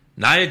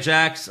 Nia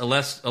Jax,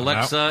 Alexa,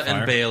 Fire,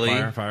 and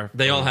Bailey. fire.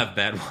 They all have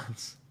bad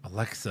ones.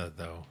 Alexa,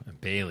 though, and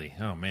Bailey.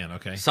 Oh, man,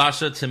 okay.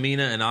 Sasha,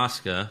 Tamina, and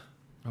Asuka.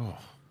 Oh.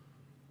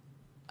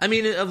 I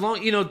mean,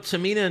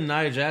 Tamina and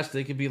Nia Jax,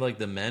 they could be like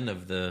the men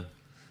of the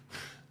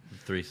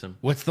threesome.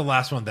 What's the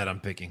last one that I'm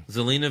picking?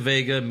 Zelina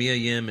Vega, Mia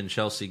Yim, and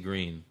Chelsea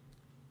Green.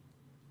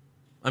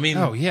 I mean,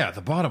 Oh, yeah,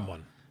 the bottom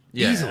one.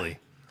 Yeah. Easily.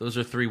 Those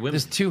are 3 women.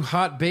 There's 2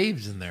 hot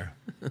babes in there,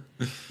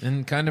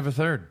 and kind of a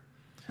third.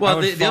 I Well,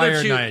 would the other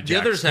fire two, Nia the Jax.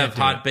 others have Can't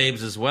do hot it.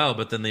 babes as well,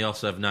 but then they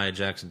also have Nia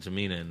Jax and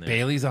Tamina in there.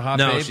 Bailey's a hot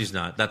no, babe? she's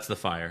not. That's the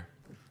fire.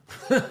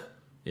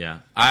 Yeah,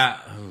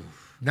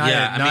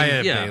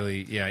 Nia,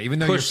 Bailey. Yeah, even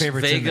though push your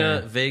favorite's in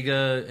there.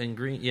 Vega and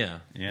Green. Yeah,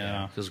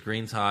 Yeah. because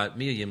Green's hot.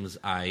 Mia Yim's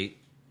aight,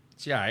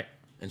 Yeah, all right.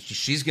 and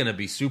she's gonna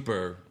be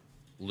super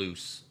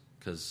loose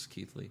because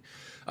Keith Lee.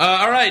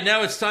 All right,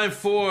 now it's time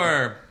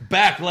for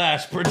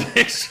Backlash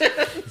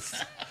predictions.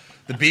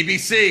 The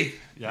BBC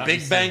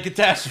Big Bang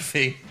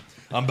Catastrophe.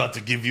 I'm about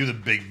to give you the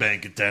Big Bang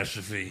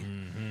Catastrophe.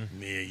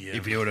 Mia Yim.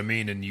 If you know what I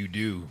mean, and you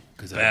do,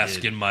 because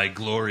Bask in my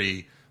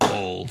glory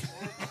hole.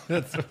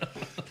 You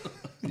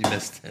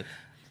missed it.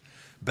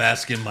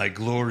 Bask in my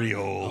glory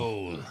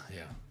hole. Oh,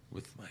 yeah.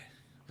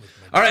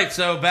 All right,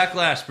 so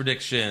Backlash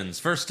predictions.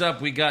 First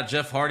up, we got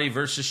Jeff Hardy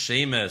versus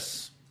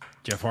Sheamus.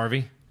 Jeff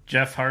Harvey.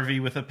 Jeff Harvey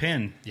with a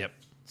pin. Yep.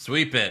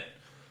 Sweep it.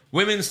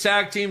 Women's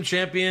Tag Team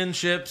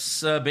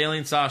Championships, Bayley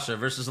and Sasha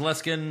versus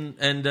Aleska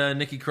and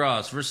Nikki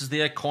Cross versus the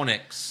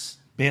Iconics.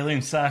 Bayley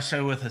and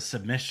Sasha with a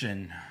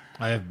submission.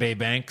 I have Bay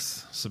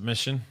Banks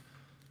submission.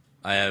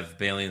 I have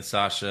Bayley and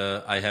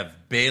Sasha. I have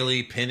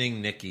Bayley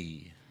pinning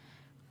Nikki.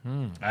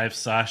 I have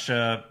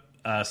Sasha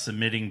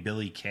submitting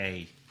Billie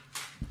Kay.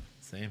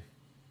 Same.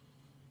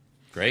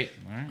 Great.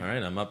 All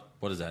right, I'm up.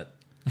 What is that?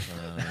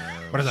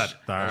 What is that?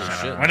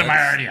 Shit, What am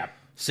I already up?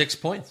 6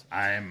 points.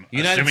 I'm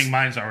United- assuming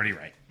mine's already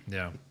right.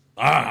 Yeah.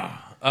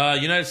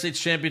 United States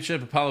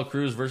Championship, Apollo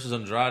Crews versus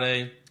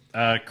Andrade.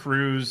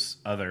 Cruz,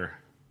 other.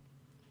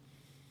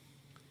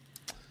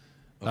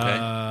 Okay.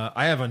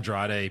 I have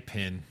Andrade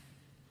pin.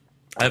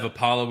 I have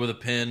Apollo with a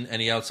pin.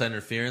 Any outside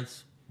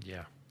interference?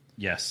 Yeah.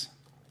 Yes.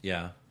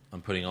 Yeah.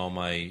 I'm putting all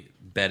my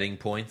betting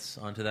points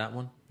onto that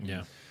one.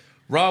 Yeah.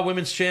 Raw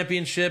Women's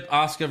Championship,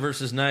 Asuka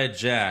versus Nia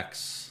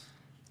Jax.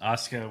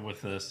 Asuka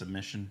with a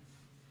submission.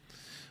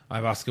 I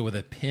have Asuka with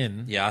a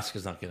pin. Yeah,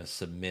 Asuka's not going to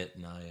submit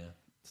Nia.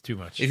 It's too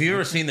much. If you've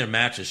ever seen their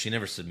matches, she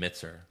never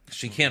submits her.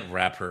 She can't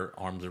wrap her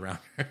arms around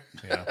her.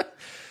 Yeah.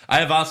 I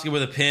have Asuka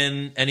with a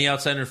pin. Any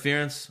outside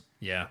interference?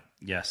 Yeah.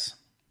 Yes.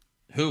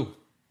 Who?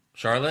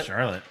 Charlotte?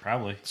 Charlotte,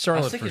 probably. I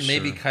Charlotte was thinking for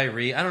maybe sure.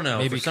 Kyrie. I don't know.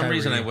 Maybe For some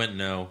reason, I Kyrie. went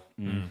no.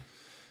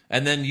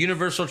 And then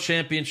Universal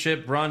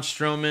Championship, Braun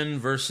Strowman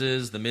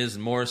versus The Miz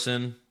and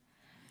Morrison.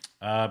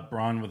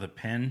 Braun with a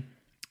pin.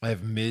 I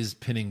have Miz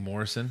pinning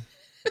Morrison.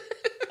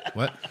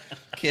 What?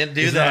 Can't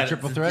do Is that. that a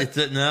triple threat?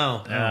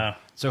 No.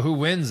 So who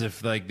wins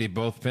if like they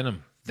both pin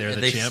him? They're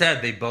the They champ.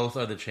 said they both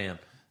are the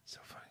champ. So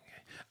fucking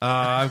gay.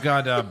 I've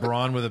got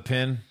Braun with a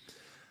pin.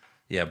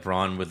 Yeah,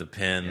 Braun with a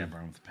pin. Yeah,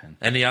 Braun with a pin.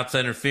 Any outside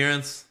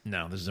interference?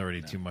 No, there's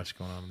already too much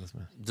going on in this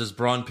man. Does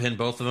Braun pin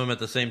both of them at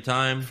the same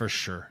time? For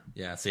sure.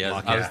 Yeah, see, I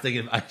was Yeah.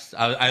 thinking,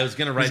 I was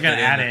going to write He's going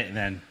that to in. add it and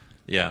then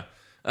Yeah.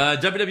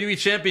 WWE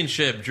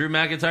Championship, Drew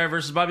McIntyre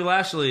versus Bobby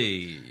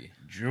Lashley.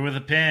 Drew with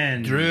a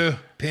pin. Drew,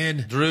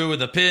 pin. Drew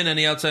with a pin.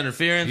 Any outside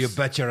interference? You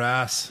bet your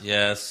ass.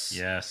 Yes.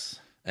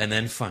 Yes. And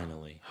then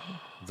finally,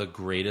 the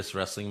greatest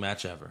wrestling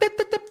match ever.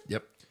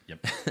 Yep.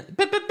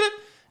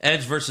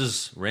 Edge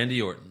versus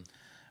Randy Orton.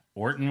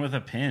 Orton with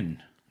a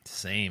pin.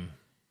 Same.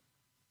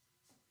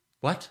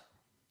 What?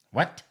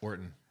 What?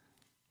 Orton.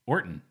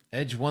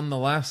 Edge won the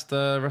last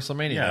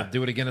WrestleMania. Yeah. They'll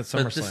do it again at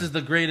SummerSlam. But this is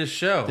the greatest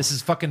show. This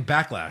is fucking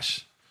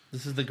Backlash.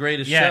 This is the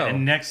greatest Yeah, show.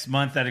 and next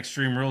month at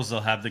Extreme Rules,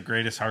 they'll have the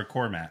greatest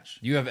hardcore match.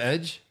 You have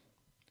Edge?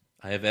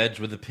 I have Edge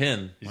with a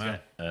pin. He's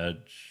got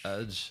Edge.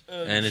 Edge.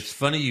 And it's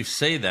funny you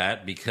say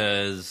that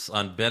because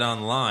on Bet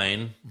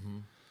Online,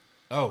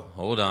 Oh,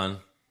 hold on.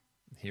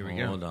 here we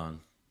go. Hold on.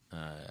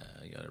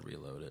 I got to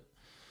reload it.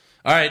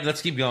 All right,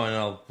 let's keep going.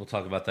 We'll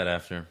talk about that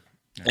after.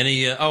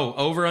 Any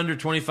over under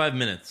 25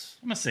 minutes.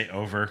 I'm going to say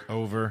over.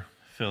 Over.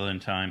 Fill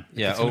in time.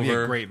 Yeah, It's gonna be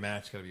over. a great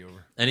match. It's gotta be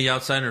over. Any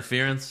outside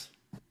interference?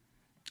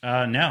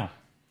 No.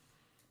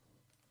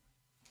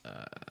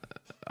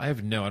 I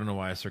have no. I don't know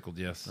why I circled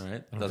yes. All right, I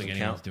don't doesn't think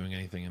anyone's count. doing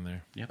anything in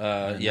there. Yep.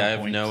 Yeah, I have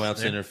points no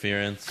outside there.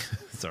 interference.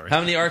 Sorry. How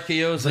many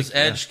RKOs does like,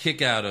 Edge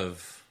kick out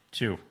of?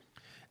 2.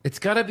 It's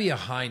got to be a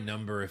high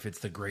number if it's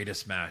the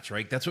greatest match,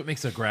 right? That's what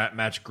makes a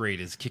match great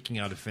is kicking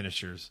out of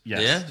finishers.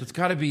 Yes. Yeah? So it's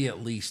got to be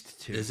at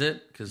least 2. Is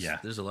it? Because Yeah.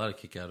 there's a lot of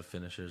kick out of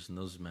finishers, and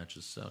those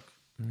matches suck.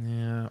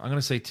 Yeah, I'm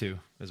gonna say 2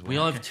 as well. We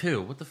all have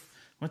 2. What the?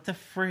 What the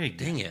frig?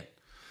 Dang it.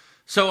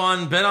 So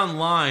on Bet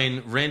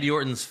Online, Randy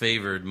Orton's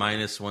favored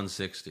minus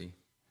 160.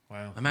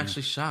 Wow. I'm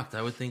actually shocked.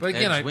 I would think But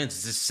again, Edge wins.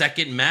 It's his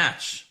second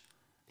match.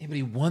 Yeah, but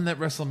he won that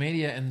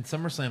WrestleMania and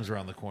SummerSlam's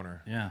around the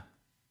corner. Yeah.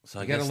 So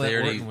I You gotta guess let they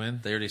Orton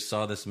win. already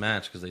saw this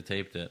match because they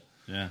taped it.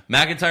 Yeah.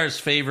 McIntyre's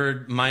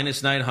favored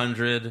minus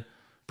 900.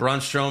 Braun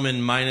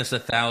Strowman minus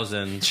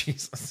 1,000.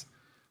 Jesus.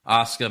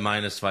 Asuka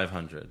minus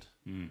 500.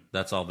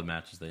 That's all the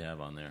matches they have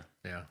on there.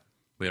 Yeah.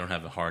 We don't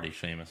have a Hardy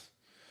Sheamus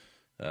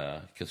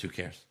because who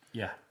cares?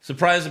 Yeah.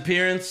 Surprise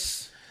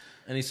appearance?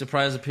 Any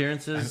surprise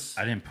appearances?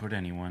 I didn't put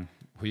anyone.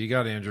 Who you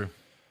got, Andrew?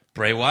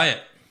 Bray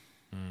Wyatt.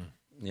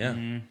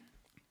 Yeah.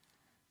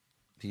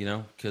 You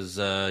know, because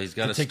he's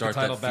got to Take the start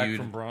title that back feud.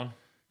 from Braun.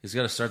 He's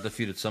got to start the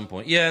feud at some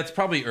point. Yeah, it's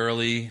probably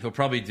early. He'll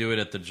probably do it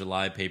at the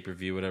July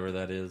pay-per-view, whatever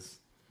that is.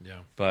 Yeah.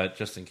 But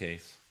just in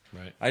case.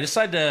 Right. I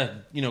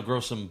decided to,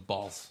 grow some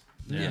balls.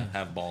 Yeah,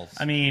 have balls.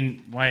 I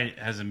mean, why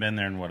hasn't been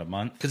there in, a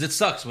month? Because it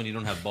sucks when you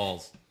don't have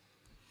balls.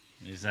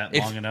 Is that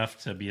long enough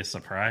to be a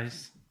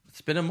surprise?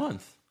 It's been a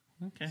month.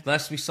 Okay.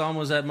 Last we saw him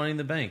was at Money in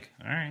the Bank.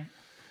 All right.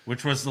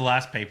 Which was the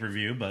last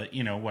pay-per-view, but,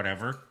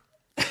 whatever.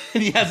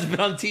 And he hasn't been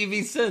on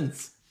TV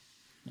since.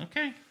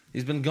 Okay.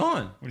 He's been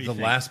gone. What do you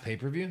think? Last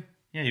pay-per-view?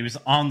 Yeah, he was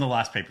on the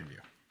last pay-per-view.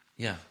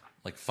 Yeah,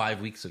 like 5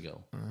 weeks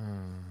ago.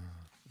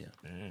 Yeah.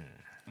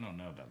 I don't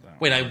know about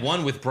that. Wait, I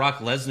won with Brock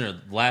Lesnar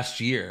last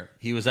year.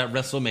 He was at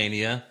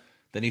WrestleMania.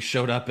 Then he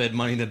showed up at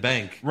Money in the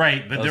Bank.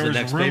 Right, but there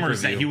was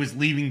rumors that pay-per-view. he was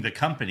leaving the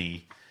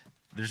company.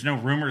 There's no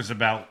rumors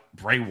about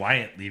Bray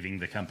Wyatt leaving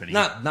the company.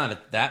 Not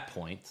at that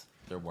point.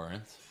 There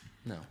weren't.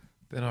 No.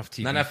 Been off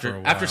TV Not after for a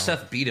while. after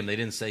Seth beat him. They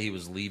didn't say he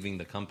was leaving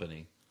the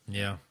company.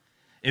 Yeah.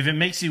 If it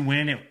makes you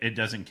win, it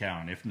doesn't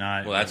count. If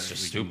not, Well, that's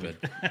just stupid.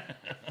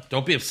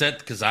 Don't be upset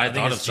because I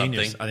thought of something.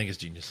 Genius. I think it's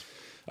genius.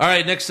 All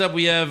right, next up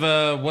we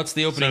have what's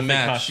the So opening if it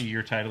match? costs you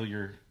your title,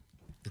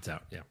 It's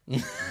out,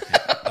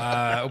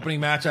 yeah.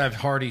 Opening match, I have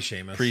Hardy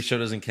Sheamus. Pre-show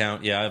doesn't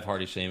count. Yeah, I have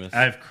Hardy Sheamus.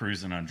 I have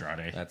Cruz and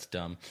Andrade. That's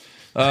dumb.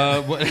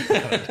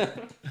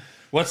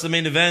 What's the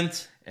main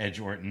event? Edge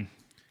Orton.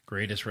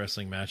 Greatest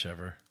wrestling match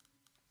ever.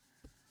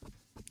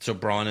 So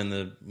Braun and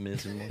the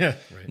Miz. And Yeah,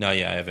 right. No,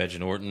 yeah, I have Edge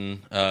and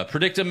Orton.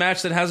 Predict a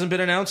match that hasn't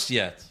been announced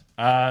yet.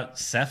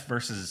 Seth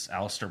versus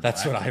Aleister Black.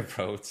 That's what I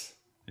wrote.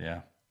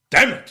 Yeah.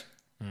 Damn it!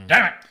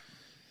 Damn it!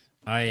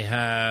 I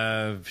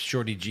have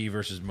Shorty G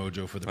versus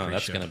Mojo for the pre-show.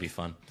 That's gonna be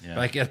fun. Yeah.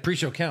 Like,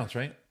 pre-show counts,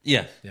 right?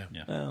 Yeah. Yeah.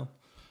 Well,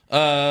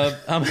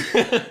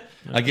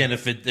 again,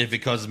 if it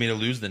causes me to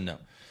lose, then no.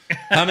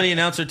 How many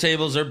announcer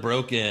tables are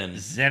broken?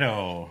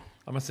 0.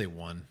 I'm going to say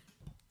 1.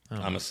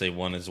 I'm gonna say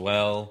 1 as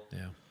well.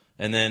 Yeah.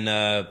 And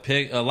then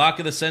pick a lock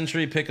of the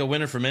century. Pick a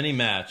winner from any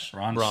match.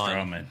 Braun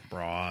Strowman.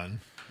 Braun.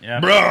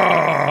 Yeah.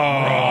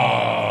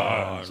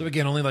 Braun. So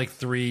again, only like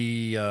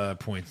 3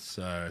 points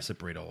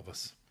separate all of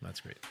us. That's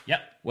great.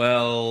 Yep.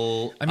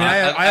 Well, I mean, I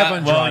have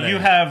Andrade. Well, you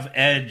have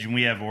Edge and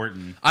we have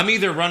Orton. I'm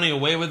either running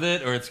away with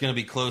it or it's going to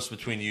be close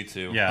between you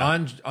two. Yeah.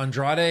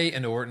 Andrade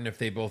and Orton, if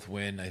they both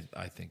win,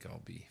 I think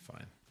I'll be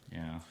fine.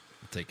 Yeah. I'll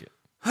take it.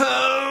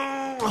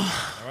 All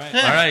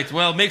right.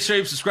 Well, make sure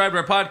you subscribe to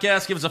our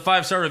podcast. Give us a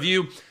 5-star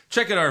review.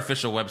 Check out our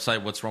official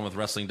website,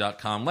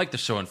 what'swrongwithwrestling.com. Like the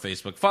show on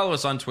Facebook. Follow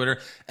us on Twitter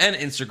and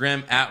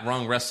Instagram at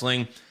Wrong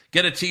Wrestling.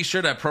 Get a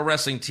t-shirt at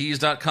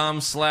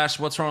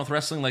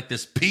prowrestlingtees.com/what'swrongwithwrestling, like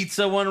this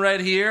pizza one right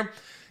here.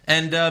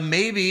 And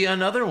maybe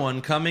another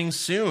one coming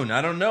soon.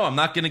 I don't know. I'm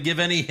not going to give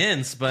any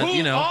hints, but Who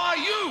are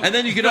you? And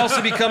then you can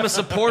also become a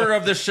supporter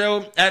of the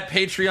show at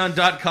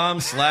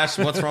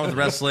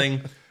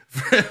patreon.com/what'swrongwithwrestling.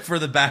 For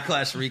the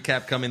Backlash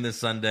recap coming this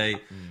Sunday.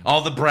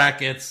 All the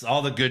brackets,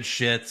 all the good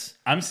shit.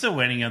 I'm still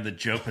waiting on the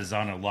Joe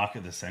Pisano Lock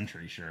of the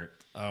Century shirt.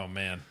 Oh,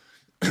 man.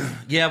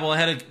 Yeah, well, I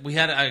had a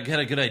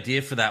good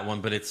idea for that one,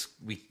 but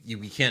we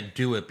can't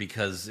do it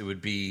because it would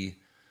be.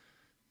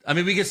 I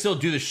mean, we can still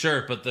do the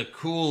shirt, but the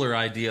cooler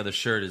idea of the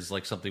shirt is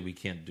like something we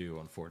can't do,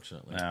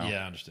 unfortunately. No.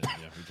 Yeah, I understand.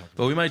 Yeah, we talked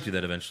But we might do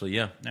that eventually.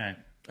 Yeah. All right.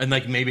 And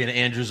like maybe an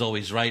Andrew's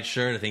Always Right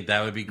shirt. I think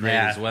that would be great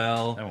Nah, as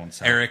well. that won't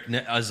sell. Eric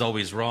is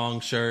Always Wrong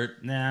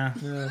shirt. Nah.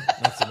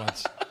 not so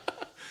much.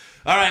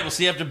 All right, we'll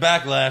see you after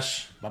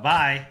Backlash.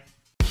 Bye-bye.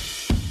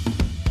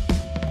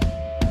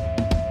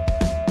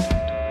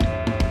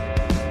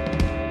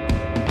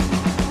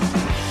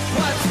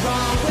 What's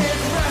wrong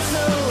with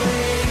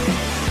wrestling?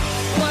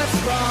 What's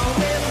wrong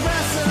with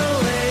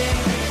wrestling?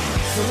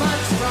 So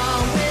much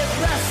wrong with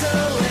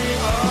wrestling.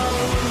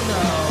 Oh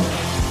no.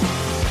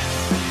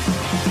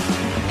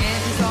 And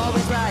he's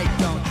always right.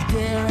 Don't you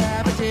dare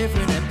have a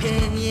different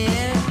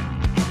opinion.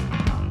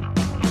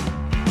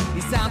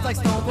 He sounds like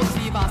Stone Cold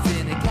Steve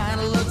Austin. It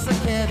kinda looks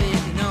like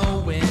Kevin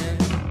Owens.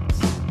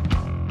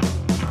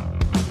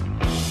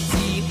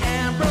 Dean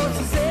Ambrose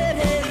is in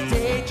his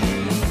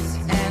daydreams,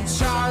 and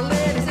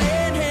Charlotte is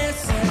in his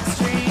sex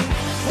dream.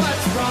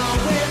 What's wrong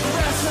with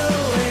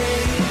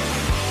wrestling?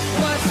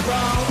 What's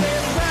wrong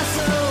with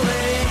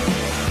wrestling?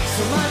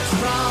 So much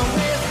wrong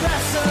with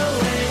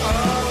wrestling.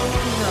 Oh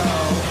no.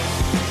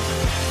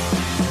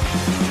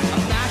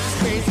 Obnoxious,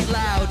 crazy,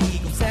 loud,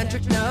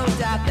 egocentric, no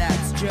doubt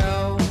that's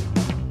Joe.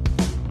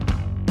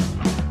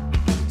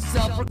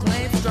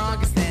 Self-proclaimed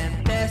strongest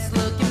and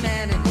best-looking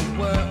man in the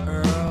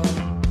world.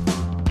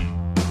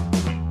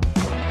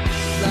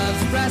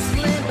 Loves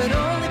wrestling, but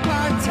only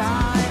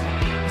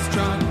part-time.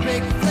 Strong,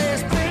 big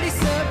players, pretty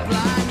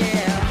sublime,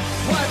 yeah.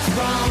 What's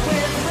wrong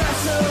with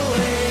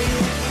wrestling?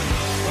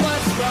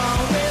 What's wrong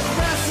with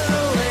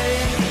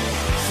wrestling?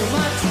 So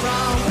much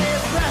wrong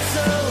with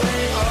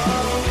wrestling,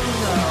 oh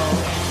no.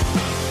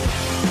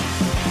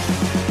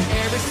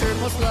 Every shirt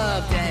most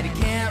loved, and he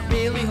can't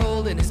really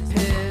hold in his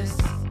piss.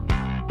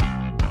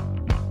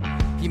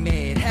 He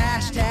made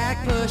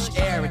hashtag push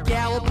Eric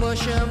Gallo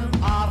push him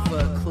off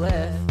a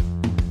cliff.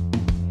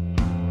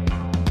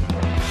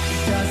 He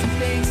doesn't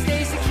think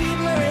Stacy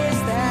Keibler is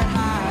that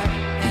high,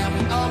 and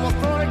we almost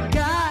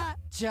forgot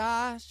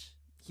Josh.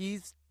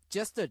 He's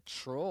just a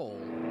troll.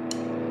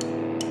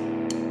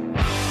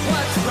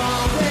 What's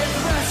wrong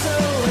with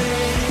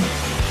wrestling?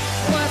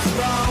 What's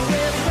wrong with